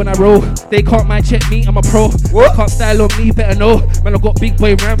I roll, they can't mind check me, I'm a pro. What? Can't style on me, better know. Man, I got big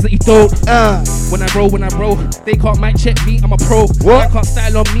boy rams that you don't. When I roll, they can't mind check me, I'm a pro. What? Can't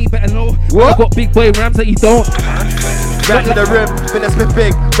style on me, better know. What? I got big boy rams that you don't. Right to the rim, been a spit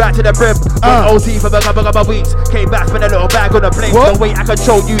big, right to the brim. OT for a couple of weeks, came back, spent a little bag on the blink. The way I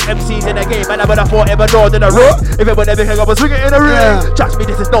control you MCs in the game, and I would have fought ever more than a rim. If it would ever hang up, I was swinging in the ring. Trust me,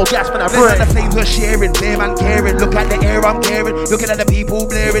 this is no gas when I bring. The flames we're sharing, bear man caring. Look at the air I'm carrying, looking at the people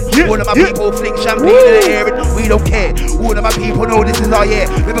blaring. All of my people fling champagne in the air, we don't care. All of my people know this is our year.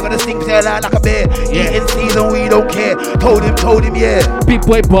 We're gonna sing there like a bear. Eating season, we don't care. Told him, yeah. Big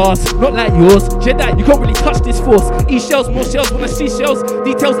boy boss, not like yours. Jedi, you can't really touch this force. Eat shells, more shells when I see shells.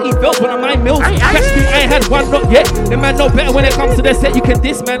 Details eat bells when I mind mills. Catch me, I ain't had one, not yet. The man know better when it comes to the set. You can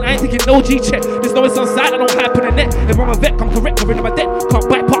diss, man. I ain't thinking no G check. There's no it's on side, I don't hype on the net. If I'm a vet, I'm correct, I'm rid of my debt. Can't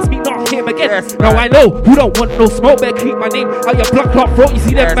bypass me, not him again. Yes, now I know who don't want no smoke. Better keep my name out your blood clot throat. You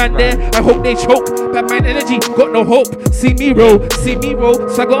see them man there? I hope they choke. Bad man energy, got no hope. See me roll. So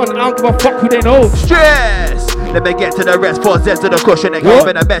I got an I don't give a fuck who they know. Stress! Let me get to the rest, 4 Z's to the cushion and came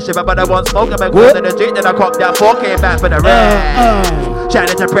in a mesh. If I better want smoke, I'm going to the drink, then I cop that 4, came back for the rest.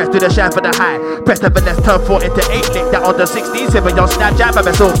 Shining to press to the shine for the high. Press the finesse, turn 4 into 8, link that on the 16, 7 on Snapchat, I'm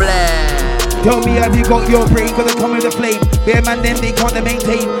so blessed. Tell me, have you got your brain? Cause I come with the flame. Bear man, them they can't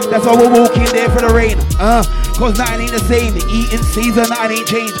maintain. That's why we're walking there for the rain. Cause nothing ain't the same. Eating season, nothing ain't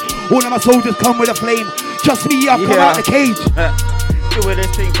changed. All of my soldiers come with a flame. Trust me, I've come out the cage. Doing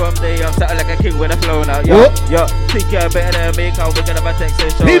this thing from day on, started like a king when I flown out. Yo, think you're better than me, cause we're gonna have a text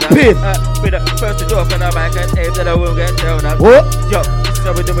and show up. With the first to drop on the mic and aim that I won't get down up. Yo, this is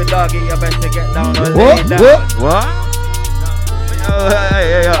how we doing doggy, you best to get down on What?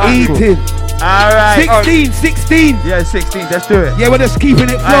 Eating. Alright. 16. Yeah, 16, let's do it. Yeah, we're just keeping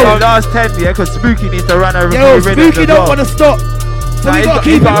it flowing. Last 10, yeah, cause Spooky needs to run over. Yo, Spooky don't want to stop. So we gotta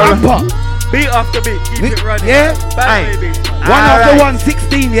keep it up. Beat after beat, keep it running. Yeah? Bad baby. One after one,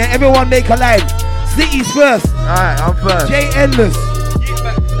 16, yeah? Everyone make a line. City's first. Alright, I'm first. Jay Endless.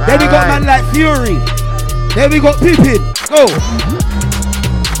 Then we got man like Fury. Then we got Pippin. Go.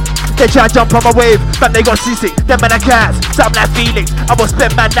 They try to jump on my wave, but they got seasick. Them man are cats, some like Felix. I will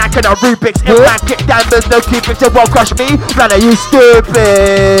spend my knack on a Rubik's. If man kick diamonds, no keeping to won't crush me. Blood, are you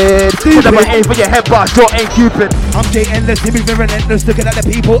stupid? Put up my aim for your head bar, draw ain't Cupid. I'm Jay Endless, living relentless. Looking at the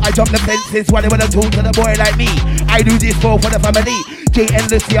people, I jump the fences. While they wanna talk to the boy like me, I do this for the family. Jay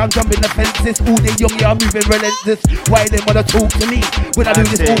Endless, yeah, I'm jumping the fences. All day young, yeah, I'm moving relentless. Why they wanna talk to me? When I do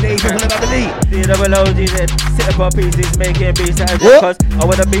this all day, for the family. D-double-O-G, sit up on pieces, making beats out of this. Cause I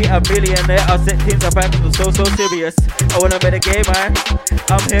wanna be a millionaire. I'll set things up and so serious. I wanna make a game, man.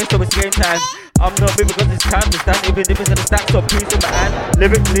 I'm here, so it's game time. I'm not moving because it's time to stand. Even if it's in the stacks of peace in my hand.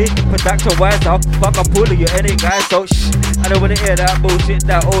 Lyrically, production wise up. Fuck, I'm pulling you any guy, so shh. I don't wanna hear that bullshit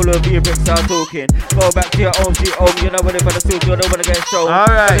that all of you bricks are talking. Go back to your own seat home. You know what if I suit you, I don't wanna get shown.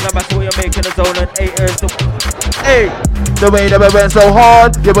 Alright. No matter what you're making a zone and 8 years. Hey, the way that we went so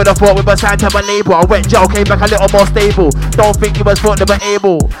hard, you would have thought we were signed to my label. I went Joe, came back a little more stable. Don't think you was thought they were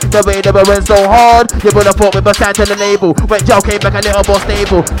able. The way that we went so hard, you would have thought we were signed to the label. Went Joe, came back a little more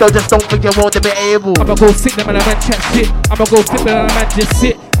stable. Don't think you won't be able. I'ma go sit them and a man chat shit. I'ma go sit them and a man just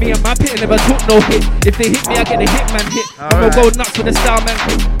sit. Me and my pit never took no hit. If they hit me, I get the hitman hit. I'ma go nuts with the style man.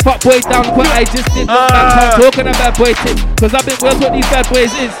 Fuck boy down what I just did. I'm talking a bad boy tip. Cause I've been worse what these bad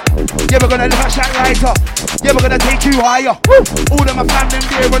boys is. Yeah, we're gonna lift a shot lighter. Yeah, we're gonna take you higher. Woo. All of my fam them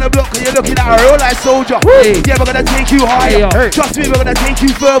there on the block, cause you're looking at a real life soldier. Hey. Yeah, we're gonna take you higher. Hey. Trust me, we're gonna take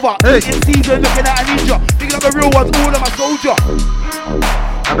you further. Hey. In season, looking at a ninja. Picking up the real ones, all of my soldier.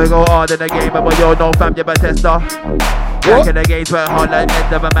 I'ma go hard in the game, but yo, no fam, you're a tester. Back in the games went hard like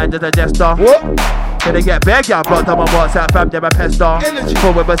end of a man, just a jester. Can they get big? Yeah, blocked on my WhatsApp, fam, they're a pester.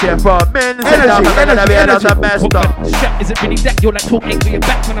 For we was here from men, Is it really that you're like talking for your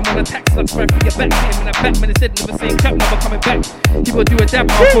back when I'm on a tax? I'm swearing for your back, hitting in the back, man. Instead never saying crap, never coming back. People do a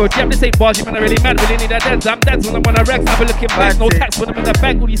dab, I'm for a jab. This ain't bars, you man, I really mad, really need a dance. I'm dancing when I'm on a racks, I've been looking back. No tax when I'm in the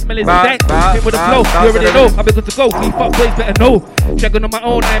back, all you smell is dank. Hit with the flow, you already know, I've been good to go. Three fuck boys better know. Dragging on my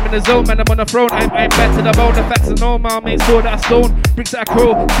own, I'm in the zone, man, I'm on the throne. I'm back to the bone, the facts are normal. I'll make sure that I stone, bricks that I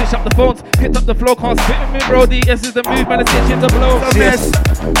crow, switch up the phones, picked up the flow, can't spit with me, bro. DS is the move, man, the stitch is the blow.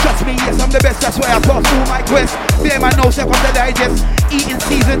 Trust me, yes, I'm the best, that's why I pass through my quest. Bear my nose, step on the digest. Eating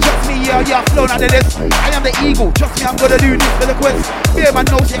season, trust me, yeah, I've flown out of this. I am the eagle, trust me, I'm gonna do this for the quest. Bear my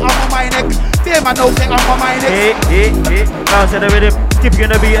nose, I'm on my neck. Bear my nose, I'm on my neck. Bounce to the rhythm, skip you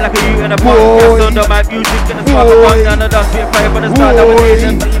in the beat like a you in a pump. Just under my music, gonna spark a one down the dust. Be a fire for the start, that was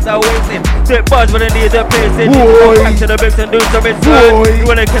the things that waiting. Take buzz when they need the placing. Go back to the bricks and do some inside. You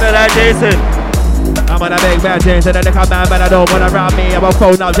wanna kill it like Jason. I'm on a big man, James, and then they come man, but I don't want around me. I'm a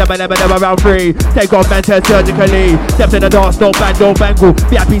phone up, jumping never around free. Take off man, surgically. Step in the dance, don't bangle.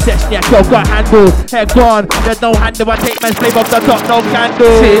 VIP section, yeah, yo, got handle. Head gone, there's no handle. I take man's flame off the top, no candle.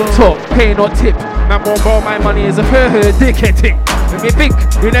 Tip top, pay not tip. Man won't borrow my money as a her dickhead tick. Let me think,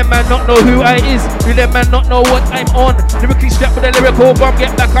 will them man not know who I is? Will them man not know what I'm on? Lyrically strapped with a lyrical bomb,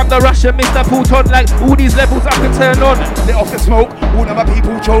 get back, I'm the Russian Mr. Putin. Like all these levels I can turn on. Let off the smoke, all of my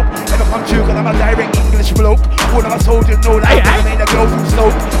people choke. Never come true cause I'm a direct English bloke. All of my soldiers know like I made a girl from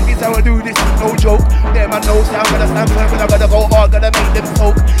Stoke. It's how I do this, no joke. Them man knows I'm gonna stand firm and I'm gonna go hard, gonna make them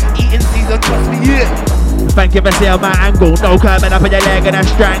soak. Eating season, trust me, yeah. Thank you for seeing my angle. No coming up on your leg and I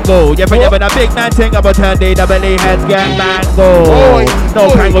strangle. You think you're a big man thing, I'm a turn the double heads get mango. No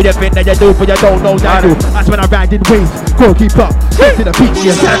tangle, you think that you do, but you don't know that do. That's when I ride in waves. Go keep up, get to the beat,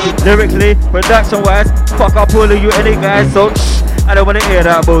 you're standing. Lyrically, production wise, fuck up all of you any guys, so I don't wanna hear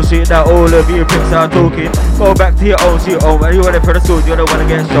that bullshit that all of you pricks are talking. Go back to your own, and you ready for the suit, you don't wanna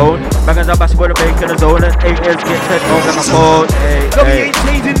get shown. Bangers are bashing with the break in the zone, and 8 years get set home like a phone. No, we ain't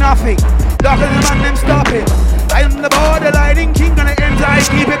changing nothing. Darker than the man, them stopping. I'm the borderline king, gonna enter, I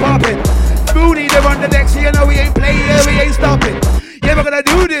keep it popping. Moody, they're on the deck, so you know we ain't playing, we ain't stopping. Yeah, we're gonna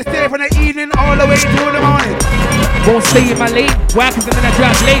do this day from the evening all the way to the morning. Won't stay in my lane, why? Cause I'm in a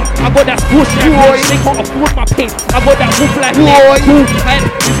drive lane. I got that school strap, they can't afford my pain. I got that wolf like cool, man,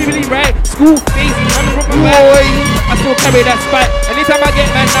 is it really right? School, face, running from my back. I still carry that spike. Anytime I get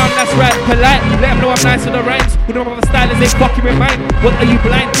man down, that's right. Polite, let them know I'm nice with the rhymes. With no other style, they fucking with mine. What are you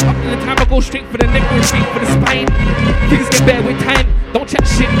blind? Up to the time I go straight for the neck or straight for the spine. Things get better with time. Don't chat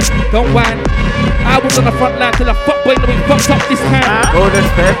shit, don't whine. I was on the front line till I fuckboy know we fucked up this time. Go this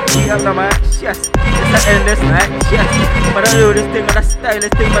fair, we have the match, yes. It's an endless match, yes. But I do this thing, but I style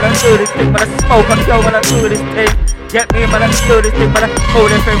this thing, but I do this thing, but I smoke up, yo, but I do this thing. Get me, but I do this thing, but I hold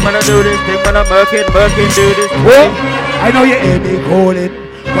this thing, but I do this thing, but I'm working, do this thing. I know you hear me calling,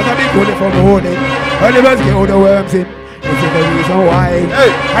 but I've been calling for morning. Early birds get all the worms in. This is the reason why.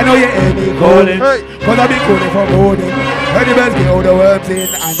 I know you hear me calling, but I've been calling for morning. Early birds get all the worms in,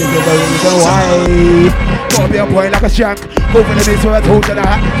 and this is the reason why. Gotta be a boy like a shank. Go for the miss with a toe to the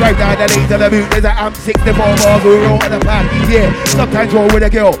hat. Drive down the lane to the boot. There's an amp 64 bars we roll on the plan. Yeah, sometimes roll with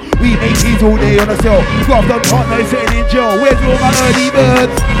a girl. We make keys all day on the cell. Got done partner sitting in jail. Where's all my early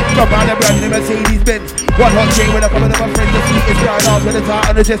birds? Jump out the brand new Mercedes Benz. One hot chain with a couple of my friends. The sweetest round out with a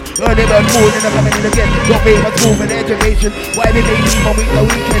tart on the chest. Early bird morning, I'm coming in again. Got paid for school for the education. Why they make me for week the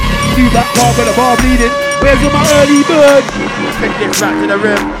weekend? Do that car with the bar bleeding. Where's all my early bird? Pick this right to the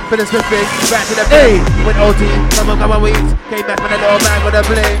rim, but it's big, right to the bay. With OT, come on, weeks. Came back from the little man with a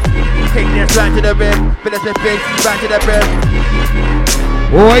blade. Take this right to the rim, but it's big, right to the rim.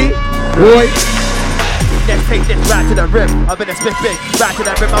 Oi. Let's take this right to the rim. I've been a spit big, right to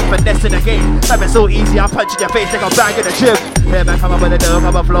the rim. I'm finessing the game. I've been so easy, I'm punching your face like I'm back in the gym. Here man, come up with a little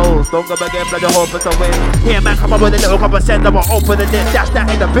couple flows. Don't go again, blood your hope is a win. Here man, come up with a little couple send them, I'll open the net. That's that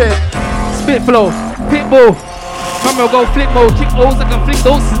in the bin. Spit flow, pitbull. Come on, go flip mode, kick O's, I can flick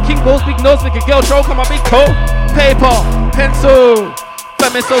those. King balls, big nose, make a girl choke on my big toe. Paper, pencil.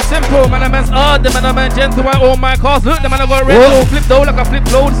 Fam, it's so simple, man, a man's hard, the man, a man gentle, I own my cars. Look, the man, I got red though, flip though, like a flip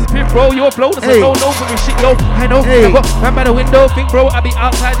flow. This is pit bro, your flow, this is no for me shit, yo. I know, I got man by the window, think bro, I be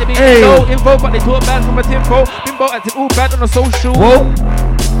outside, they be no info, but they talk bad from a timpo. Bimbo acting all bad on the social.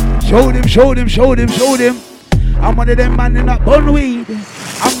 Show them. I'm one of them man in that bun weed.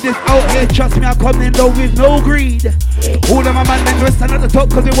 I'm just out here, trust me, I'm coming low with no greed. All of my man then go stand at the top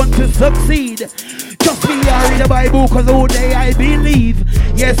cause they want to succeed. Trust me, I read the Bible cause all day I believe.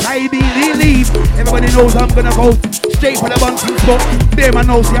 Yes, I believe. Everybody knows I'm gonna go straight for the bouncing spot. Bear my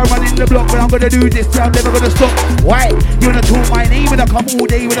nose, see I'm running the block, but I'm gonna do this, I'm never gonna stop. Why? You wanna talk my name and I come all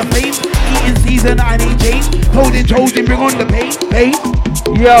day with a flame. Eating season, I need change. Holding Trojan, bring on the pain.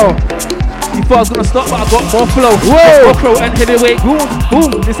 Yo. You thought I was gonna stop, but I got more flow. Whoa! Pro and heavyweight goon.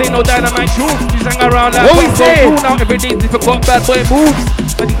 Boom! This ain't no dynamite shoe. You hang around like what we say? Now every day they forgot bad boy moves.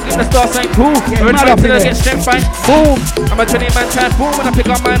 But you get the stars ain't cool. Every time till I get strength fight. Boom! I'm a 20-man type boom. When I pick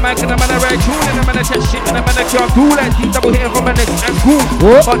up my mic and I'm on a ride tune. And I'm on a chat shit and I'm on a can't do like deep double hitting from my neck and cool.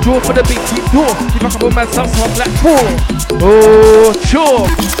 But draw for the big deep door. If I can put myself so I'm like four. Oh, sure.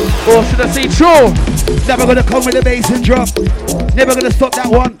 Or should I say true? Never gonna come with the bass and drop. Never gonna stop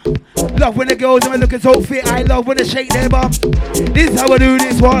that one. Love when the girls are looking so fit. I love when they shake their bum. This is how I do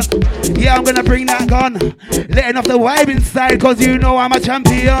this one. Yeah, I'm gonna bring that gun. Letting off the vibe inside cause you know I'm a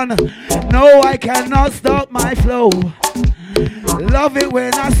champion. No, I cannot stop my flow. Love it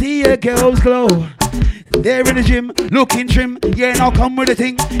when I see your girls glow. They're in the gym, looking trim. Yeah, now come with the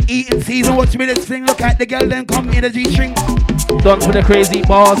thing. Eating season, watch me this thing. Look at the girl, then come in the G-string. Done for the crazy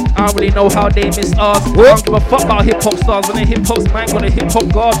bars. I don't really know how they miss us. I don't give a fuck about hip-hop stars. When they hip-hop's man, got a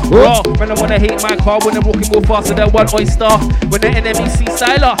hip-hop guard. Raw. When I wanna hate my car, when they're walking more faster than one oyster. When the enemy see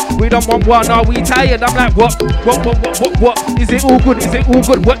Styler, we don't want one, now we tired. I'm like, what? Is it all good? Is it all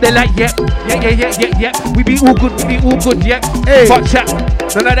good? What they like, yeah. We be all good, yeah. Hey. Fuck chat,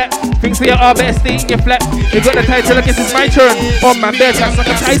 none of that. Things for your best stay in your flat. You got the title, I guess it's my turn. Oh man, bear tracks like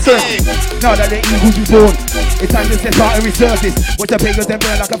a Tyson. Now that the Eagles be born, it's time to set out and resurface. Watch the pagans them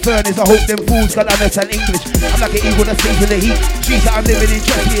burn like a furnace. I hope them fools can understand English. I'm like an eagle that stays in the heat. Streets that I'm living in,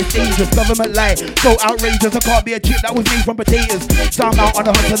 trust me, it's dangerous. Government lie, so outrageous. I can't be a chip that was made from potatoes. So I'm out on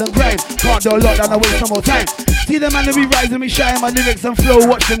the hustle and grind. Can't do a lot, and I waste no more time. See the man that we rise and we shine. My lyrics and flow,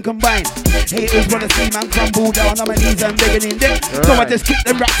 watch them combine. Haters wanna see man crumble down on my knees and begging in debt. So I just kick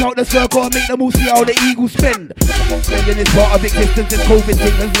them racks out the circle and make them all see how the Eagles spend. Spending is part of existence. This COVID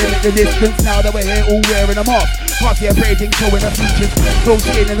thing has limit the distance. Now that we're here all wearing a mask. Can't see a braiding showing the features. No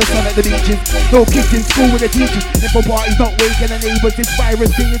skating in the sun at the beaches. No kids in school with the teachers. If a party's not waking the neighbours, this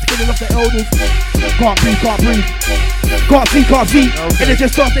virus thing is killing off the elders. Can't breathe. Can't see. Okay. And it's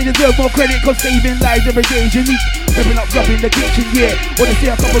just thought they deserve more credit cause saving lives every day is unique. Ripping up grub in the kitchen, yeah. Wanna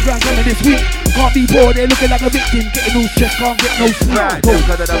see a couple grand coming this week. Can't be poor, they're looking like a victim. Getting no stress, can't get no sleep. Right, them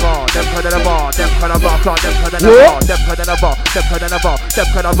cut of the bar, them cut of the bar, them cut of the bar, them cut of the bar, them cut of the bar, them cut of the bar, them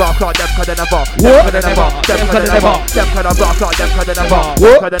cut of the bar, them cut of the bar, them cut of the bar, them cut of the bar, them cut of the bar,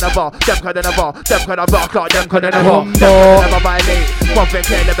 them cut of the bar, them cut of the bar, them cut of the bar, them cut of the bar, them cut of the bar, never violate. One thing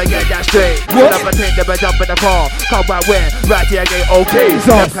can't never get that straight. Never think never jump in the car. Come right where, right here again, okay.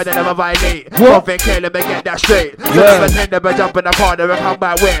 Them cut of never violate. One thing can't never get that straight. Never think never jump in the car. Never come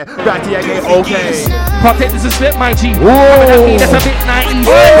right where, right here again, okay. Can't take this a split, my G. That's a bit naive.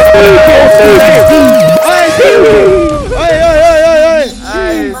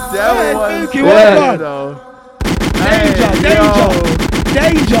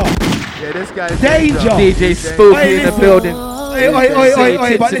 Danger. Yeah, this guy's danger. DJ Spooky in the building.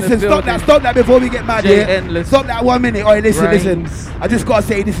 Oi, but listen, stop that before we get mad here. Endless. Stop that 1 minute. Oi, listen. I just gotta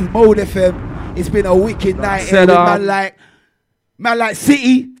say this is Mode FM. It's been a wicked night here with man like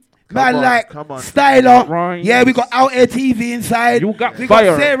City. Man like Styler, Rhymes. Yeah, we got Out Air TV inside. We got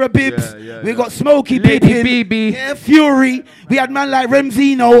Sarah Bibbs. We got Smokey Pippin. Yeah, Fury. We had man like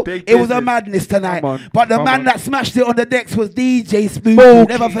Remzino. It was a madness tonight. But the man that smashed it on the decks was DJ Spooky.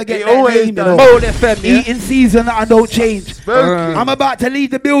 Never forget that name, you know. Mode FM, yeah. Eating season that I don't change. I'm about to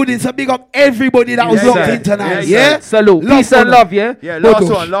leave the building, so big up everybody that was locked in tonight. Yeah. Salute. Peace and love, yeah. Yeah, last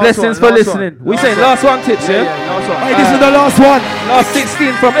one. Blessings for listening. We saying last one tips, yeah. Last one. Hey, this is the last one. Last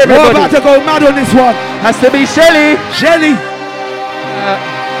 16 from everybody. We're about to go mad on this one. Has to be Shelly.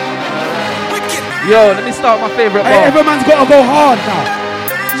 Yo, let me start with my favourite bar. Every man's got to go hard now.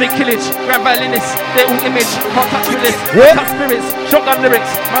 Straight killage, grand violinist, their own image, can't touch with this, touch spirits, shotgun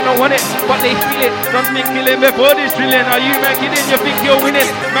lyrics, man don't want it, but they feel it, don't think killing before this drilling, are you man kidding, you think you're winning,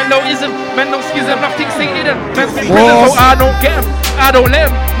 man no ism, man no schism, nothing ain't hidden, man's been prison, so I don't get him, I don't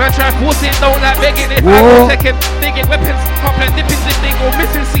let him, man try force it, don't like begging it, I go second, they get weapons, can't play dippings if they go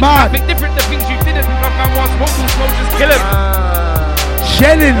missing, see, I think different the things you didn't, if I want smoke, to smoke, just kill him.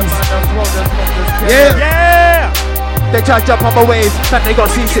 Shellings. Yeah. They try to jump on my waves, man, they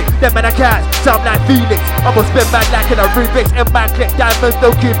got seasick. Them man I can't, sound like Felix. I'ma spin man like in a Rubik's. And man click diamonds,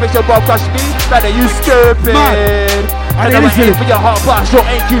 don't keep it, you won't crush me. Man, are you stupid? And I'm aiming for your heart blast, your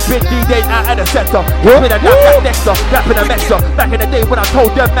ain't Cupid, D-Day out of the sector. With a nap like Dexter, rapping a mixer. Back in the day when I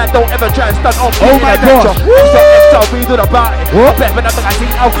told them, man, don't ever try and stunt on me. Oh my gosh. Extra, we do about it. I bet when I'm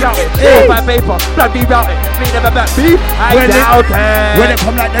magazine, I'll clout it. All my paper, blood me route it. Me never back me, I doubt it. When it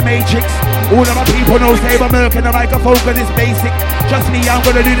come like the Matrix, all of my people know stay by milk in the microphone cause it's basic. Trust me, I'm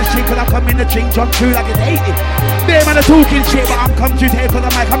gonna do this shit cause I come in the ching jump through like it's hating. Them man are talking shit but I'm come to take cause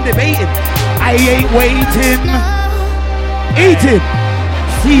I'm like I'm debating. I ain't waiting. Eating.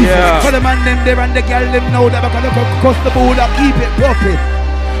 Season. For the man them there and the girl them know that we're gonna go across the border, keep it popping.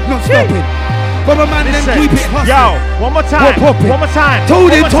 Not stopping. For the man them keep it hustling. Yo, one more time. One more time.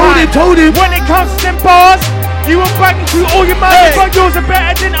 Told him. When it comes to them bars, you were bragging through all your money, but yours are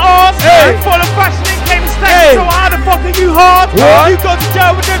better than ours. And for the fashion and came stand, so how the fuck are you hard? You got to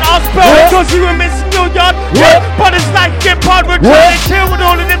jail with an ass belt because you were missing your yard. But it's like get part, we're trying to chill with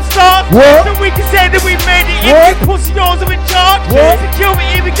all of them stars. So we can say that we made it if you pussy yours are in charge. To kill me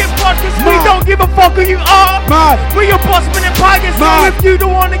even get part because we don't give a fuck who you are. We're your boss man and pirates, so if you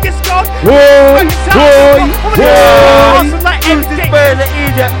don't want to get scarred, like everything.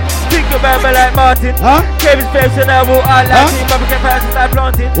 Think about me like Martin. Kevin's face and I will all like him. But we can pass it like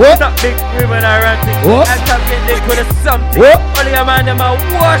planting. Stop big women are ranting. And stop getting linked with a something. Only a man them a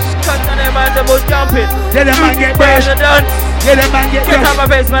wash. Cause none of them man them was jumping. Yeah, the man get brushed. Yeah, the man get brushed. Get out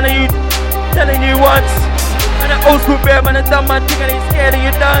my face, man, and you telling you once. Man, an old school bear, man, a dumb man thing and he's scared of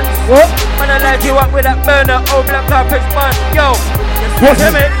you dance. Man, I light you up with that burner, old black carpet spun. Yo,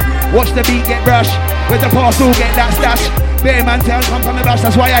 watch the beat get brushed. With the parcel get that stash. Bear man tell come from the bash.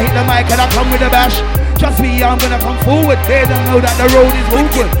 That's why I hit the mic and I come with a bash. Trust me, I'm gonna come forward. They don't know that the road is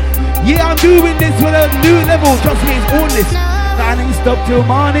open. Yeah, I'm doing this with a new level. Trust me, it's all this. I ain't stop till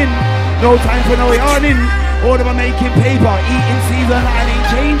morning. No time for no yarning. All of them making paper, eating season, I ain't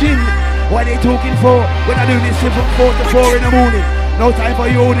changing. What they talking for? When I do this shit from 4 to 4 in the morning. No time for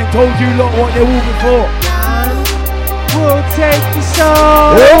yawning. Told you lot what they're walking for. We'll take the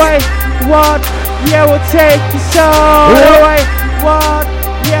soul away. What? Yeah, we'll take the soul away. What?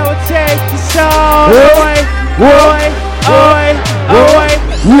 Yeah, we'll take the soul away.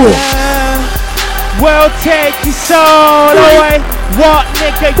 We'll take your soul away. What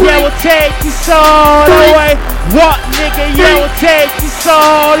nigga? Yeah, we'll take your soul away. What nigga? Yeah, we'll take your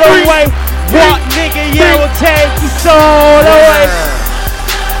soul away. What nigga? Yeah, we'll take your soul away.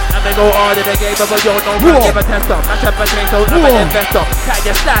 They go hard in the game, but you don't know give a test up. I turn potatoes, I'm an investor. Can't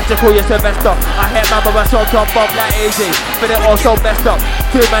just slash to call you Sylvester. I hear my mama song on bomb like AJ, but it also messed up.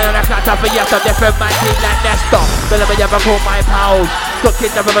 2 men on a cat up for yes, I'm different my team like Nesta. But I never call my pals. Got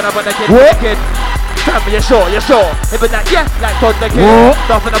kids, never run up on the kid. Family, you're sure. If it's like, yeah, like Todd the Kid.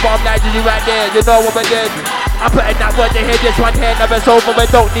 Nothing the bottom line, you right there, you know what we did. I'm putting that word in here, this one here, never sold, but we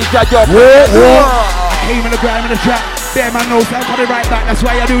don't need your job. I came in the grime in the trap. Bear man knows I'm coming right back. That's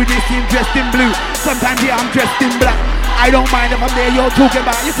why I do this team dressed in blue. Sometimes yeah, I'm dressed in black. I don't mind if I'm there, you're talking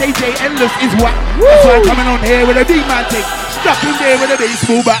about. You say Jay Endless is what? That's why I'm coming on here with a big man thing. Stuck in there with a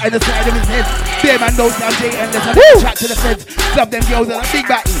baseball bat in the side of his head. Bear man knows I'm Jay Endless. I never chat to the feds. Love them girls and a big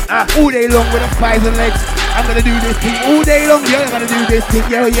batty. All day long with the thighs and legs. I'm gonna do this thing all day long. Yeah, I'm gonna do this thing.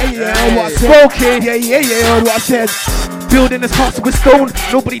 Yeah. What I said. Okay. Yeah. What I said. Building this castle with stone,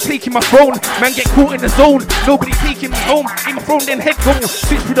 nobody taking my throne. Man get caught in the zone, nobody taking me home. In my throne, then head go,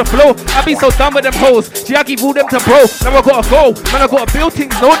 switch through the flow. I be so done with them hoes, I give all them to bro. Now I gotta go, man I gotta build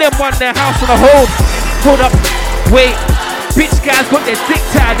things. Know them want their house on the hold. Hold up, wait. Bitch guys got their dick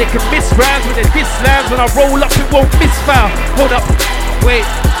tied, they can miss rounds with their diss lines. When I roll up it won't misfire. Hold up, wait.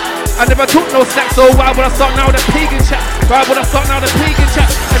 I never took no snacks, so why would I start now the pagan chat? Why would I start now the pagan chat?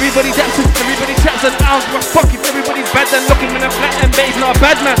 Everybody dances, everybody chats and out. Well, fuck if everybody's bad then looking in a flat and babe's not a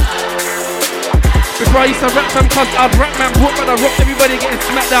bad man. Before I used to rap some cuz I'd rap man, walk man, I rock everybody getting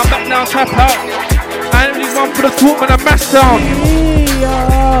smacked down, back down, tap out. I ain't really one for the talk when I mash down. We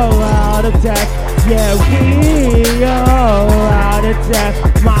are out of death, yeah, we are out of death.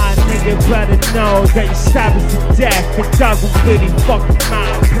 My nigga better know that you stab us to death. It doesn't really fucking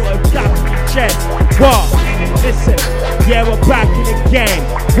matter. Put a gun in your chest. What? Listen, yeah, we're back in the game.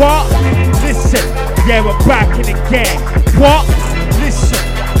 What? Listen, yeah, we're back in the game. What? Listen,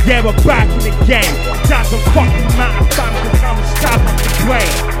 yeah, we're back in the game. Doesn't fucking matter, fam, cause I'm stabbing the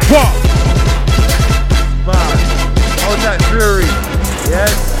brain. What? Man, all that fury.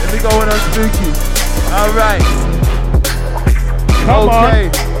 Yes, let me go on Spooky. Alright. Come on.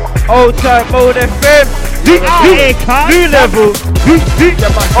 Old time mode FM. New level.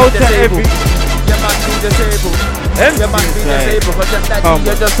 Old time every. Yeah, man, to the table. You must be disabled, cause just like me,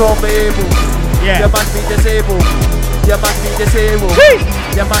 you just won't be able. Yeah. You must be disabled. You must be disabled.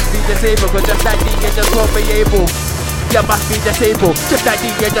 You must be disabled, cause just like me, you just won't be able. You must be disabled, just like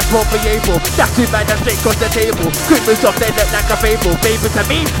me, you just won't be able. That's too bad, I'm straight across the table. Quick moves off, they look like a fable. Baby to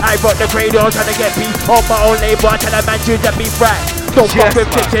me, I brought the cradle, trying to get beat on my own label. I tell a man, choose and be right. Don't fuck with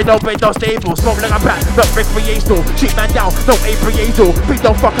kitchen, don't break no stable. Smoke like a bat, not recreational. Shoot man down, no aim creator. Please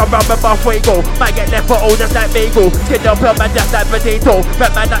don't fuck around with my fuego. Might get left for old just like bagel. Skin up pill man just like potato.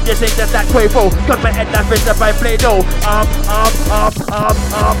 Rap man up your sing just like Quavo. Cause my head like fish up by Play-Doh. I'm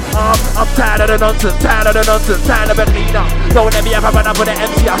tired of the nonsense, tired of the nonsense, tired of it clean up. Don't let me ever run up on the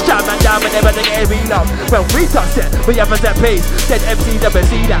MC. I'll shout man down whenever they get real up. Well, we touch it, we have a set pace. Then MCs never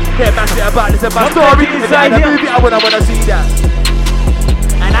see that. They're massive about this and my story. If I had a movie, I wanna see that.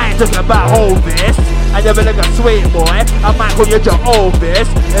 And I ain't talking about Hovis. I never look a sweet boy. I might call you your Ovis.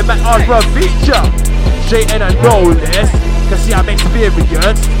 It might ask for a feature. Straight and I know this. Cause see I'm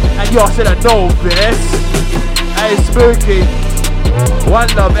experienced. And you're still a novice. Hey Spooky. One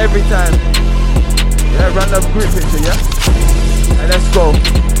love every time. Yeah, run love group picture, yeah? And let's go.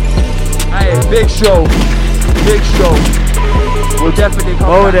 Hey, big show. Big show. We'll definitely come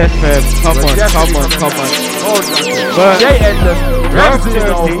Hold back. FM. Come on. Hold on. Jay Endless.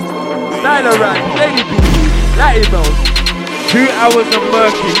 Ramsino. Styler Ryan. Lady B. Lady Bells. 2 hours of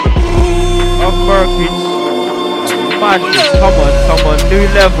Murky. Madness. Come on. New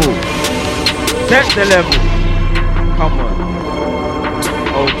level. Set the level. Come on.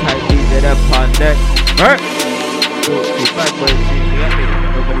 Old tight DJ that upon deck. Bad boy, you got me.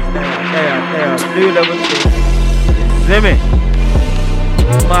 Nobody stay out. New level 2. Zimmy.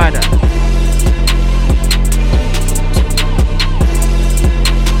 Mana.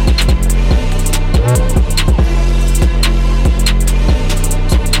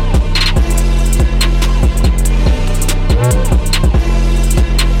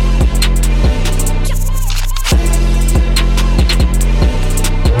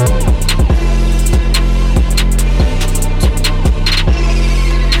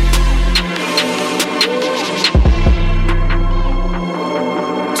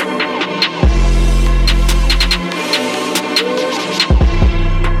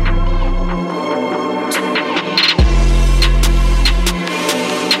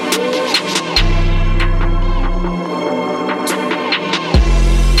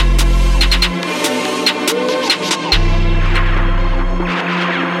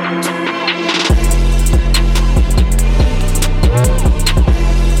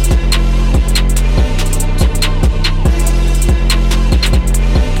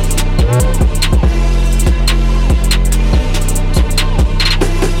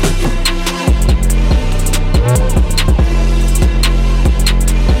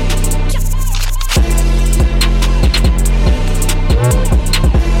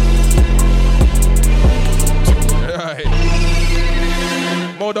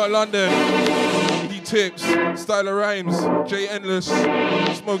 London, D-Tips, Styler Rhymes, Jay Endless,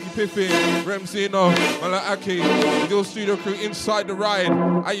 Smokey Piffin, Remzino, Malaaki, Gil Studio Crew inside the ride.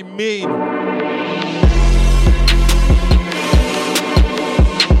 I mean.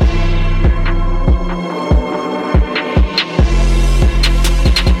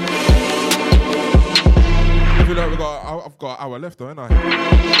 I feel like I've got an hour left though, ain't I?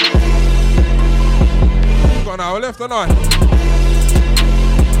 I've got an hour left, ain't I?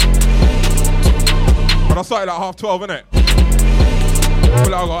 But I started at 12:30, innit? I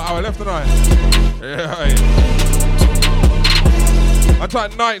feel like I've got an hour left tonight. Yeah. I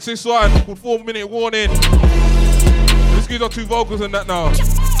tried nights, this one called 4-minute warning. This gives us 2 vocals in that now.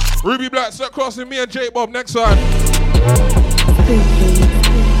 Ruby Black, set crossing me and J Bob next time.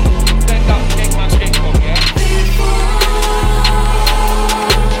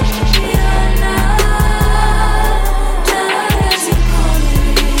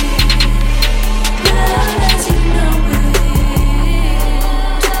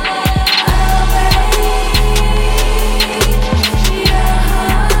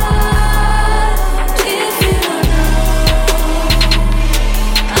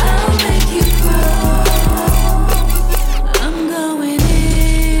 I'm going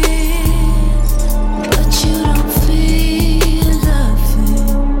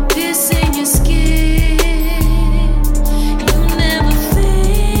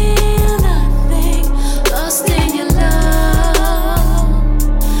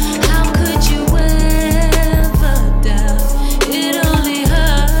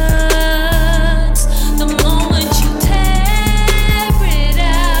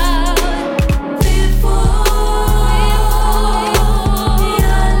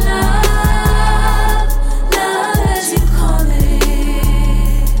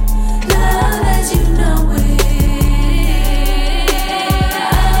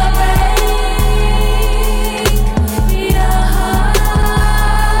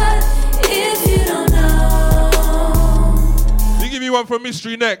one for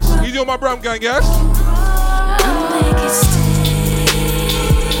Mystery next. Easy on my Bram gang, yes?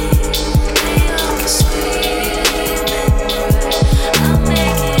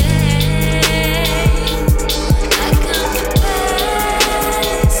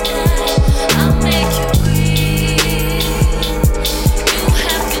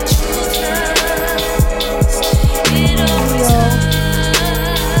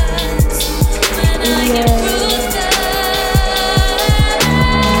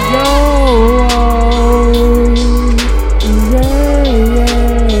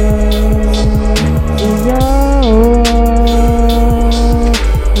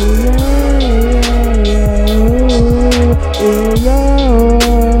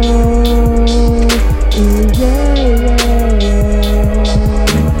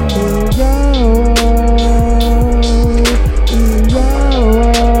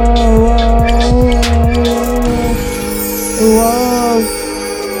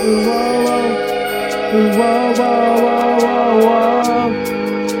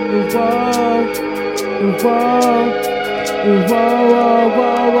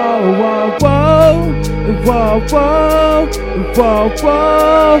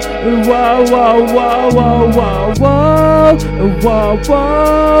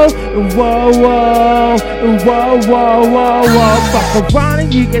 Fuck around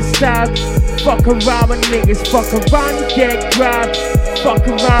and you get stabbed. Fuck around with niggas. Fuck around and get grabbed. Fuck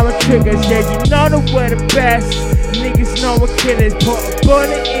around with triggers. Yeah, you know that we're the best. Niggas know we're killers. Put a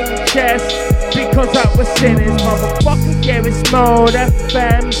bullet in your chest because that we're sinners. Motherfucker, yeah, it's Mode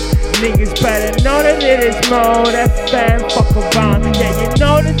FM. Niggas better know that it is Mode FM. Fuck around, yeah, you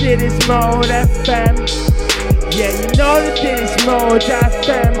know that it is Mode FM. Yeah, you know that it is Mode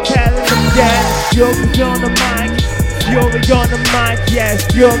FM. Telling them, yeah, Fury on the mic. Fury on the mic, yes,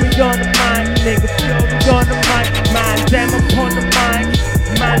 Fury on the mic. Nigga, Fury on the mic. Man, them upon the mic.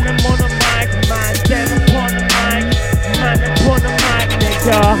 Man, them on the mic. Man, them upon the mic. Man, upon the mic,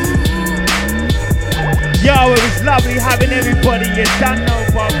 nigga. Yo, it was lovely having everybody, you don't know,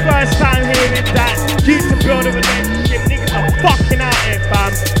 but first time hearing that, due to build a relationship, niggas are fucking out here,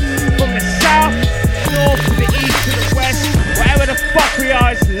 fam. From the south, north, to the east, to the west, wherever the fuck we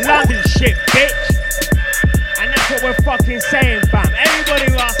are, it's London shit, bitch. And that's what we're fucking saying, fam. Everybody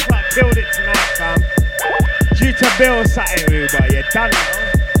last night killed it tonight, fam. Due to build something, everybody, you don't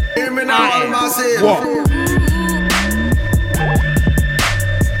know. Hear me now, massive. What?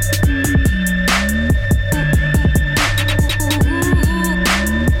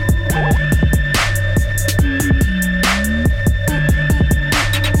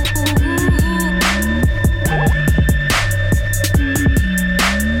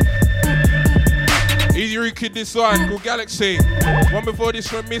 Kid this one called Galaxy. One before this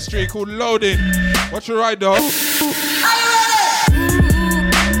from Mystery called Loading. Watch your ride though.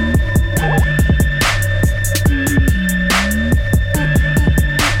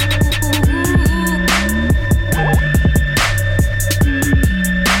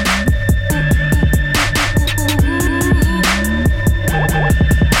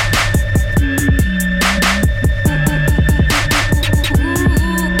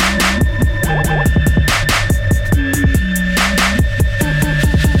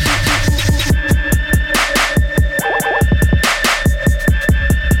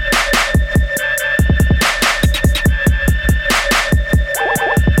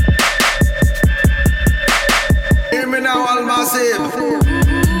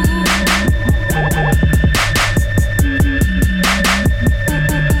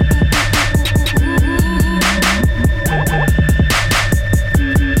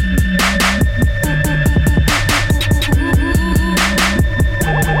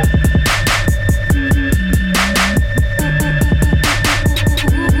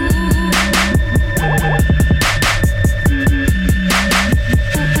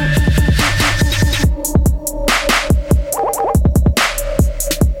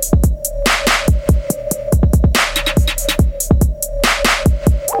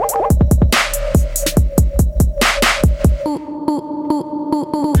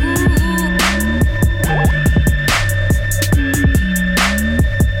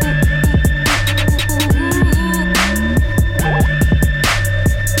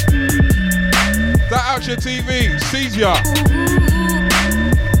 TV, Caesar.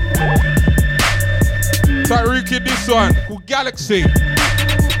 Tyreek Kid this one, called Galaxy.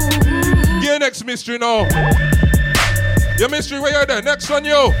 Yeah, next Mystery now. Your Mystery, where you there? Next one,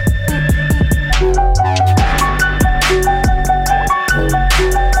 yo.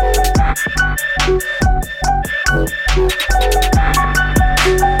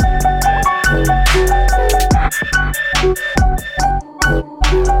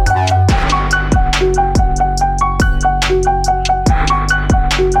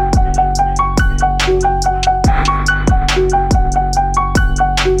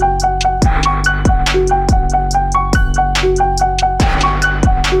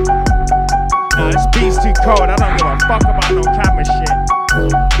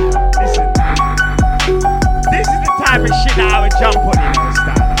 Listen, this is the type of shit that I would jump on, you know,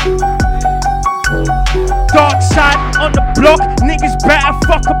 style. Dark side on the block, niggas better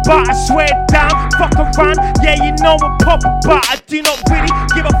fuck about. I swear down, fuck around. Yeah, you know I'm pop about. I do not really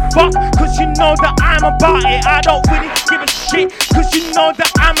give a fuck, cause you know that I'm about it. I don't really give a shit, cause you know that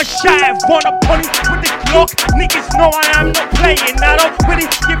I'm a shy. Run up on it with the Glock. Niggas know I am not playing. I don't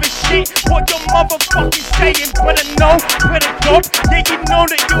really give a shit what your motherfucking saying. Better know where the God, yeah, you know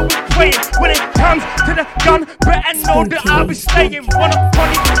that you'll be praying. When it comes to the gun, better know that I'll be staying. Run up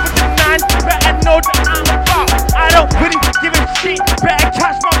on it with the 9, better know that I'm about. I don't really give a shit, better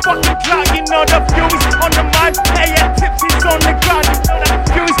catch my fucking clout. You know the views on the mic, hey, yeah, tips is on the ground. You know that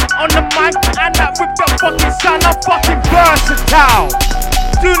views on the mic, and that with the fucking sound, I'm fucking versatile.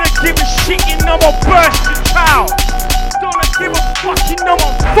 Do not give a shit, you know I'm versatile. Don't give a fuck, you know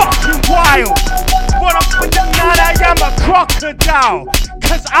I'm fucking wild. What up with the night, I am a crocodile,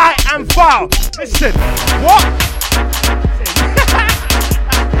 cause I am foul. Listen, what?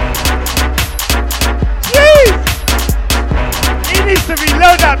 Jeez! He needs to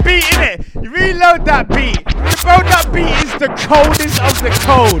reload that beat, innit? You reload that beat. Bro, that beat is the coldest of the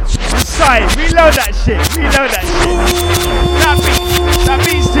cold. Sorry, reload that shit. Reload that shit. That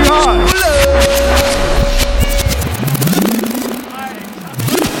beat's too hard.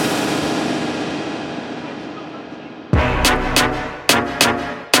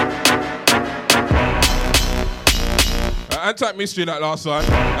 Anti Mystery, that last one.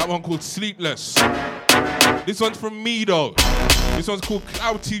 That one called Sleepless. This one's from me though. This one's called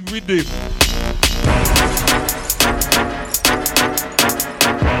Clouty Rhythm.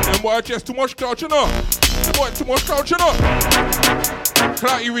 Them boy just too much clout, you know. Them boy too much clout, you know.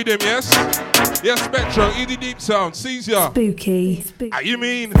 Clouty Rhythm, yes? Yes, Spectro, Easy Deep Sound, Caesar. Spooky. How you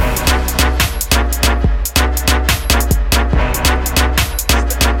mean?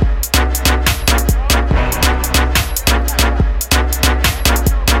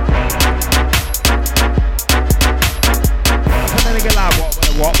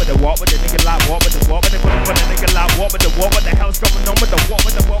 What with the nigga like what with the nigga like what the hell's going on with the what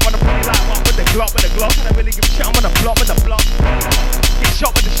with the put me like what with the Glock I don't really give a shit, I'm on the block with the block. Get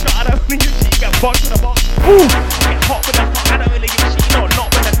shot with the shot, I don't really give a shit, you get boxed with the box. Ooh, get hot with the hot, I don't really give a shit, you know, not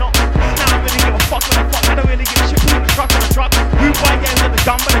with the knock. Now I don't really give a fuck with the fuck, I don't really give a shit, put in the truck. Rude boy getting with the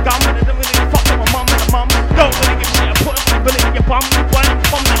gun, I don't really give a fuck with my mum with the mum. Don't really give a shit, I put a bullet in your bum, rude boy,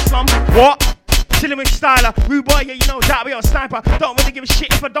 bum that slum. What? Chillin' with Styler, rude boy, yeah, you know that we are a sniper. Don't really give a shit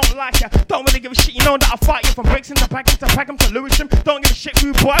if I don't like ya. Don't really give a shit, you know that I fight you from bricks into Packham to Packham to Lewisham. Don't give a shit,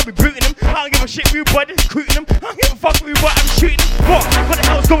 rude boy, we booting him. I don't give a shit, rude boy, just recruiting him. I don't give a fuck, rude boy, I'm shooting him. What the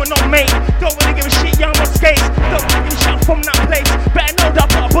hell's going on, mate? Don't really give a shit, young on skates. Don't really give a shit, I'm from that place. Better know that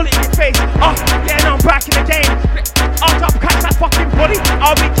I put a bullet in your face. Yeah, now I'm back in the game. After I catch that fucking body,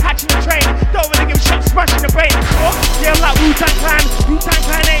 I'll be catching the train. Don't really give a shit, I'm smashing the brain. Yeah, I'm like Wu-Tang Clan. Wu-Tang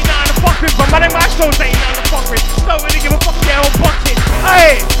Clan ain't nothing to fuck with, but man, my shows ain't nothing to fuck with. Don't really give a fuck, yeah, old bucket.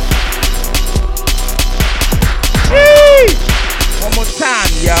 Hey! Jeez! One more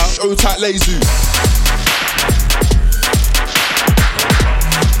time, yo. Show tight lasers.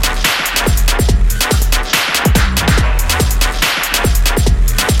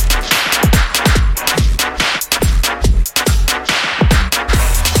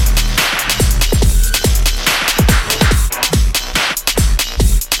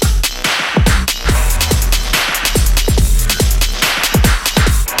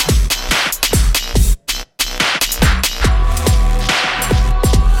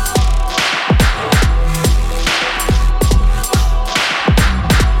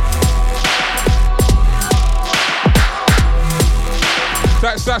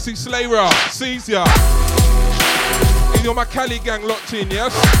 Sassy Slayer, Caesar. You're my Cali gang locked in,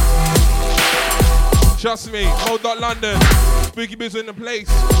 yes? Trust me, Mode.London, Spooky Biz in the place.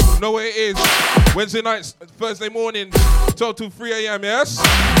 Know where it is. Wednesday nights, Thursday morning, 12 to 3 a.m., yes?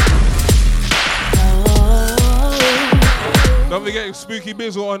 Don't forget Spooky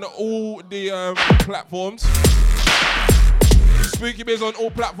Biz on all the platforms. Spooky Biz on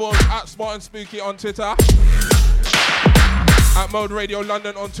all platforms, at Smart and Spooky on Twitter. At Mode Radio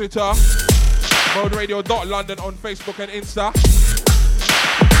London on Twitter. ModeRadio.London on Facebook and Insta.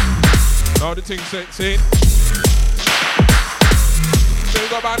 Now the thing's seen. So we've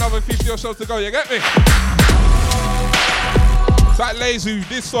got about another 50 or so to go, you get me? It's like Lazu,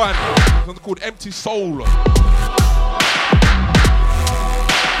 this one. This one's called Empty Soul.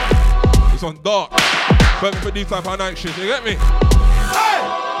 It's on dark. Perfect for these type of night shit, you get me?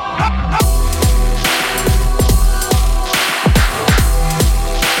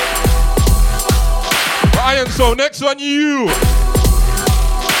 Iron Soul, next one, you.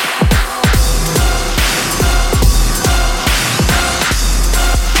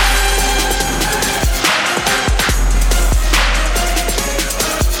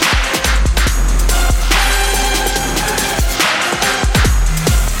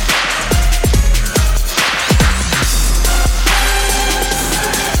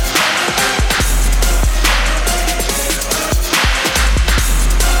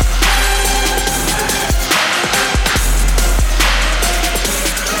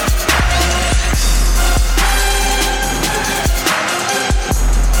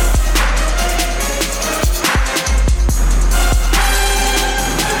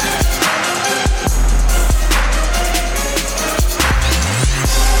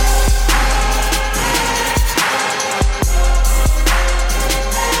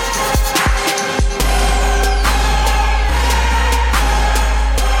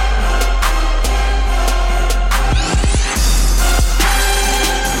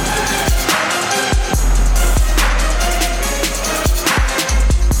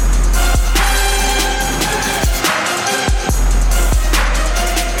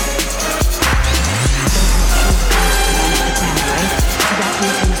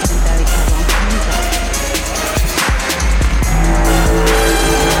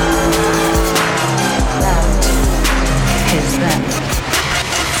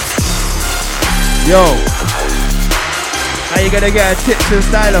 Yo. How you gonna get a tips and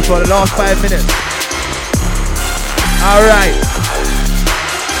styler for the last 5 minutes? Alright.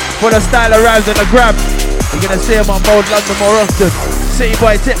 For the styler rhymes on the gram, you're gonna see him on Mode London more often. City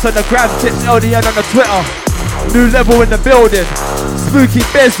Boy tips on the gram, tips LDN on the Twitter. New level in the building. Spooky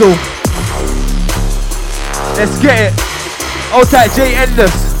Bizzle. Let's get it. Old tight J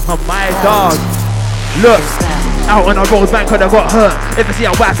Endless. Oh my dog. Look. Out on a road bank when I got hurt. If I see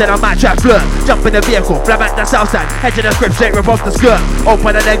a wife then I might try flirt. Jump in the vehicle, fly back the south side. Head to the script, straight rip off the skirt.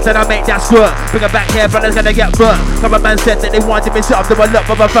 Open the legs and I make that squirt. Bring her back here, brother's gonna get burnt. Come a man said that they wanted me set up. They were look,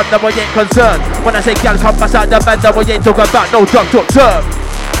 but my fam, that boy ain't concerned. When I say gal, come pass out the band, that boy ain't talking about no drug talk term.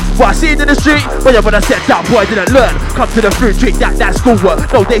 What I seen in the street, but when I said that boy didn't learn. Come to the fruit treat, that's schoolwork.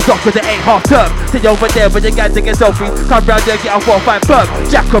 No days off cause it ain't half term. Sit over there with your guys taking selfies. Come round there, get a 4-5 perm.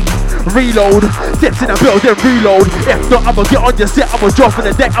 Jack up, reload. Tips in the building, reload. If not, I'ma get on your set, I'ma drop in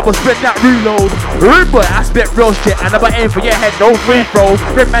the deck, I'ma spin that reload. Rude boy, I spit real shit, and I'ma aim for your head, no free throw.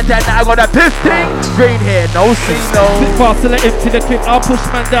 Rip man down, now I got a piss thing. Green hair, no see, no. Spit fast till I empty the clip, I'll push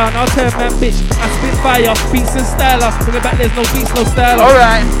man down, I'll turn man bitch. I spit fire, beats and styler. Bring it back, there's no beats, no styler.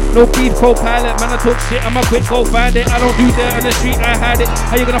 Alright. No beef, co-pilot, man, I talk shit, I'ma quick go find it. I don't do that on the street, I hide it.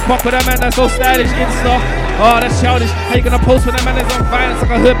 How you gonna fuck with that man that's so stylish? Insta, oh that's childish. How you gonna post when that man is on fire? It's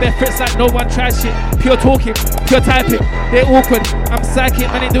like I heard bare frits like no one tries shit. Pure talking, pure typing, they're awkward. I'm psychic,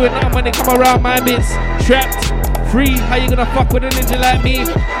 man ain't doing nothing when they come around my midst. Trapped, free, how you gonna fuck with a ninja like me?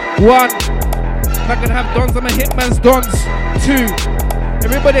 1, I'm gonna have dons, I'm a hitman's dons. 2,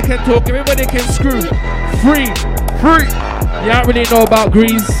 everybody can talk, everybody can screw. 3, you don't really know about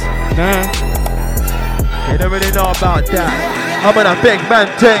grease, nah. You don't really know about that. I'm on a big man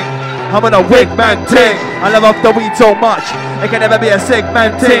ting. I'm on a wig man ting. I love off the weed so much. It can never be a sick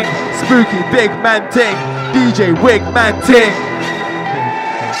man ting. Spooky big man ting. DJ wig man ting.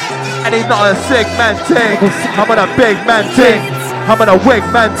 And he's not a sick man ting. I'm on a big man ting. I'm on a wig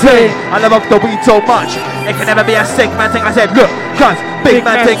man ting. I love off the weed so much. It can never be a sick man ting. I said look, cuz big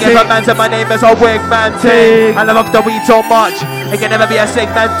man ting. If a man said my name is a wig man ting. I love off the weed so much. It can never be a sick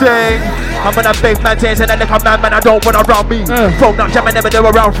man ting. I'm on a big man ting, and then come man, I don't want around me. Phone up, jam, I never do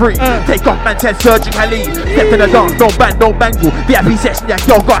around free. Take off man test surgically. Step in the dance, no band, no bangle. VIP session, yeah,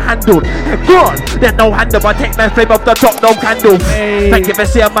 y'all got handled. Gone, there's no handle, I take man flame off the top, no candle. Thank you for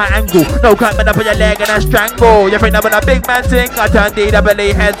seeing my angle. No cut, man, up on your leg and I strangle. You think I'm on a big man ting? I turn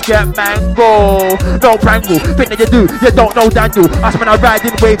DWA heads get mango. No prangle, think that you do, you don't know Daniel. I spend a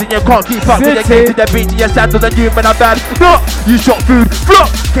riding waves and you can't keep up. Till you came to the beach and your sandals and you man are bad. No, you shot food, flop.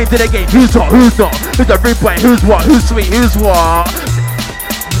 Came to the game, who's hot, who's not? Who's a rude boy, who's what, who's sweet, who's what?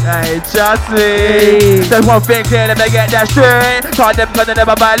 Hey, just me. There's one thing clear, let me get that straight. Cause them gonna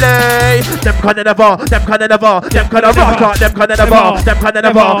never violate. Them gonna never, them gonna never, them gonna rock out, them gonna never, them gonna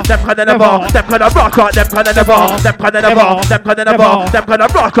never, them gonna never, them gonna rock out, them gonna never, them gonna never, them gonna never, them gonna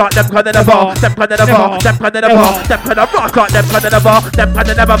rock out, them gonna never, them gonna never, them gonna never, them gonna rock out, them gonna never, them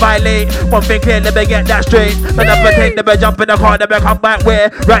gonna never violate. One thing clear, let me get that straight. When I pretend never jump in the car, never come back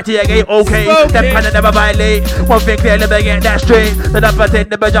where right to your gate, okay. Them gonna never violate. One thing clear, let me get that straight. When I pretend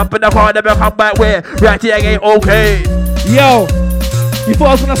never jump in the car, never come back where right here again, okay. Yo, you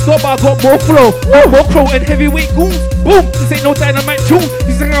thought I was gonna stop, but I got more flow, more crow and heavyweight goons. Boom, this ain't no dynamite tune.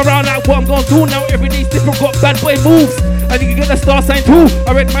 You sing around like what I'm gonna do now. Every day's different, got bad boy moves. And you can get the star sign too.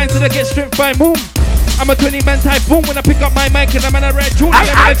 I read mine so I get strength by moon. I'm a 20-man typhoon when I pick up my mic and I'm in a red tune. And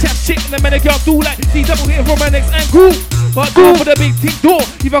I'm in a chat shit and I'm in a girl do like these double hitting from my next and cool. But go for the big tick door.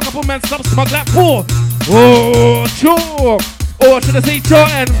 Even a couple man stop smug like poor. Oh, sure. Or should I say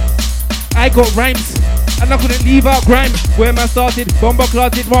Jordan? I got rhymes and I couldn't leave out grime. Where man started, bomber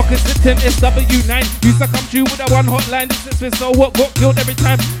closet, Marcus Lipton, SW9. Used to come through with that one hotline. This been so hot, got killed every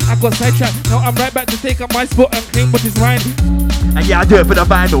time. I got sidetracked, now I'm right back to take up my spot and claim what is mine. And yeah, I do it for the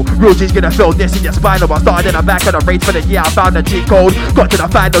vinyl. Real G's gonna feel this in your spinal. I started in the back of the race for the year. I found the cheat code. Got to the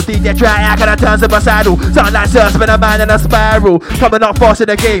final DJ try. I gotta turn suicidal. Sound like Sir spin a man in a spiral. Coming up fast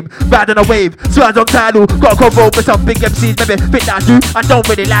in the game. Bad on a wave. Swans on title. Got a convo with some big MCs. Maybe think that I do. I don't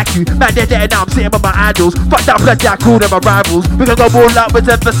really like you. Man, they're dead now. I'm sitting with my idols. Fuck that blood, I call them my rivals. We can go all out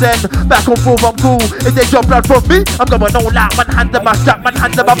with 10%. Back and forth, I'm cool. If they drop blood from me, I'm going all out. Man, hand to my strap. Man,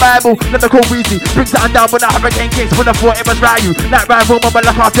 hand to my Bible. Let me call Weezy. Bring something down when a hurricane kicks. When I thought it was Ryu. Like rival, mama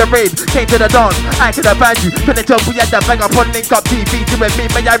look after raid. Came to the dance, I could have banned you. When they tell we had that bang up on link up TV to me,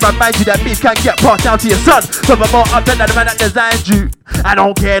 may I remind you that beef can't get passed down to your son. So I'm more up than the man that designed you. I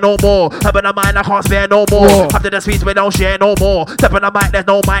don't care no more. Having a mind I can't spare no more. After the sweets we don't share no more. Step on the mic, there's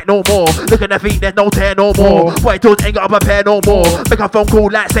no mic no more. Look at the feet, there's no tear no no more. Boy, toes ain't gotta prepare no more. Make a phone call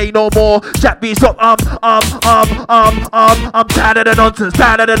like say no more. Chat beats up, I'm tired of the nonsense,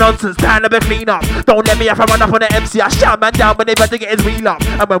 tired of the nonsense, time to be clean up. Don't let me have to run up on the MC. I shout man down when they better get his wheel up.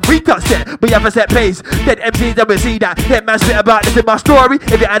 And when we touch set, we have a set pace. Then MCs then we see that. Then man spit about this in my story.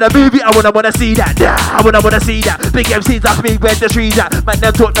 If it had a movie, I wanna see that. I wanna see that. Big MCs ask me where the trees at. Man,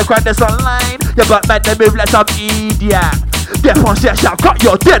 them talk the crowd that's online. Yeah, but man, they move like some idiot. Yeah, on shit, shout, cut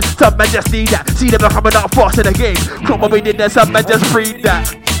your dead. Some men just need that. See them coming out fast in the game. Come what we did there, some men just freed that.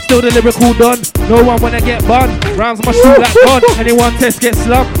 Still the lyrical done. No one wanna get bun. Rounds on my shoe like gun. Anyone test get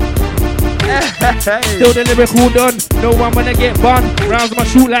slumped. Still the lyrical done. No one wanna get bun. Rounds on my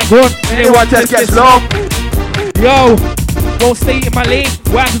shoe like gun. Anyone test get slumped. Yo, won't stay in my lane.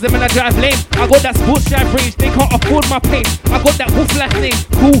 Why? Cause I'm in a drive lane. I got that sports drive range. They can't afford my pain. I got that wolf life name.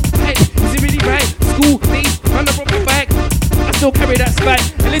 Cool, hype. Is it really right? School days, run up on my bike. I still carry that spike.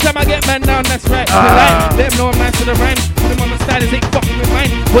 Anytime I get man down, that's right. Let them know I'm nice for the rhyme. Put them on the style, ain't fucking with mine.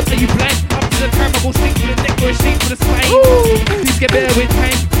 What are you blind? Up to the time I go straight for the neck or straight for the spine. Please get better with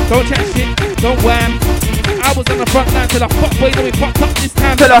time. Don't chat shit, don't wham. I was on the front line till I fuck boy, then we fucked up this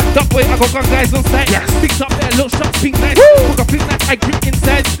time. Duck boy, I got gun guys on site. Yes. Picked up there, look shots, pink nice. Book a pink night, I grip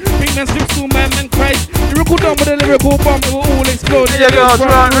inside. Bring man's grips to man cries. Lyrical done with a lyrical bomb, it will all explode.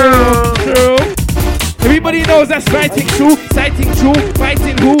 True. Everybody knows that's fighting true, citing true,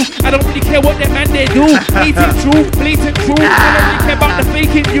 fighting who. I don't really care what that man they do. Hating true, blatant true. I don't really care about the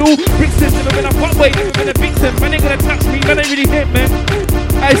faking you. Brixton's never been a fuckboy, never been a victim. Man ain't gonna touch me, man ain't really hit, man.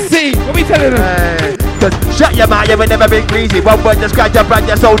 I see, what we telling them? Cause shut your mouth, you ain't never been greasy. One word describe your brand,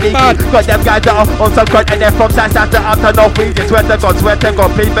 you're so needy. Got them guys that are on some crud and they're from south to up to north easy. Swear to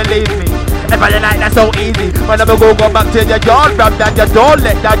God, please believe me. If I like that's so easy. When I'm go back to your yard, ram down your door,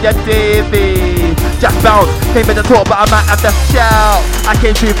 let down your TV. Just bounce, came in the talk, but I might have to shout. I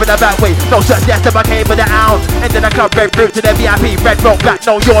came through for the back way, no such yes, I came with the ounce. And then I come red fruit to the VIP, red rock back,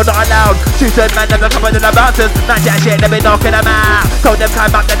 no, you're not allowed. Shooting man, never coming to the bouncers. Not that shit, let me knocking them out. Told them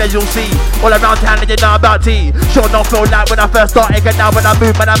time back then as you'll see. All around town, and you know about tea. Sure, don't feel like when I first started, and now when I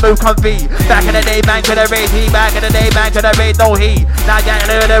move comfy. Back in the day, man, could have raised he. Back in the day, man, could have raised no he. Now y'all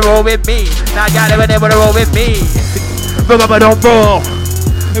know they roll with me. Now y'all know they wanna roll with me. Remember, don't roll.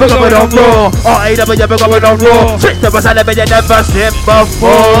 We're going on raw. R.A.W. we're going on raw. Switch to us and you never seen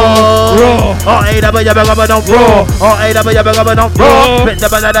before. R.A.W. we're going on raw. R.A.W. we're going on raw. Switch to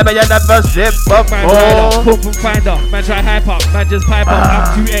us and you never seen before. Pump and finder. Man try hype up. Man just pipe up. I'm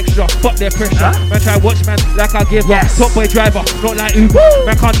too extra. Fuck their pressure. Man try watch man like I give up. Top boy driver. Not like Uber.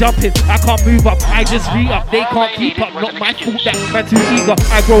 Man can't jump in. I can't move up. I just re up. They can't keep up. Not my fault that man too eager.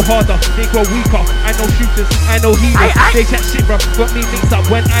 I grow harder. They grow weaker. I know shooters. I know healers. They chat shit bro. Got me mixed up.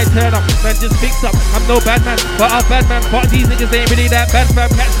 When I turn up, man just fix up. I'm no bad man, but I'm bad man. But these niggas ain't really that bad fam.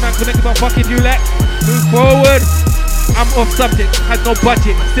 Catch man, couldn't give a fucking you like. Move forward. I'm off subject, has no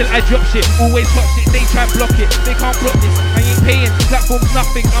budget. Still I drop shit, always hot shit. They try block it, they can't block this. I ain't paying, platforms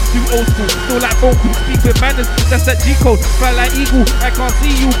nothing. I'm too old school, still like phone calls. Speak with manners, that's that G-code. Fly like eagle, I can't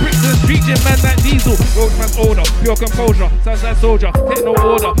see you. Bricks in the street, gym man like diesel. Roadman's older, pure composure. Sounds like soldier, take no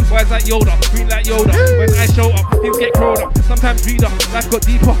order. Why is like Yoda, green like Yoda. When I show up, things get crowed up. Sometimes reader, life got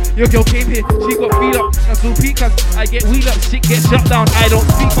deeper. Your girl came here, she got feed up. And so peakers, I get wheel up, shit get shut down. I don't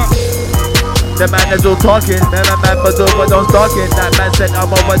speak much. The man is all talking, man, but don't stalking. That man said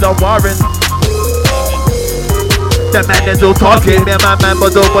I'm over the warrant. The man is all talking, man,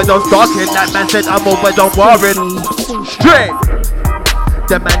 but don't stalking. That man said I'm over the warrant. Straight.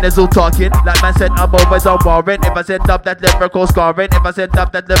 The man is all talking, like man said I'm always on warrant. If I said up that lyrical scarring, if I said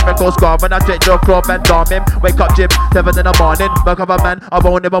up that lyrical scarring, I straight your crop and dorm him. Wake up Jim, 7 in the morning. Work up a man, I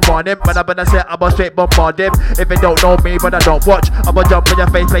won't even warn him. When I'm gonna say I'm gonna straight bombard him. If you don't know me, but I don't watch, I'm gonna jump in your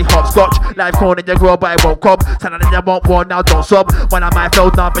face, play hopscotch. Life corner your girl, but it won't come. Telling you won't warn, now don't sub. When I might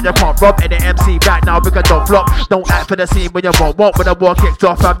flow now, but you can't rob. Any MC right now, because don't flop. Don't act for the scene when you won't want. When the war kicks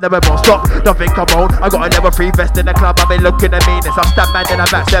off, I'm never won't stop. Nothing come on, I got a level 3 vest in the club, I've been looking at meanness. I'm stand man in a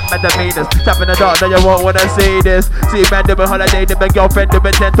back, step meters. Tap in the dark, now you won't wanna see this. See man doing holiday, doing girlfriend,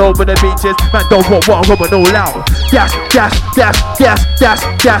 doing tent over the beaches. Man don't want one woman all out. Dash,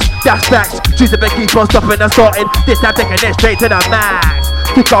 facts. Choose to keep on stopping and starting. This time taking it straight to the max.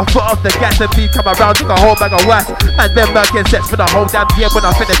 Kick off, foot off the gas and beat come around, took a whole bag of wax. Man been working sets for the whole damn year. When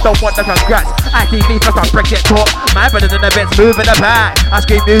I finish, don't want the congrats. ITV first I break it talk. My brothers in the bits moving the back. I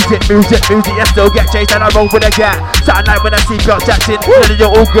scream music, I still get chased and I roll with a gap. Saturday night when I see girls chatting, you're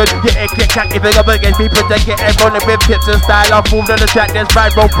all good. Yeah, click clack, if you go against me, protect it and rolling with tips and style. I'll fool on the track, there's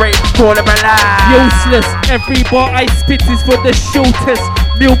right roll break, call him alive. Useless, every bar I spit is for the shooters.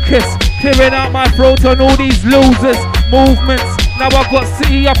 Mucus, clearing out my throat on all these losers. Movements, Now I got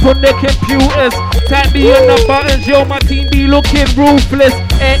City up on the computers. Tap me on the buttons, yo, my team be looking ruthless.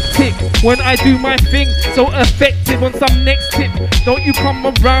 Hectic when I do my thing, so effective on some next tip. Don't you come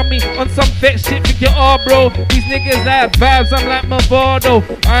around me on some vex shit, think you're all bro. These niggas have vibes, I'm like Mavado.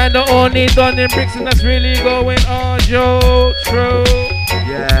 I ain't the only done in bricks and that's really going on, Joe. True.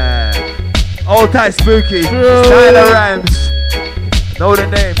 Yeah. Old tight spooky. Styler Rhymes. Know the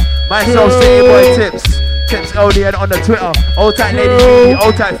name. Myself, City Boy Tips. Tips LDN on the Twitter. Old tight Lady Baby.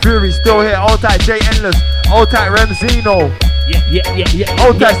 Old tight Fury still here. Old tight J Endless. Old tight Remzino. Yeah.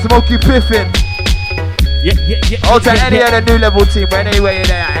 Old tight Smokey Piffin. Old tight any other new level team. Anyway you're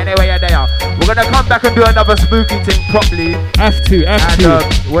there. We're gonna come back and do another spooky thing properly. Have to.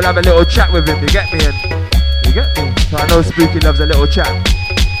 We'll have a little chat with him. You get me? So I know Spooky loves a little chat.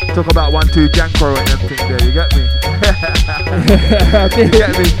 Talk about 1-2 Jankro and everything there, you get me? You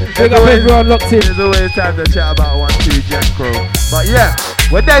get me? Big up everyone locked in. There's always time to chat about 1-2 Jankro. But yeah,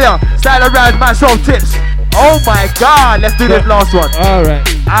 we're there. Style around myself tips. Oh my god, let's do this last one.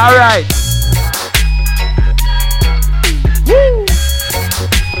 Alright. Woo!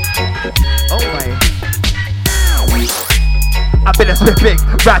 Oh my. I've been a spit big,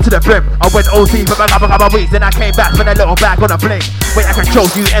 right to the brim. I went OT for a couple of weeks, then I came back with a little bag on a bling. Wait, I can show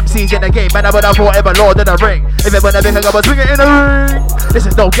you MCs in the game, man. I would have forever Lord of the Ring. If it wasn't big, I would swing it in the ring. This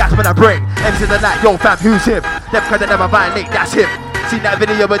is no gas when I bring MCs the night, yo fam, who's him? Them cause they never violate, that's him. Seen that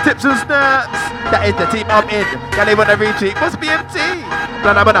video with tips and snaps. That is the team I'm in. Can they wanna retreat? Must be MT.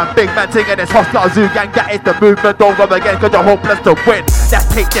 Blood, I'm a big man thing and it's hostile zoo gang. That is the movement, don't go again cause you're hopeless to win. Let's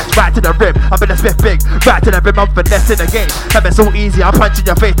take this right to the rim. I'm gonna spit big, right to the rim. I'm finessing the game. Have it so easy, I'm punching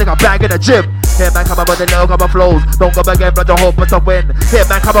your face like I'm bang in the gym. Here man, come up with a little couple flows. Don't go again, but you're hoping to win. Here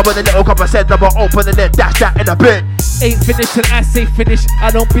man, come up with a little couple cents. I'm opening it, dash that in a bin. Ain't finished till I say finish. I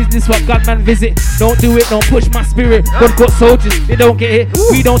don't business what Godman visit. Don't do it, don't push my spirit. God got soldiers, they don't get it.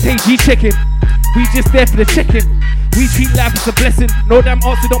 We don't take G-checking. We just there for the checking. We treat life as a blessing. No damn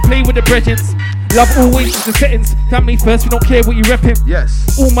answer, don't play with the brethrens. Love always is the settings. Family first, we don't care what you repping.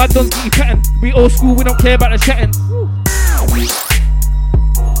 Yes. All my dons get you pattern. We old school, we don't care about the chatting.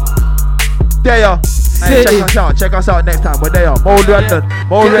 There. Hey, check us out next time. We're there. More London,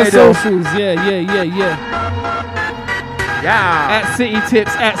 more radio. Socials, yeah. At City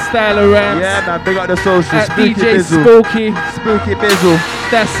Tips, at Styler Rams. Yeah, man, big up the socials. At Spooky DJ Bizzle. Spooky Bizzle.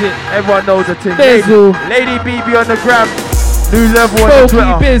 That's it. Everyone knows the thing. Bizzle. Lady BB on the gram. New level on the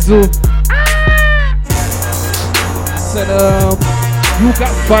Twitter. Bizzle. Said, you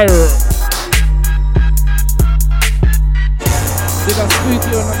got fire. They got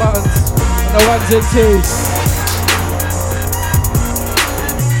Spooky on the buttons. On the ones and twos.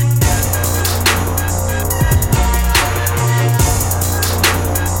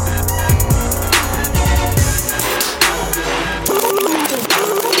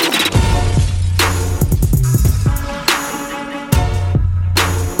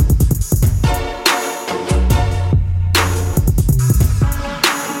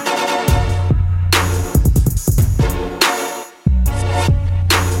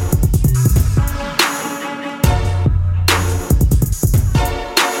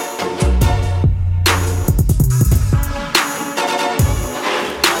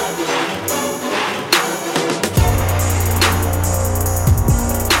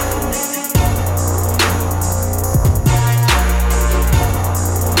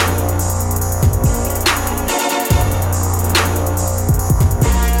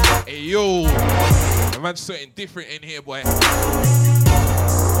 Something different in here, boy.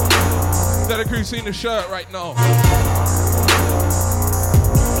 Santa Cruz seen the shirt right now.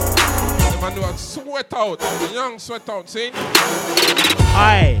 The man do a sweat out, a young sweat out, see?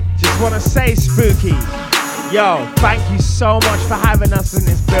 I just want to say, Spooky, yo, thank you so much for having us in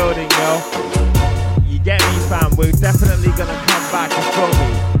this building, yo. You get me, fam? We're definitely gonna come back and throw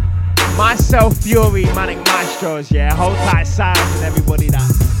me. Myself, Fury, manning Maestros, yeah. Hold tight, Silas, and everybody that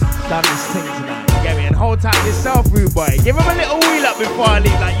done this thing tonight. You get me? And hold tight yourself, rude boy. Give him a little wheel up before I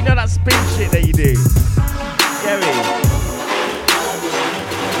leave. Like, you know that spin shit that you do. Get me?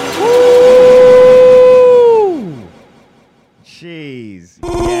 Woo! Jeez.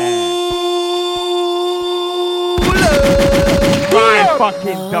 Yeah. Right,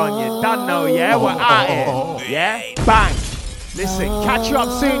 fucking done. You done now, yeah? We're out here. Yeah? Bang. Listen, catch you up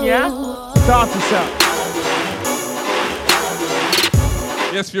soon, yeah? Start us up.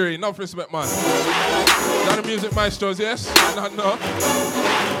 Yes, Fury, enough respect, man. Down the music maestros, yes? No.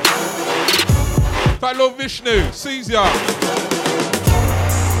 Fat Love Vishnu, Caesar.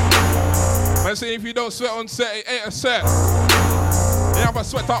 Man, saying if you don't sweat on set, it ain't a set. You have a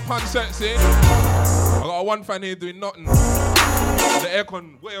sweat up on set, see? I got a one fan here doing nothing. The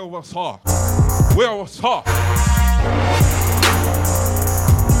aircon, where was her? Where was her?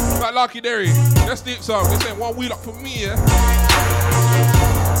 Like Lucky Derry, let's deep some. They're saying one wheel up for me, yeah?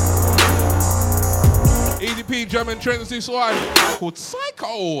 Easy P, German trends this one called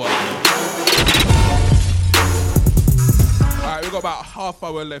Psycho. Alright, we got about half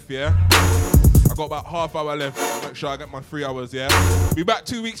hour left, yeah? I got about half hour left. Make sure I get my 3 hours, yeah? Be back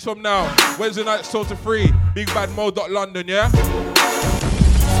 2 weeks from now. Wednesday night, 12 to 3. BigBadMo.London, yeah?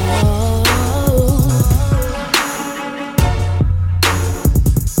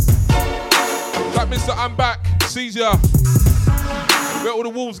 Like Mr. I'm back. Caesar. We're all the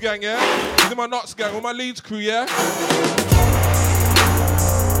Wolves gang, yeah? This is my Knots gang, all my Leeds crew, yeah?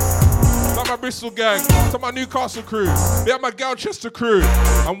 Like my Bristol gang, some my Newcastle crew, we have my Galchester crew.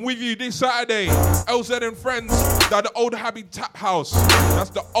 I'm with you this Saturday. LZ and friends, they're the Old Abbey Tap House. That's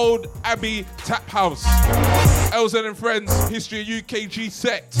the Old Abbey Tap House. LZ and friends, History of UKG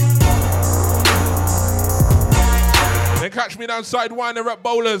set. Then catch me down Side Winder at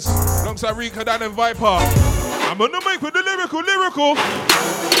Bowlers, alongside Rika Dan and Viper. I'm gonna make with the lyrical.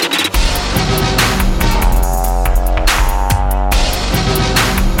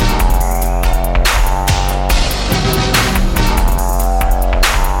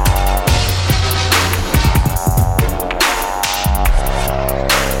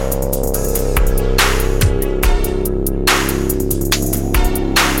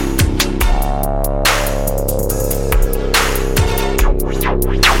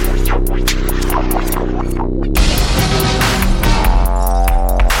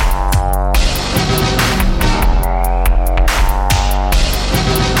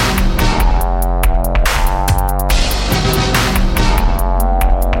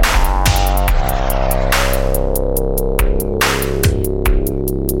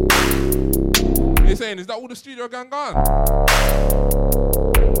 Is that all the studio gang gone?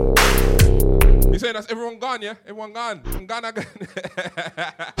 You saying that's everyone gone, yeah? Everyone gone. I'm gone again.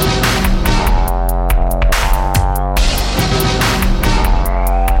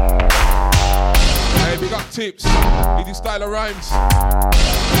 Hey, we got tips. Easy style of rhymes.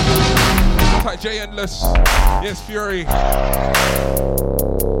 Type J Endless. Yes, Fury.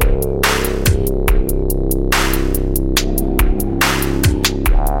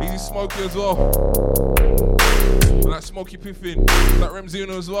 Easy Smokey as well. Like Smokey Piffin, like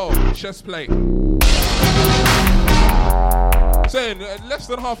Remzino as well, chest plate. Saying less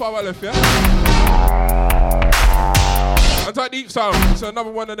than half hour left, yeah? Anti-Deep Sound, it's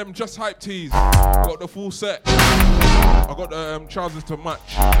another one of them Just Hype tees. I got the full set. I got the trousers to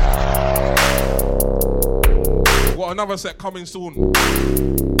match. Got another set coming soon.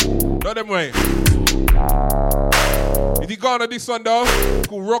 Not them way. If you gone on this one though, it's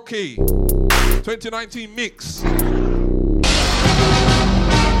called Rocky 2019 mix.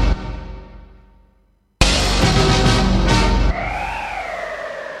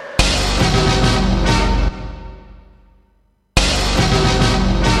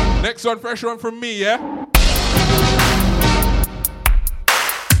 Next one, fresh one from me, yeah?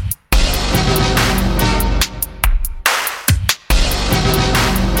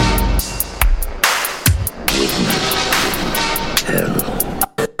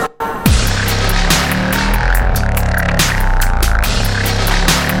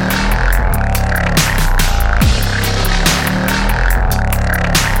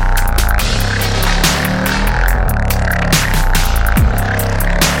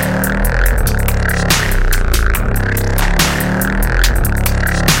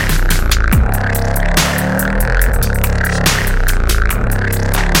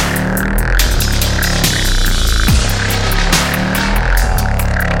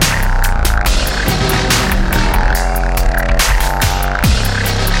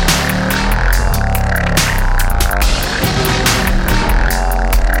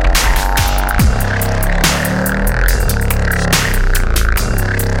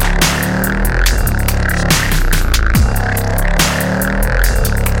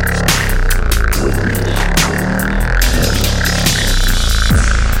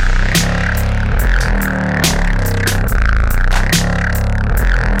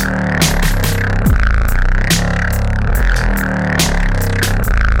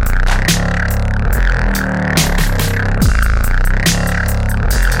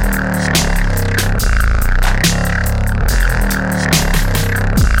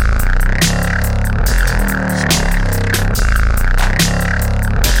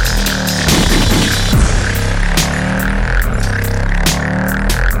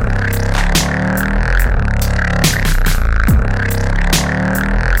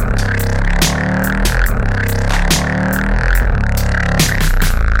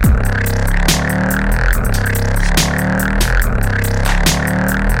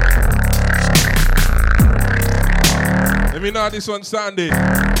 this one sounded.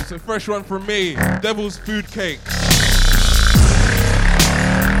 It's a fresh one from me. Devil's Food Cake.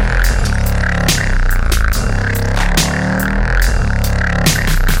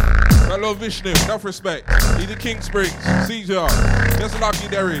 Hello Vishnu, enough respect. He's the King Springs, Caesar. Just lucky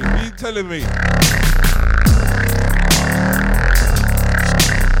Derry, he's telling me.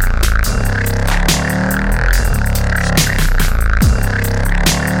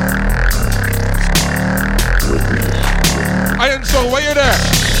 Iron Soul, where you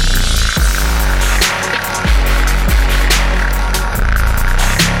there?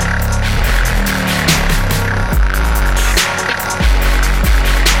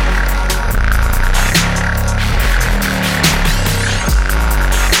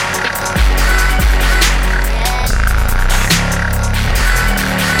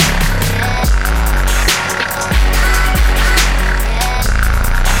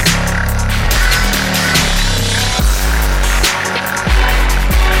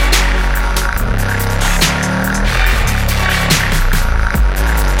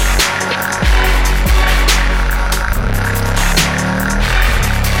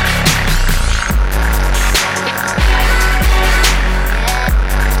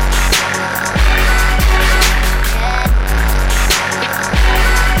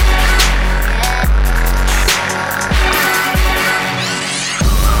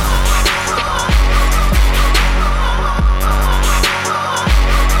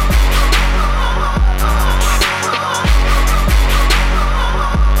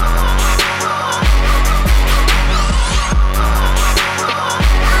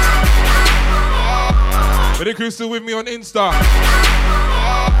 Who's still with me on Insta?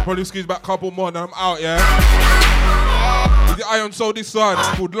 Probably squeeze back a couple more and I'm out, yeah? Is the Iron Soul this one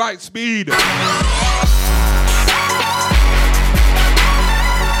called Light Speed?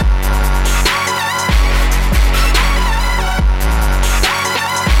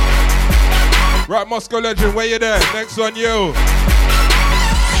 Right, Moscow Legend, where you there? Next one, you.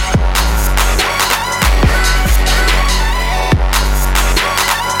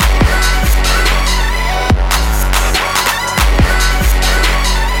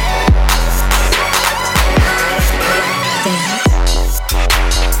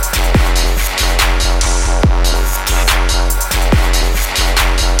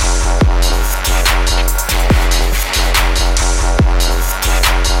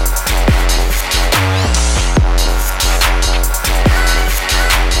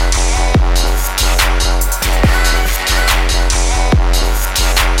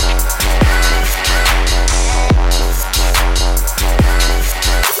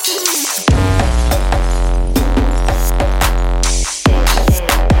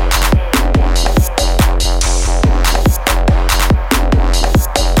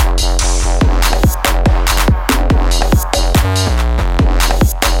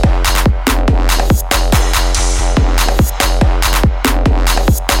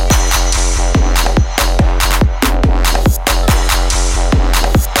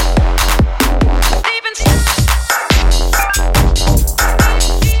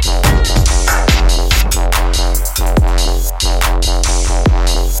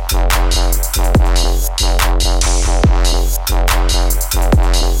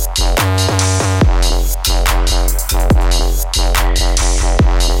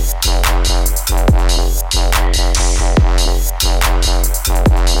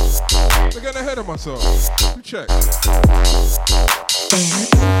 myself. You check.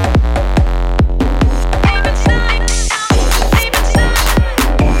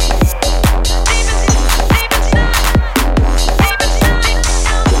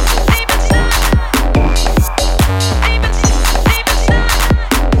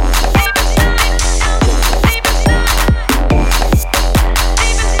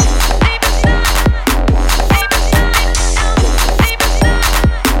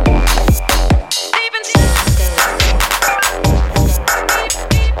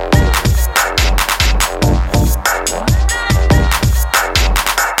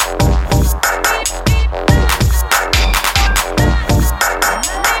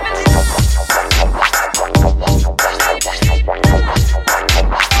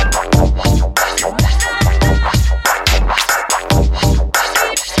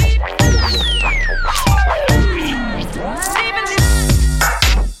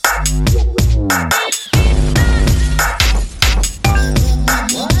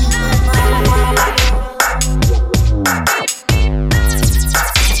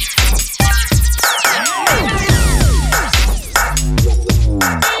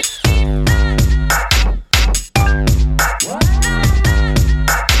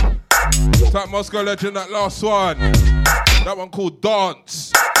 Disco Legend, that last one. That one called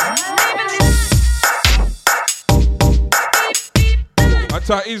Dance.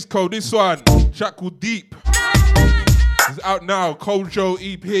 Anti-Isco, this one, track called Deep. It's out now, Cold Joe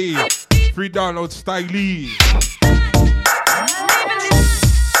EP. Free download, Styley.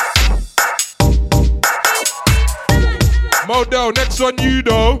 Model, next one you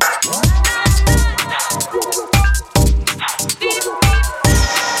though.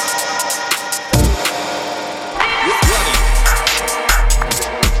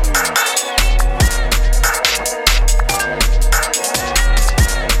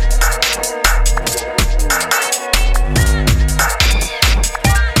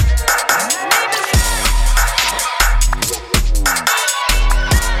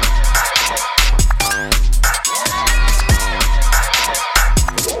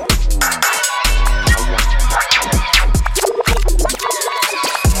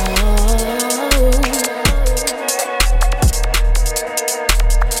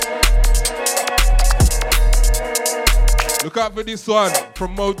 Look out for this one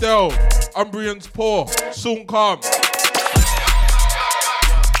from Model. Umbrian's Poor. Soon come.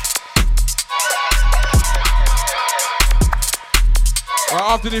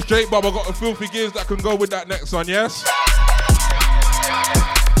 After this Drake Bob, I got the Filthy Gears that can go with that next one, yes?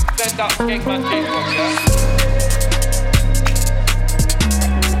 Send up Skegman Jake Bob, yeah?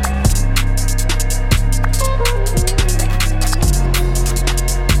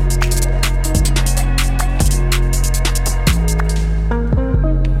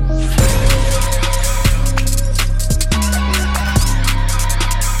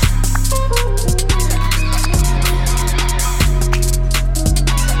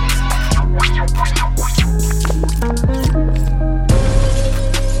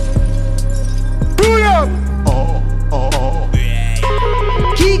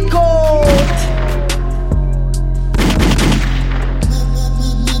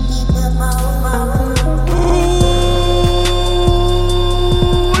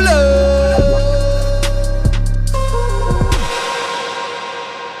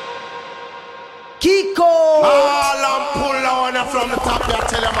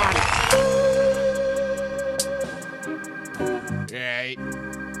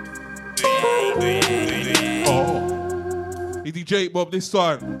 Jake Bob, this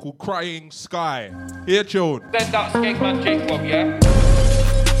song called Crying Sky. Here, tune. Send up Skegman Jake Bob, yeah?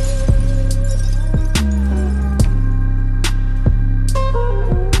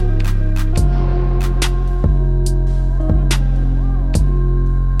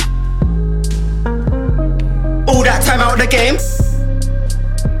 All that time out of the game.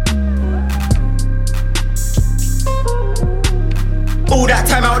 All that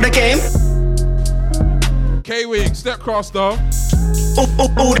time out of the game. K-Wing, step cross though.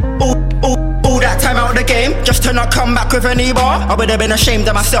 All that time out of the game, just to not come back with any bar. I would have been ashamed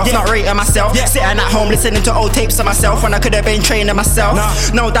of myself, not rating myself. Sitting at home listening to old tapes of myself when I could have been training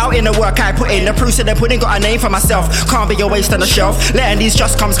myself. No doubt in the work I put in, the proofs of the pudding got a name for myself. Can't be a waste on the shelf, letting these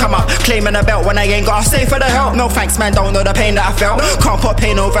just comes come up, claiming a belt when I ain't got a stay for the help. No thanks man, don't know the pain that I felt. Can't put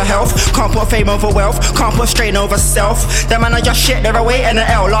pain over health, can't put fame over wealth, can't put strain over self. Them man are just shit, they're awaiting the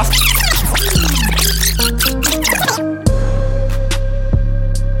L. Lost.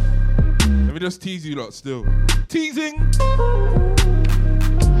 Just tease you lot still. Teasing.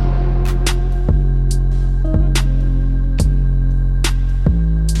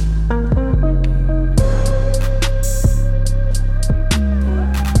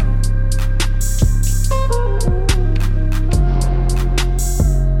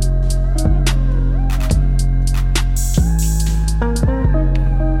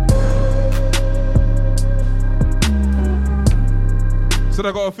 So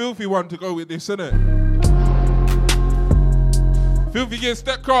I got a filthy one to go with this, innit? Filthy Gears,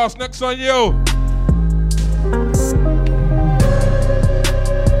 step cross, next on you.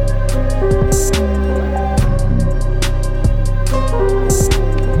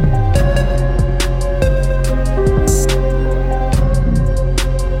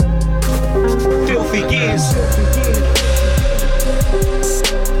 Filthy Gears.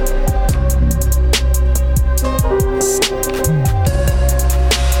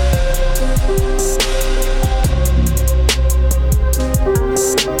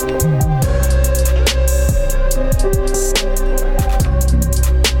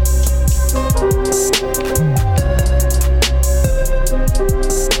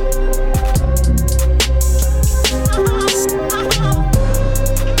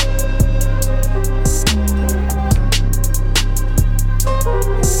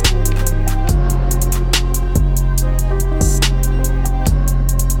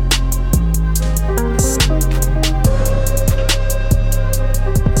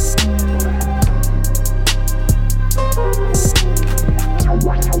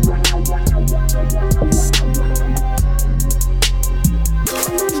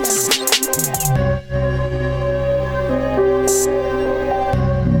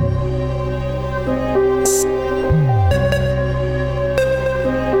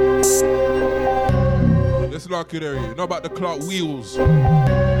 Larkadary. You know about the Clark wheels.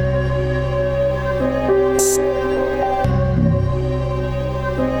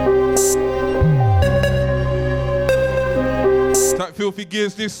 That Filthy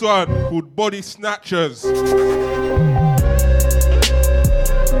Gears, this one called Body Snatchers.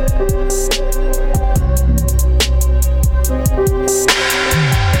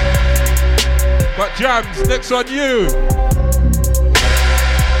 But Jams, next on you.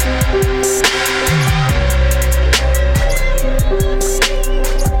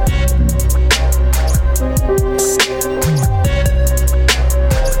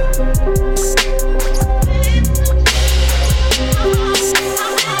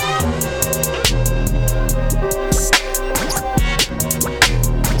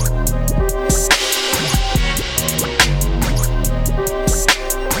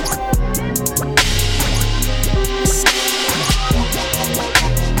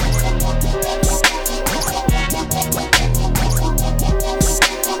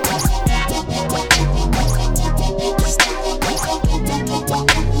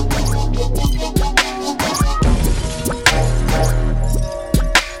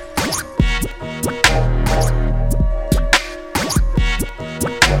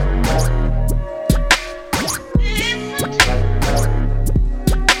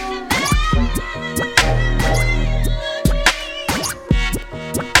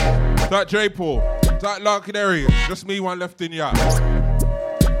 That J-Paul, that Larkadary, just me one left in ya.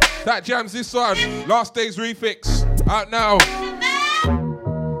 That Jams, this one, Last Day's Refix, out now.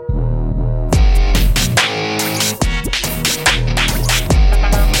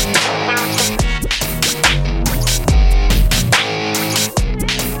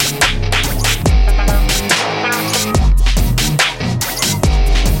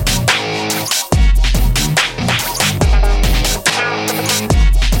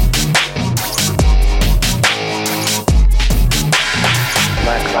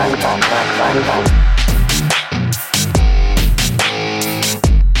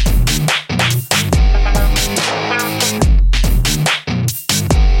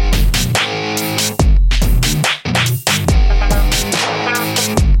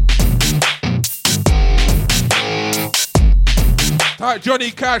 Alright,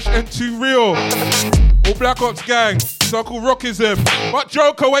 Johnny Cash and Too Real. All Black Ops gang. Circle Rockism. But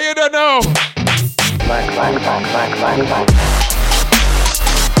Joker, where you don't know?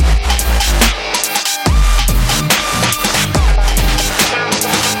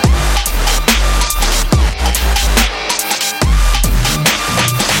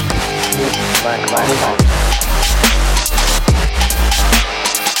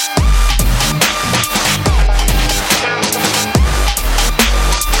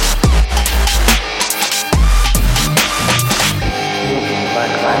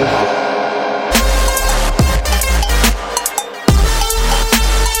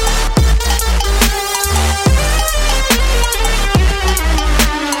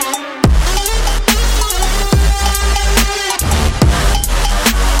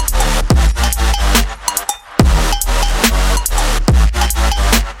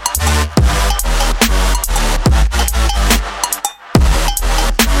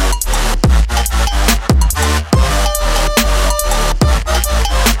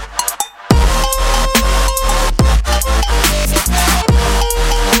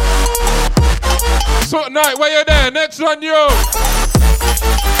 Night, where you there? Next one, you.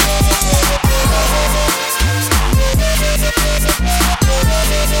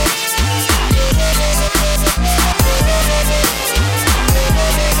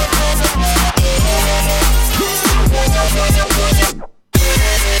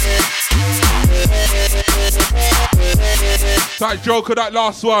 That Joker, that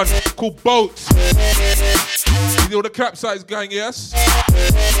last one called Boats. You know the capsize gang, yes?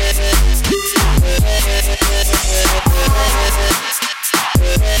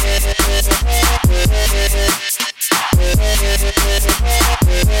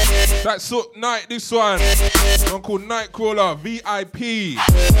 That's so night, this one called Nightcrawler, VIP.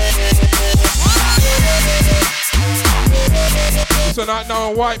 This one out now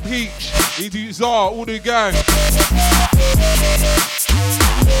on White Peach, Easy Czar, all the gang.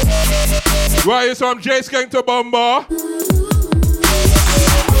 Right, so I'm Jace going to Bomba.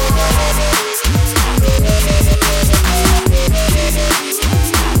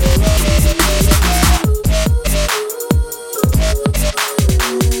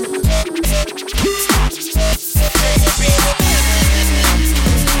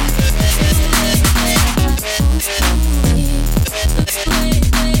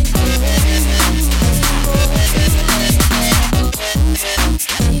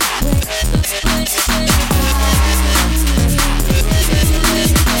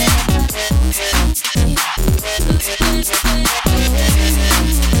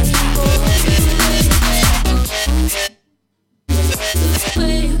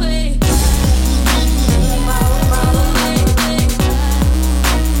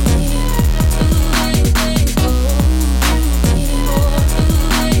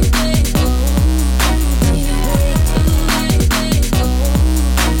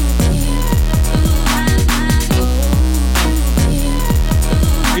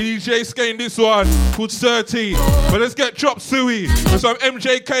 DJ Skane this one called 30. But let's get Chop Suey with some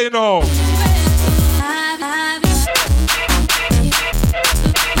MJK now.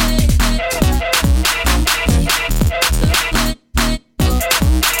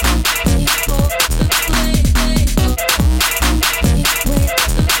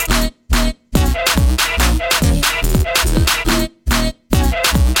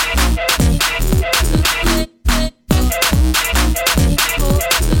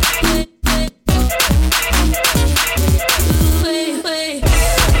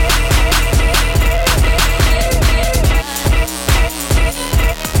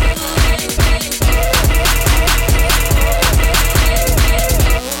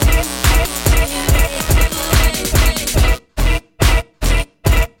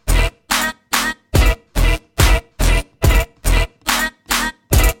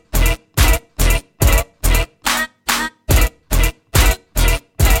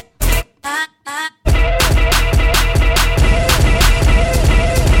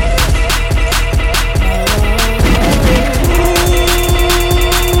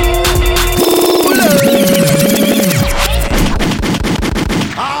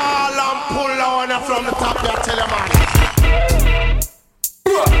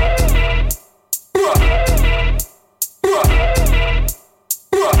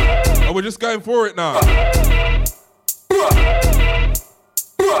 We're just going for it now.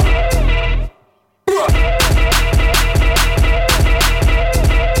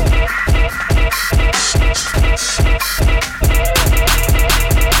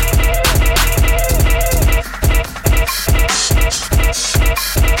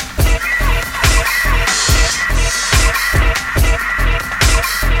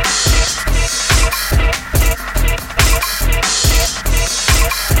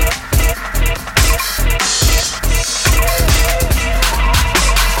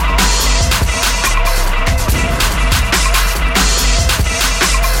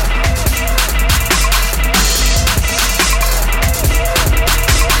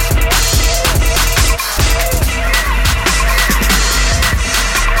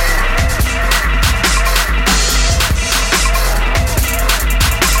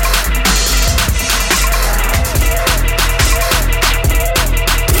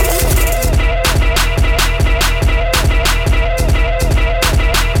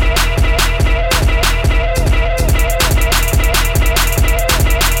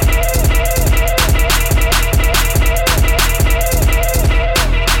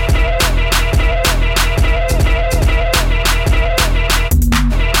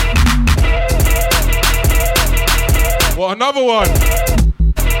 Another one.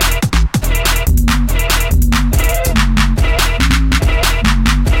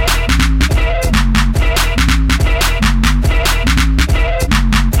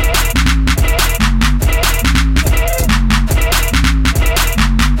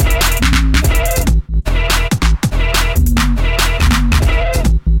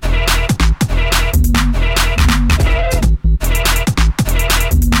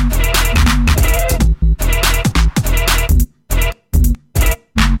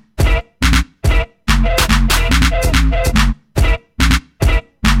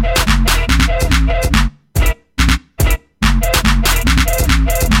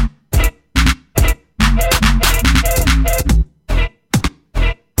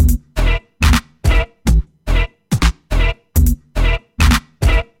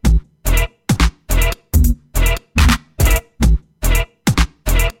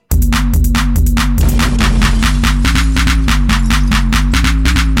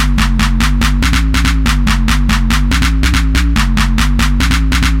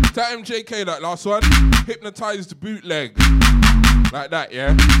 MJK, that last one, Hypnotized Bootleg, like that,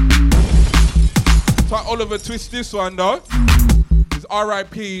 yeah. Try Oliver Twist this one though. It's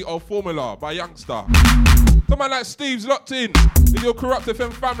R.I.P. or Formula by Youngster. Someone like Steve's locked in your Corrupt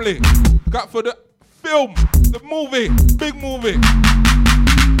FM family. Got for the film, the movie, big movie.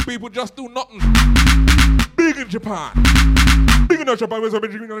 People just do nothing. Big in Japan. Big in Japan. Big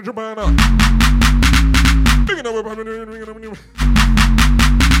in Japan. Big in Japan.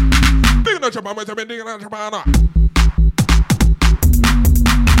 Big in Japan, big in Japan.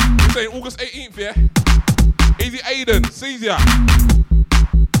 You're saying August 18th, yeah? Easy Aiden, Caesar.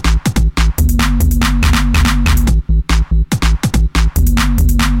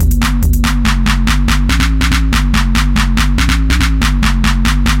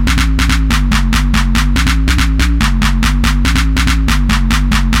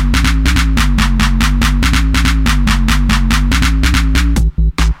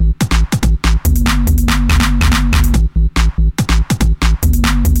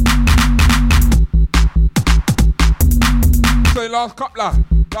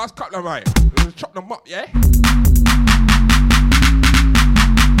 last couple, mate. Let's chop them up, yeah?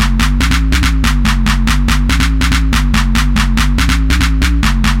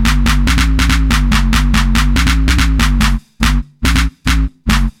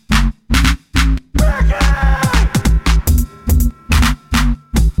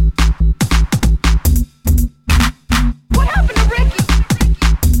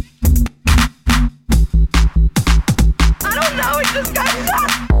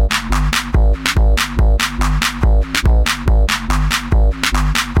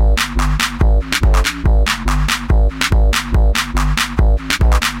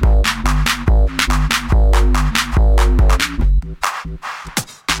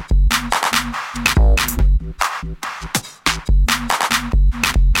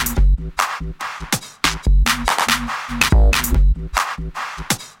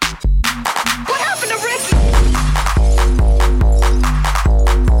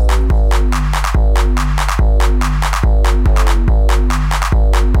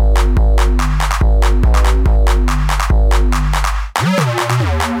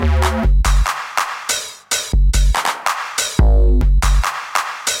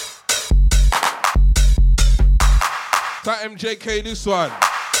 MJK, this one.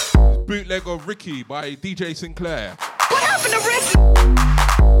 Bootleg of Ricky by DJ Sinclair. What happened to Ricky?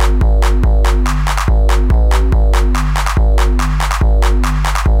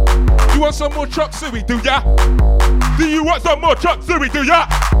 You want some more chop suey, do ya? Do you want some more chop suey, do ya?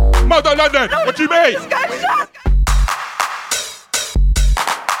 Mother London, no, what you mean?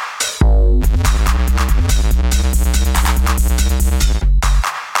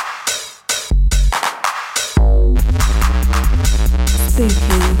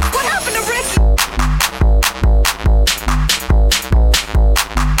 What happened to Ricky?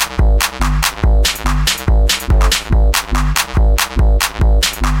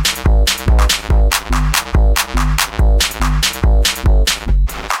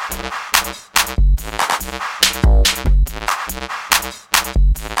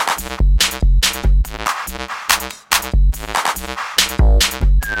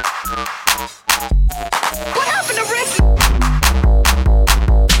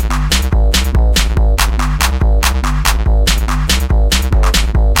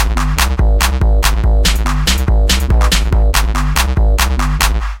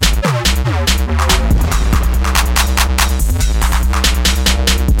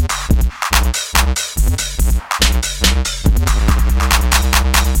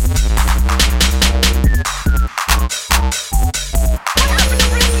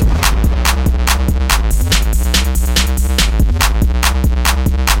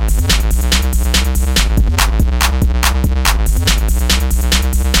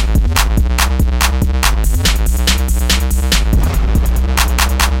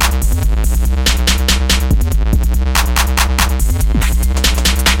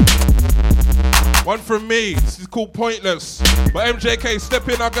 One from me. This is called Pointless. But MJK, step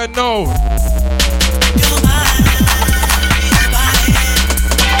in, I go no.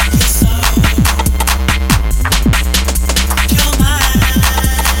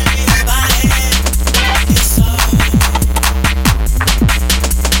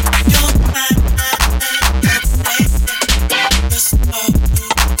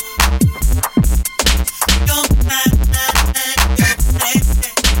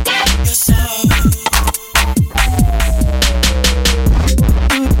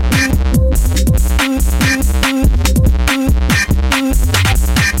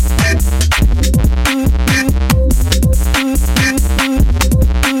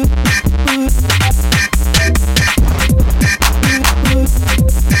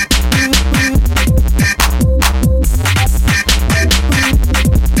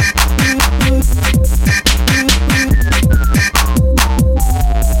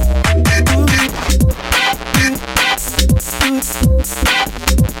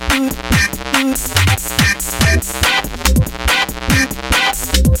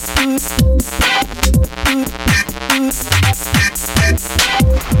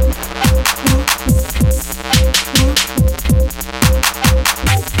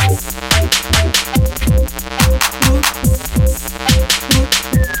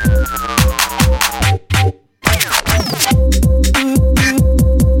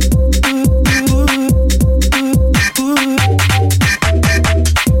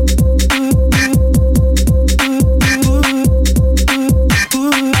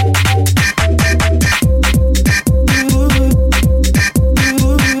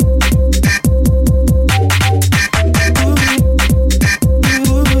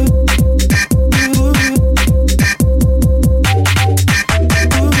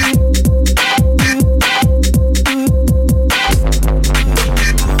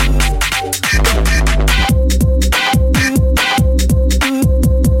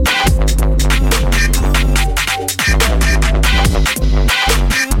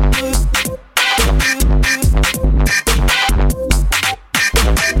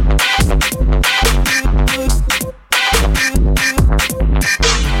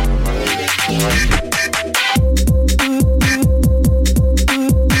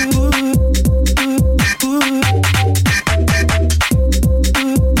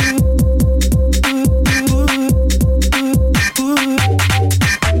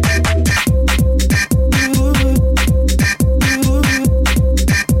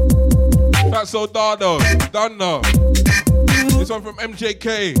 Soldado, done now. This one from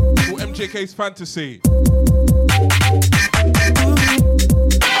MJK, or MJK's Fantasy.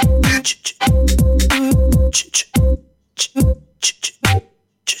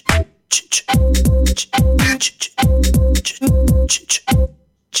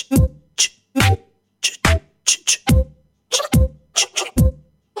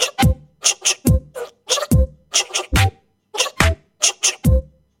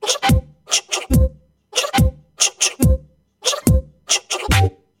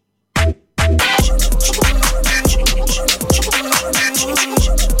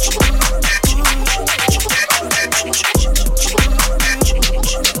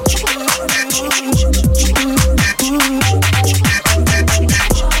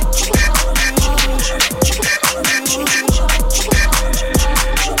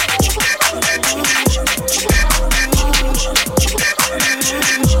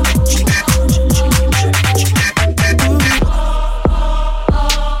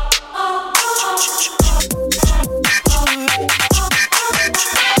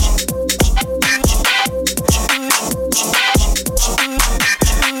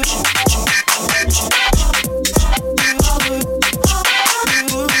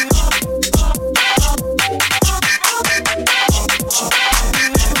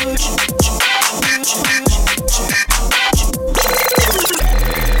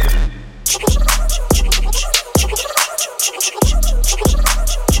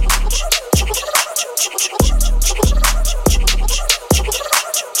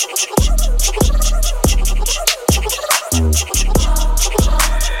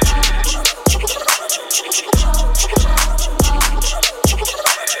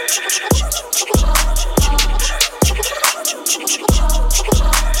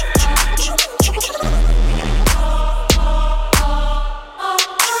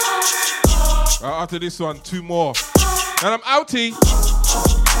 After this one, 2 more. And I'm outie.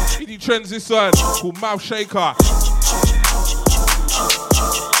 He trends this one called Mouth Shaker.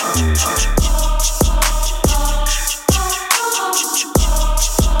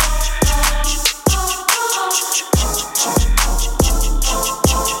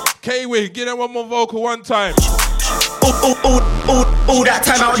 K-Wig, get that one more vocal one time. All that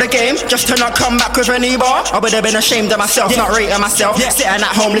time out of the game, just to not come back with any bar. I would have been ashamed of myself, not rating myself. Sitting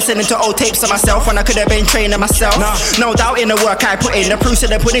at home listening to old tapes of myself when I could have been training myself. No doubt in the work I put in, the proofs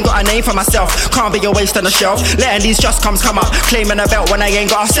of the pudding got a name for myself. Can't be a waste on the shelf, letting these just comes come up, claiming a belt when I ain't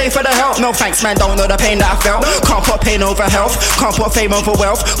got a say for the help. No thanks man, don't know the pain that I felt. Can't put pain over health, can't put fame over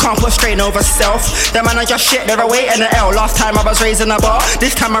wealth, can't put strain over self. Them man are just shit, they're awaiting the L. Last time I was raising a bar,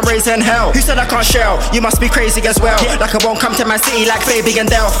 this time I'm raising hell. Who said I can't shell? You must be crazy as well. Like I won't come to my city like Fabi and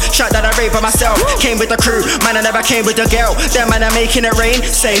Delph. Shot that I rape by myself, came with the crew, man I never came with the girl. Them man are making it rain,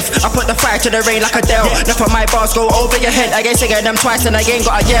 safe. I put the fire to the rain like a Dell. Enough of my bars go over your head, I ain't singing them twice and I ain't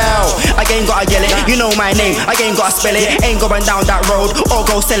gotta yell. I ain't gotta yell it, you know my name, I ain't gotta spell it. Ain't going down that road, or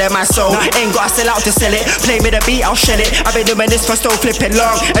go selling my soul. Ain't gotta sell out to sell it, play me the beat, I'll shell it. I've been doing this for so flipping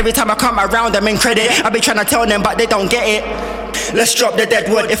long. Every time I come around I'm in credit. I be trying to tell them but they don't get it. Let's drop the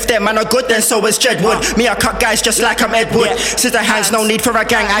dead wood. If them man are good, then so is Jedwood. Me, I cut guys just like I'm Ed Wood. Scissor hands, no need for a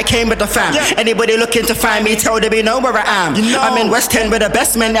gang. I came with the fam. Anybody looking to find me, tell them you know where I am. I'm in West End with the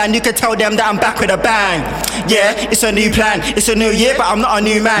best men, and you can tell them that I'm back with a bang. Yeah, it's a new plan. It's a new year, but I'm not a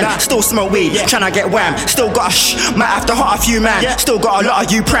new man. Still smoke weed, tryna get wham. Still got a might have to hot a few man. Still got a lot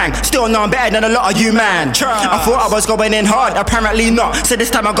of you prank. Still know I'm better than a lot of you man. I thought I was going in hard, apparently not. So this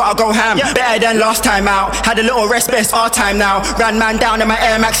time I gotta go ham. Better than last time out. Had a little rest, but it's our time now. Ran man down in my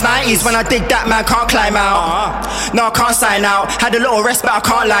Air Max 90s. When I dig that man can't climb out. No, I can't sign out. Had a little rest but I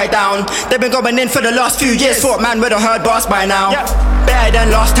can't lie down. They've been going in for the last few years. Thought man would have heard bars by now. Better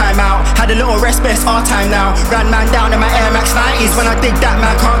than last time out. Had a little rest but it's our time now. Ran man down in my Air Max 90s. When I dig that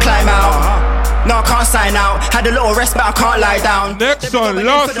man can't climb out. No, I can't sign out. Had a little rest, but I can't lie down. Next one,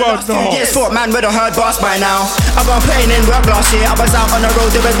 last one, no. Yes, thought man would have heard bars by now. I've been putting in work last year. I was out on the road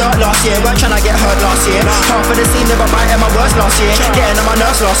doing dirt last year. Weren't trying to get hurt last year. Half of the scene never biting my words last year. Getting on my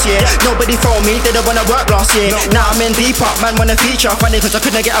nerves last year. Nobody phoned me, didn't wanna work last year. Now I'm in deep up, man wanna feature. Funny cause I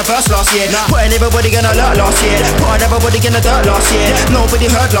couldn't get a verse last year. Putting everybody in alert last year. Putting everybody in the dirt last year. Nobody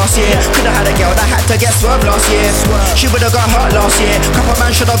heard last year. Could've had a girl that had to get swerved last year. She would've got hurt last year. Couple man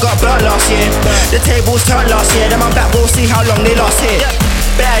should've got burnt last year. The tables last year, then I'm back, we'll see how long they last here.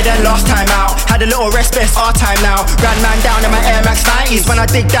 Better than last time out. Had a little rest, but it's our time now. Ran man down in my Air Max 90s. When I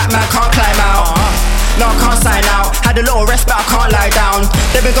dig that man can't climb out. No, I can't sign out. Had a little rest, but I can't lie down.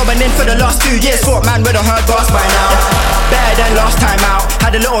 They've been going in for the last few years. Thought man would have heard bars by now. Better than last time out.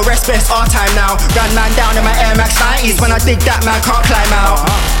 Had a little rest, but it's our time now. Ran man down in my Air Max 90s. When I dig that man can't climb out.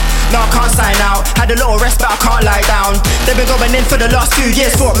 No, I can't sign out. Had a little rest, but I can't lie down. They've been going in for the last 2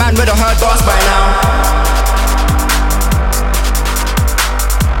 years. Thought man would have heard bars by now.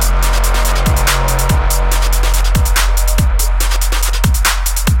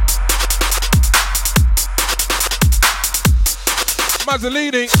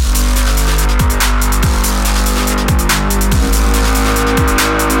 Mazzolini.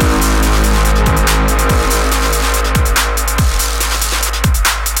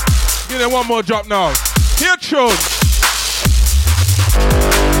 Give them one more drop now. Here, tune.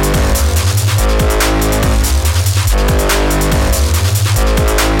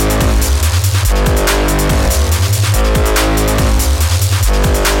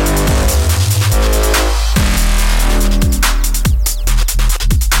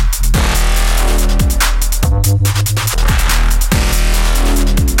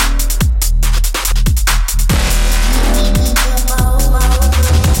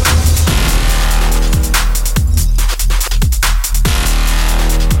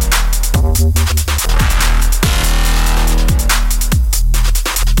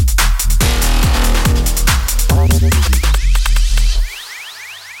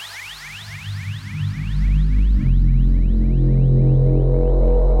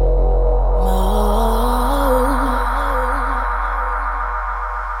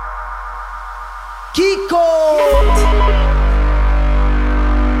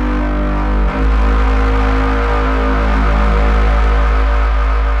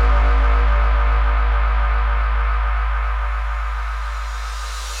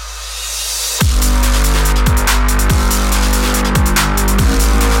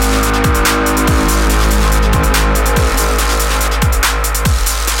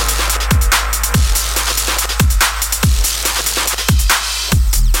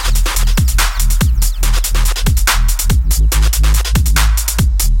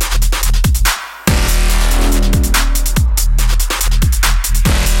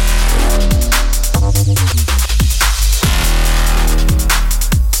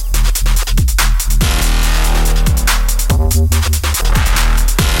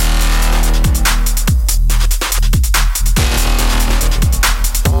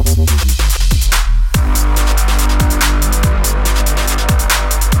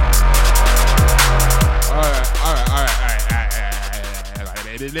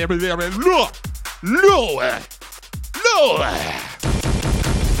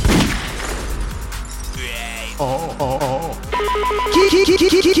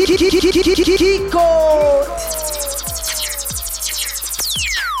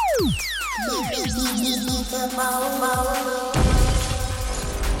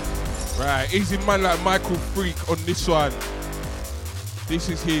 Right, easy man like Michael Freak on this one. This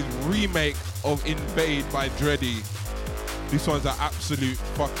is his remake of Invade by Dreddy. This one's an absolute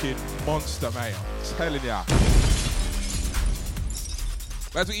fucking monster, mate. I'm telling ya.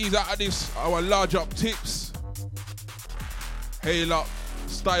 As we ease out of this, our large up tips. Hail up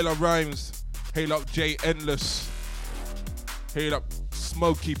Styler Rhymes. Hail up Jay Endless. Hail up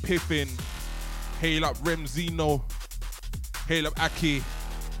Smokey Piffin. Hail up Remzino. Hail up Aki.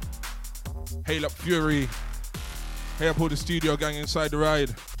 Hail up Fury. Hail up all the studio gang inside the ride.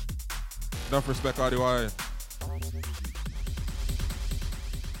 Enough respect, RDY.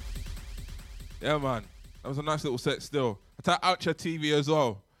 Yeah, man. That was a nice little set still. I type Oucha TV as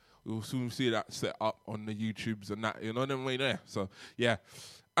well. We will soon see that set up on the YouTubes and that, you know, them way there. So, yeah.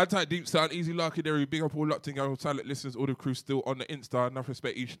 Anti-Deep Sound, Easy Larky Derry, big up all locked in, all silent listeners, all the crew still on the Insta. Enough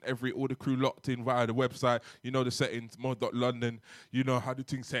respect each and every, all the crew locked in via the website. You know the settings, mod.london. You know how the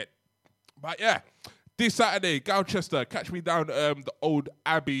thing set. But, yeah. This Saturday, Gloucester, catch me down the old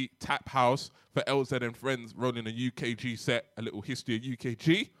Abbey Tap House for LZ and friends rolling a UKG set, a little history of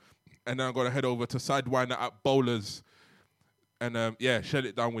UKG. And then I'm going to head over to Sidewinder at Bowlers. And, yeah, shut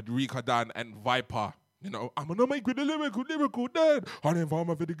it down with Rika Dan and Viper. You know, I'm going to make with the lyrical dead. I didn't find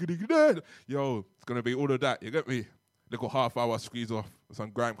my video dead. Yo, it's going to be all of that. You get me? Little half hour squeeze off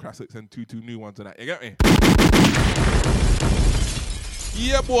some grime classics and two new ones and that. You get me?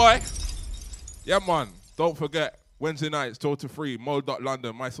 Yeah, boy. Yeah, man. Don't forget, Wednesday nights, 12 to 3,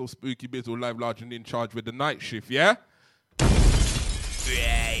 Mole.London, myself, Spooky Bizzle, live, large, and in charge with the night shift, yeah?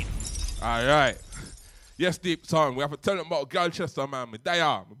 Right. All right. Yes, Deep Sound. We have a talent about Gloucester, man. They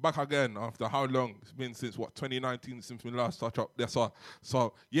are. We're back again after how long? It's been since, 2019 since we last touched up there.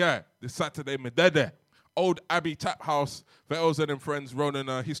 So, yeah, this Saturday, me there. Old Abbey Tap House for LZ and friends rolling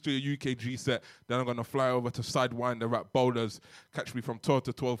a History of UKG set. Then I'm going to fly over to Sidewinder at Bowlers. Catch me from 12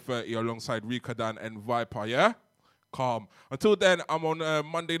 to 12:30 alongside Rika Dan and Viper, yeah? Calm. Until then, I'm on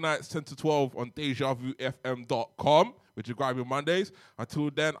Monday nights 10 to 12 on DejaVuFM.com. with your Grimy Mondays.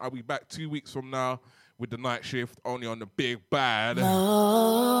 Until then, I'll be back 2 weeks from now with the night shift, only on the big bad. Easy on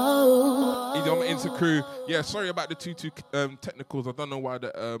my Insta crew. Yeah, sorry about the two technicals. I don't know why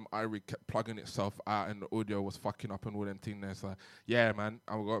the iRig kept plugging itself out and the audio was fucking up and all them things there. So yeah, man,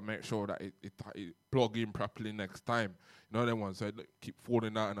 I've got to make sure that it plug in properly next time. You know them ones. So I keep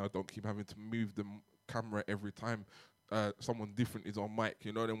falling out and I don't keep having to move the camera every time someone different is on mic.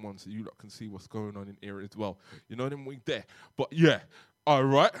 You know them ones, so you lot can see what's going on in here as well. You know them we there. But yeah, all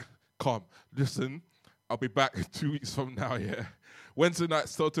right, come, listen. I'll be back 2 weeks from now, yeah. Wednesday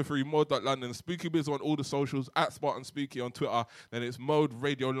nights, 12 to 3, Mode.London. Spooky Biz on all the socials, at Spartan Spooky on Twitter. Then it's Mode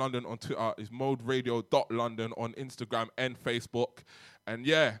Radio London on Twitter. It's moderadio.london on Instagram and Facebook. And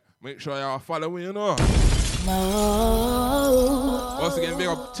yeah, make sure y'all follow me, you know. Once again, big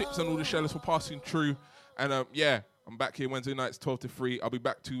up tips and all the shellers for passing through. And yeah, I'm back here Wednesday nights, 12 to 3. I'll be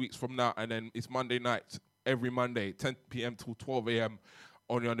back 2 weeks from now. And then it's Monday nights, every Monday, 10 p.m. till 12 a.m.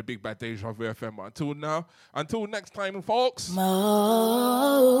 only on the Big Bad Deja Vu FM. But until next time, folks,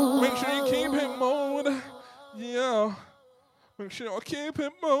 make sure you keep it mode. Yeah. Make sure you keep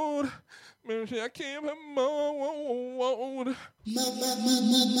it mode. Make sure you keep it mode.